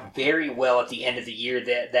showed out very well at the end of the year.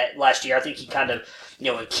 That last year, I think he kind of,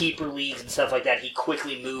 in keeper leagues and stuff like that, he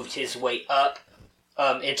quickly moved his way up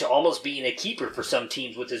into almost being a keeper for some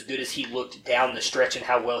teams with as good as he looked down the stretch and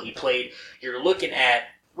how well he played. You're looking at,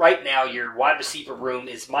 right now, your wide receiver room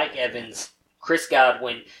is Mike Evans, Chris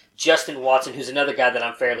Godwin, Justin Watson, who's another guy that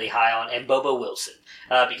I'm fairly high on, and Bobo Wilson.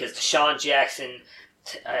 Because Deshaun Jackson,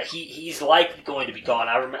 he's likely going to be gone.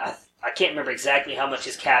 I can't remember exactly how much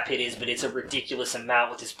his cap hit is, but it's a ridiculous amount.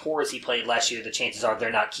 With as poor as he played last year, the chances are they're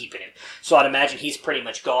not keeping him. So I'd imagine he's pretty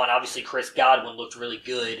much gone. Obviously, Chris Godwin looked really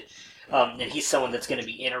good, and he's someone that's going to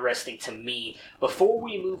be interesting to me. Before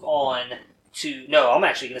we move on I'm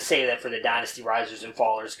actually going to say that for the Dynasty Risers and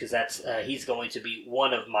Fallers, because he's going to be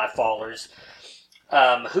one of my fallers.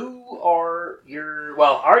 Who are I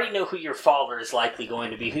already know who your faller is likely going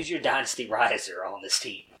to be. Who's your Dynasty Riser on this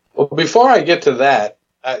team? Well, before I get to that,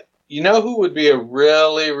 you know who would be a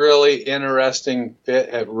really, really interesting fit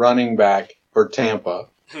at running back for Tampa?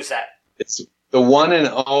 Who's that? It's the one and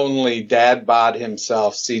only dad bod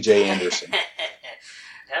himself, C.J. Anderson.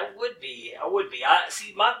 That would be.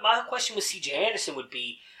 My question with C.J. Anderson would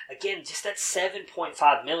be, again, just that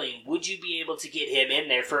 $7.5 million. Would you be able to get him in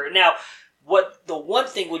there for now? What the one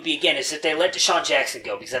thing would be, again, is if they let Deshaun Jackson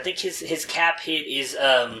go, because I think his cap hit is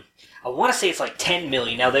I want to say it's like $10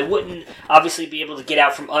 million. Now, they wouldn't obviously be able to get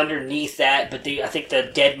out from underneath that, but I think the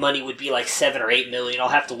dead money would be like $7 or $8 million. I'll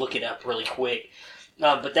have to look it up really quick.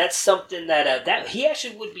 But that's something that he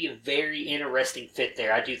actually would be a very interesting fit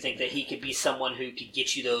there. I do think that he could be someone who could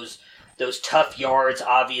get you those tough yards,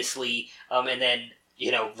 obviously, and then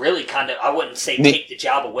really kind of, I wouldn't say take the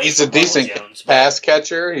job away from Ronald Jones. He's a decent pass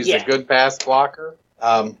catcher. He's a good pass blocker.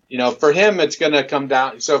 For him, it's going to come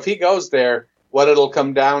down. So if he goes there, what it'll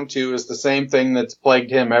come down to is the same thing that's plagued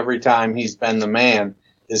him every time he's been the man,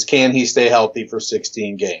 is can he stay healthy for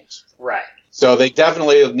 16 games? Right. So they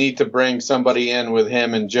definitely need to bring somebody in with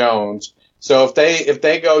him and Jones. So if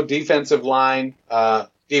they go defensive line,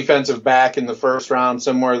 defensive back in the first round,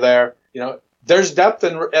 somewhere there, there's depth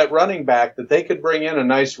at running back that they could bring in a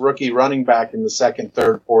nice rookie running back in the second,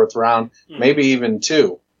 third, fourth round, maybe even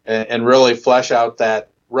two, and really flesh out that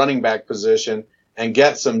running back position and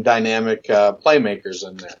get some dynamic playmakers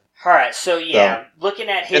in there. All right, so looking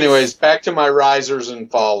at his... Anyways, back to my risers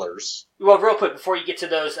and fallers. Well, real quick, before you get to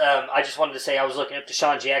those, I just wanted to say I was looking up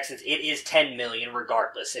Deshaun Jackson's. It is $10 million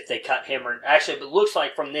regardless if they cut him or... Actually, it looks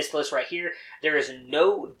like from this list right here, there is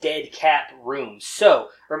no dead cap room.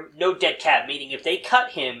 Or no dead cap, meaning if they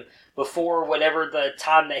cut him before whatever the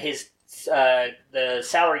time that his the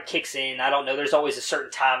salary kicks in, I don't know, there's always a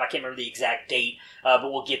certain time, I can't remember the exact date, but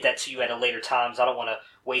we'll get that to you at a later time, so I don't want to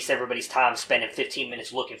waste everybody's time spending 15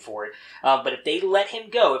 minutes looking for it. But if they let him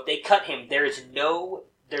go, if they cut him, there's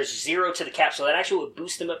zero to the cap, so that actually would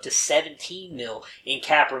boost them up to $17 million in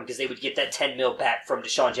cap room, because they would get that $10 million back from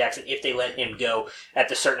Deshaun Jackson if they let him go at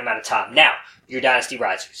the certain amount of time. Now, your Dynasty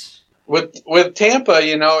Risers. With Tampa,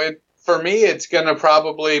 for me, it's going to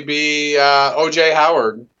probably be O.J.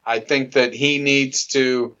 Howard. I think that he needs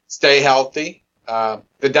to stay healthy.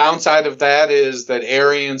 The downside of that is that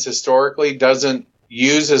Arians historically doesn't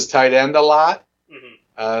use his tight end a lot.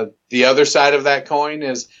 Mm-hmm. The other side of that coin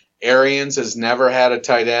is Arians has never had a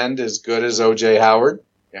tight end as good as O.J. Howard.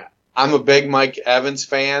 Yeah, I'm a big Mike Evans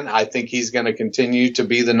fan. I think he's going to continue to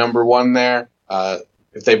be the number one there.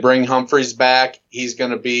 If they bring Humphries back, he's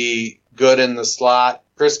going to be good in the slot.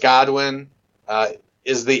 Chris Godwin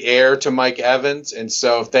is the heir to Mike Evans, and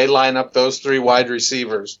so if they line up those three wide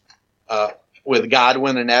receivers with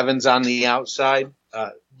Godwin and Evans on the outside,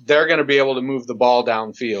 they're going to be able to move the ball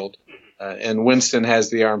downfield, and Winston has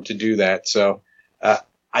the arm to do that. So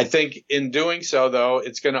I think in doing so, though,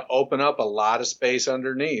 it's going to open up a lot of space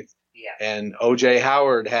underneath. Yeah. And O.J.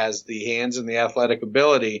 Howard has the hands and the athletic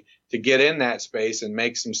ability to get in that space and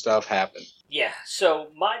make some stuff happen. Yeah, so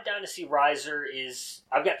my Dynasty Riser is,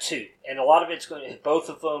 I've got two, and a lot of it's both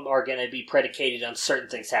of them are going to be predicated on certain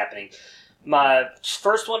things happening. My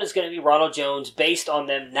first one is going to be Ronald Jones, based on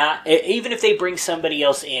them not, even if they bring somebody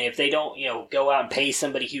else in, if they don't, go out and pay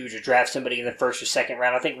somebody huge or draft somebody in the first or second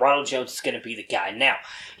round, I think Ronald Jones is going to be the guy. Now,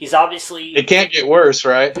 he's obviously... It can't get worse,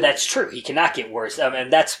 right? That's true. He cannot get worse.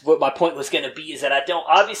 And that's what my point was going to be, is that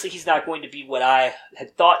obviously he's not going to be what I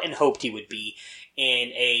had thought and hoped he would be in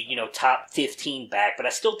a, top 15 back, but I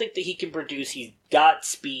still think that he can produce. He's got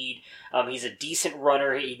speed. He's a decent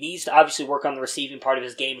runner. He needs to obviously work on the receiving part of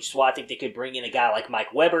his game, which is why I think they could bring in a guy like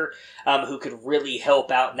Mike Weber, who could really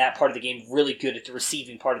help out in that part of the game, really good at the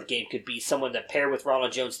receiving part of the game, could be someone to pair with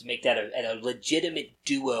Ronald Jones to make that a legitimate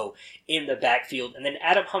duo in the backfield. And then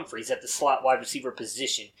Adam Humphries at the slot wide receiver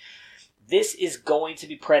position. This is going to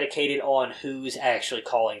be predicated on who's actually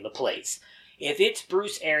calling the plays. If it's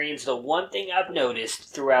Bruce Arians, the one thing I've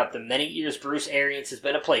noticed throughout the many years Bruce Arians has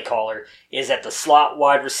been a play caller is that the slot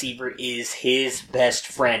wide receiver is his best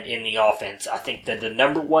friend in the offense. I think that the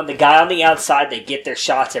number one, the guy on the outside, they get their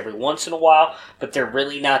shots every once in a while, but they're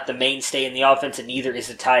really not the mainstay in the offense, and neither is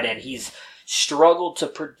the tight end. He's struggled to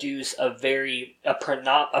produce a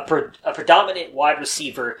predominant wide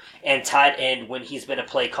receiver and tight end when he's been a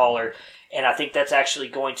play caller. And I think that's actually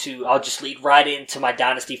going to, I'll just lead right into my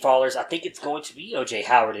Dynasty Fallers. I think it's going to be O.J.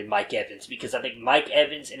 Howard and Mike Evans, because I think Mike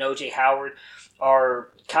Evans and O.J. Howard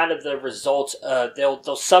are kind of the results,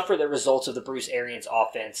 they'll suffer the results of the Bruce Arians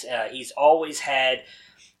offense. He's always had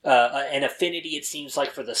an affinity, it seems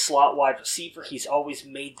like, for the slot wide receiver. He's always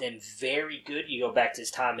made them very good. You go back to his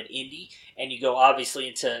time in Indy, and you go obviously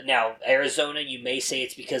into now Arizona. You may say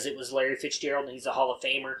it's because it was Larry Fitzgerald and he's a Hall of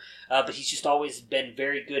Famer, but he's just always been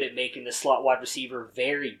very good at making the slot wide receiver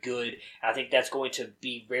very good. I think that's going to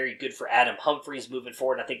be very good for Adam Humphries moving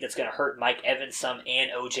forward. I think that's going to hurt Mike Evans some and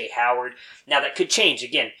O.J. Howard. Now that could change.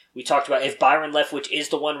 Again, we talked about if Byron Leftwich is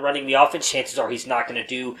the one running the offense, chances are he's not going to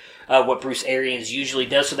do what Bruce Arians usually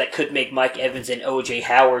does, so that could make Mike Evans and O.J.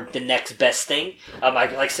 Howard the next best thing.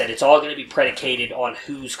 Like I said, it's all going to be predicated on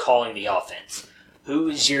who's calling the offense. Who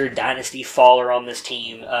is your Dynasty faller on this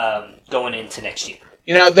team going into next year?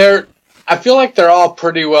 I feel like they're all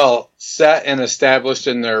pretty well set and established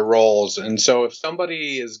in their roles, and so if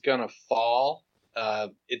somebody is going to fall,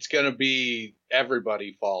 it's going to be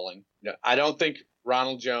everybody falling. I don't think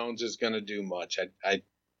Ronald Jones is going to do much.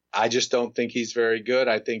 I just don't think he's very good.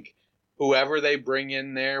 I think whoever they bring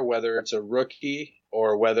in there, whether it's a rookie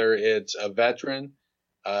or whether it's a veteran,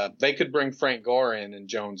 they could bring Frank Gore in and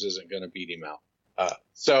Jones isn't going to beat him out.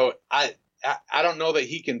 So I don't know that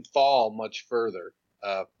he can fall much further.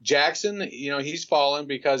 Jackson, he's fallen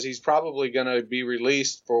because he's probably going to be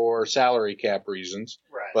released for salary cap reasons,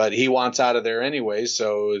 right? But he wants out of there anyway.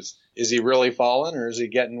 So is he really fallen, or is he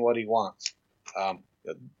getting what he wants?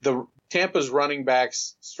 The Tampa's running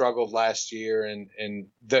backs struggled last year, and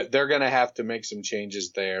they're going to have to make some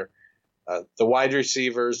changes there. The wide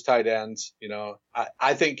receivers, tight ends,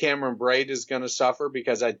 I think Cameron Brate is going to suffer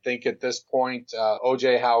because I think at this point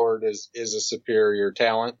O.J. Howard is a superior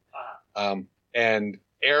talent. And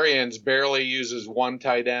Arians barely uses one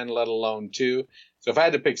tight end, let alone two. So if I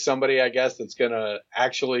had to pick somebody, I guess, that's going to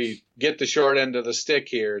actually get the short end of the stick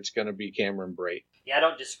here, it's going to be Cameron Brate. Yeah, I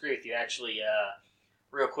don't disagree with you. Actually,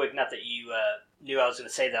 real quick, not that you knew I was going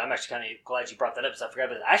to say that. I'm actually kind of glad you brought that up because I forgot.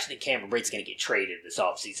 But I actually think Cameron Brate's going to get traded this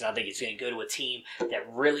offseason. I think he's going to go to a team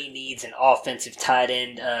that really needs an offensive tight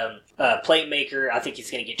end playmaker. I think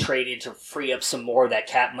he's going to get traded to free up some more of that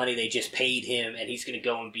cap money they just paid him, and he's going to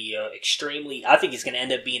go and be I think he's going to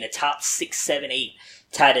end up being a top 6, 7, 8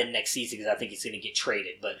 tight end next season because I think he's going to get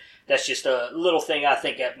traded. But that's just a little thing I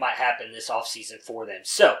think that might happen this offseason for them.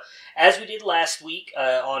 So, as we did last week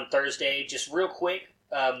on Thursday, just real quick,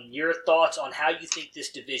 your thoughts on how you think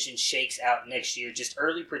this division shakes out next year. Just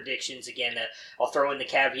early predictions. Again, I'll throw in the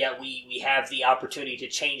caveat, we have the opportunity to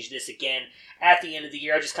change this again at the end of the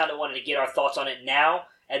year. I just kind of wanted to get our thoughts on it now,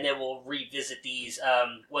 and then we'll revisit these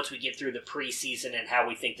once we get through the preseason and how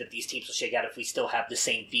we think that these teams will shake out if we still have the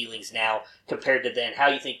same feelings now compared to then. How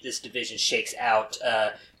you think this division shakes out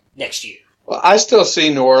next year. Well, I still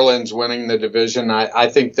see New Orleans winning the division. I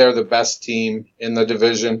think they're the best team in the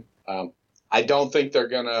division. I don't think they're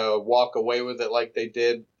going to walk away with it like they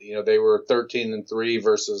did. They were 13-3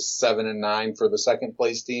 versus 7-9 for the second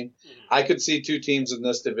place team. Mm-hmm. I could see two teams in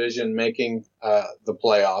this division making the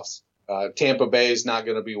playoffs. Tampa Bay is not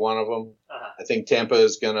going to be one of them. Uh-huh. I think Tampa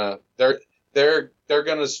is going to they're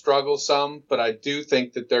going to struggle some, but I do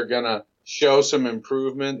think that they're going to show some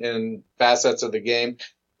improvement in facets of the game.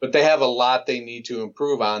 but they have a lot they need to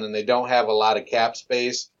improve on, and they don't have a lot of cap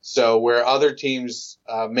space. So where other teams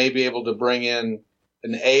may be able to bring in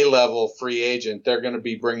an A-level free agent, they're going to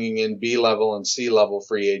be bringing in B-level and C-level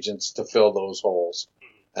free agents to fill those holes.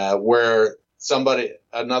 Where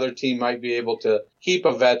another team might be able to keep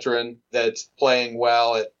a veteran that's playing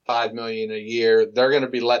well at $5 million a year, they're going to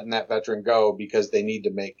be letting that veteran go because they need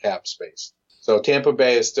to make cap space. So Tampa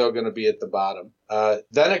Bay is still going to be at the bottom.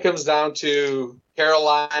 Then it comes down to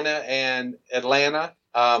Carolina and Atlanta.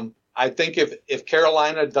 I think if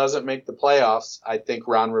Carolina doesn't make the playoffs, I think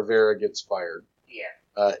Ron Rivera gets fired.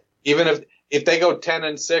 Yeah. Even if they go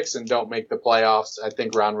 10-6 and don't make the playoffs, I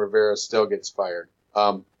think Ron Rivera still gets fired.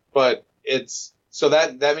 But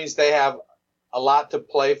that means they have a lot to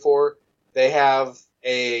play for. They have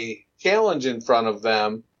a challenge in front of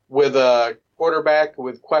them with a quarterback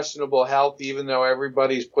with questionable health, even though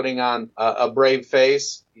everybody's putting on a brave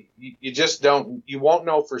face. You won't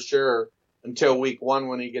know for sure until week 1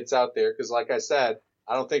 when he gets out there. Because like I said,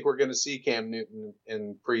 I don't think we're going to see Cam Newton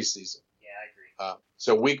in preseason. Yeah, I agree.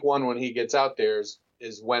 So week 1 when he gets out there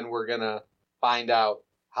is when we're going to find out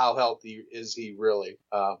how healthy is he really.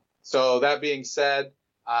 So that being said,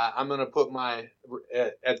 I'm going to put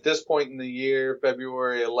at this point in the year,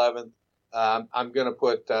 February 11th, I'm going to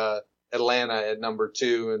put Atlanta at number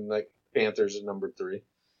 2 and the Panthers at number 3.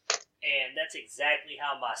 And that's exactly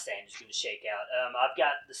how my stand is going to shake out. I've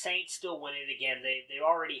got the Saints still winning again. They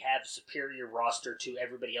already have a superior roster to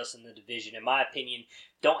everybody else in the division. In my opinion,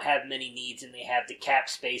 don't have many needs, and they have the cap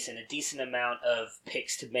space and a decent amount of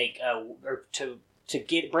picks to make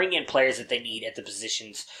bring in players that they need at the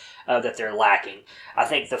positions that they're lacking. I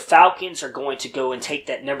think the Falcons are going to go and take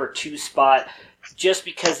that number 2 spot just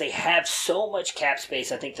because they have so much cap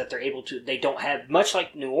space. I think that they don't have, much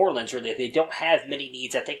like New Orleans, really, they don't have many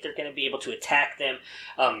needs. I think they're going to be able to attack them.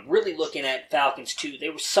 Really looking at Falcons, too, they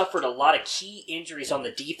suffered a lot of key injuries on the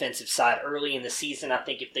defensive side early in the season. I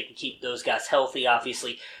think if they can keep those guys healthy,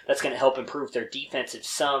 obviously, that's going to help improve their defensive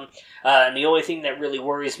some. And the only thing that really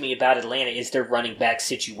worries me about Atlanta is their running back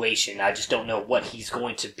situation. I just don't know what he's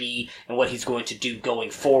going to be and what he's going to do going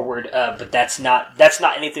forward. But that's not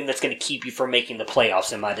anything that's going to keep you from making the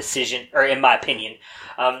playoffs, in my opinion.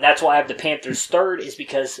 That's why I have the Panthers third, is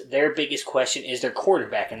because their biggest question is their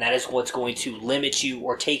quarterback, and that is what's going to limit you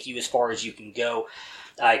or take you as far as you can go.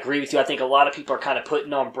 I agree with you. I think a lot of people are kind of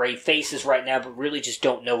putting on brave faces right now, but really just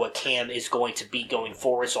don't know what Cam is going to be going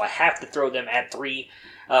forward, so I have to throw them at 3.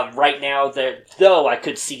 Right now, though I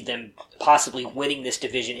could see them possibly winning this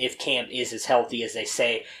division if Cam is as healthy as they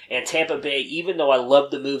say. And Tampa Bay, even though I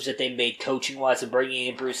love the moves that they made coaching-wise and bringing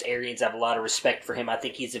in Bruce Arians, I have a lot of respect for him. I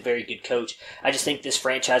think he's a very good coach. I just think this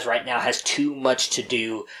franchise right now has too much to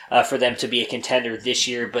do for them to be a contender this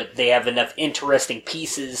year, but they have enough interesting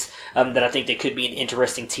pieces that I think they could be an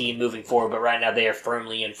interesting team moving forward. But right now, they are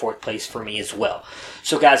firmly in 4th place for me as well.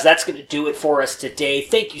 So, guys, that's going to do it for us today.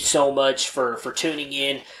 Thank you so much for tuning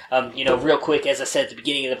in. Real quick, as I said at the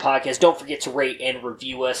beginning of the podcast, don't forget to rate and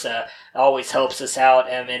review us. It always helps us out,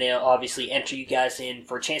 and it'll obviously enter you guys in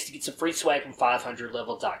for a chance to get some free swag from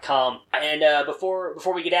 500level.com. And before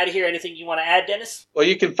we get out of here, anything you want to add, Dennis? Well,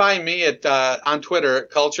 you can find me on Twitter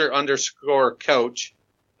at culture_coach.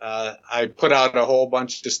 I put out a whole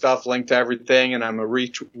bunch of stuff, linked to everything, and I'm a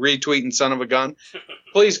retweeting son of a gun.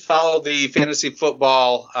 Please follow the Fantasy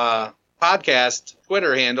Football podcast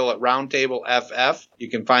Twitter handle at RoundtableFF. You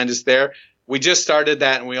can find us there. We just started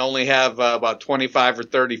that, and we only have about 25 or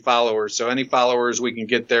 30 followers, so any followers we can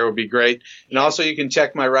get there would be great. And also you can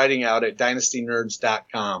check my writing out at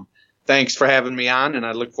dynastynerds.com. Thanks for having me on, and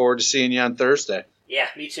I look forward to seeing you on Thursday. Yeah,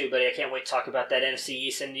 me too, buddy. I can't wait to talk about that NFC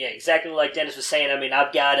East. And yeah, exactly like Dennis was saying. I mean,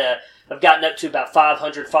 I've gotten up to about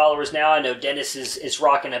 500 followers now. I know Dennis is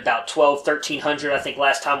rocking about 1,300, I think,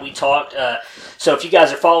 last time we talked. So if you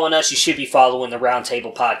guys are following us, you should be following the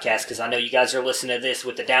Roundtable podcast, because I know you guys are listening to this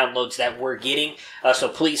with the downloads that we're getting. So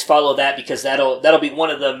please follow that, because that'll be one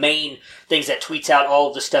of the main things that tweets out all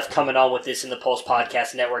of the stuff coming on with this in the Pulse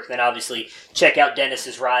Podcast Network. Then obviously check out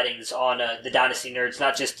Dennis's writings on the Dynasty Nerds.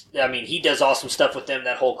 Not just, I mean, he does awesome stuff with them.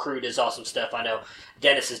 That whole crew does awesome stuff. I know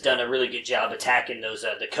Dennis has done a really good job attacking those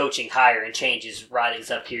the coaching hire and changes writings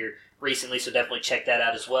up here recently, so definitely check that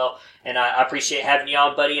out as well. And I appreciate having you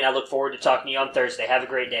on, buddy, and I look forward to talking to you on Thursday. Have a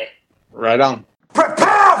great day. Right on.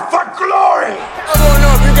 Prepare for glory! I don't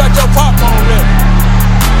know if you got your popcorn ready.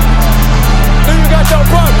 Do you got your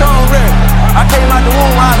popcorn ready? I came out the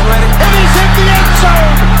womb,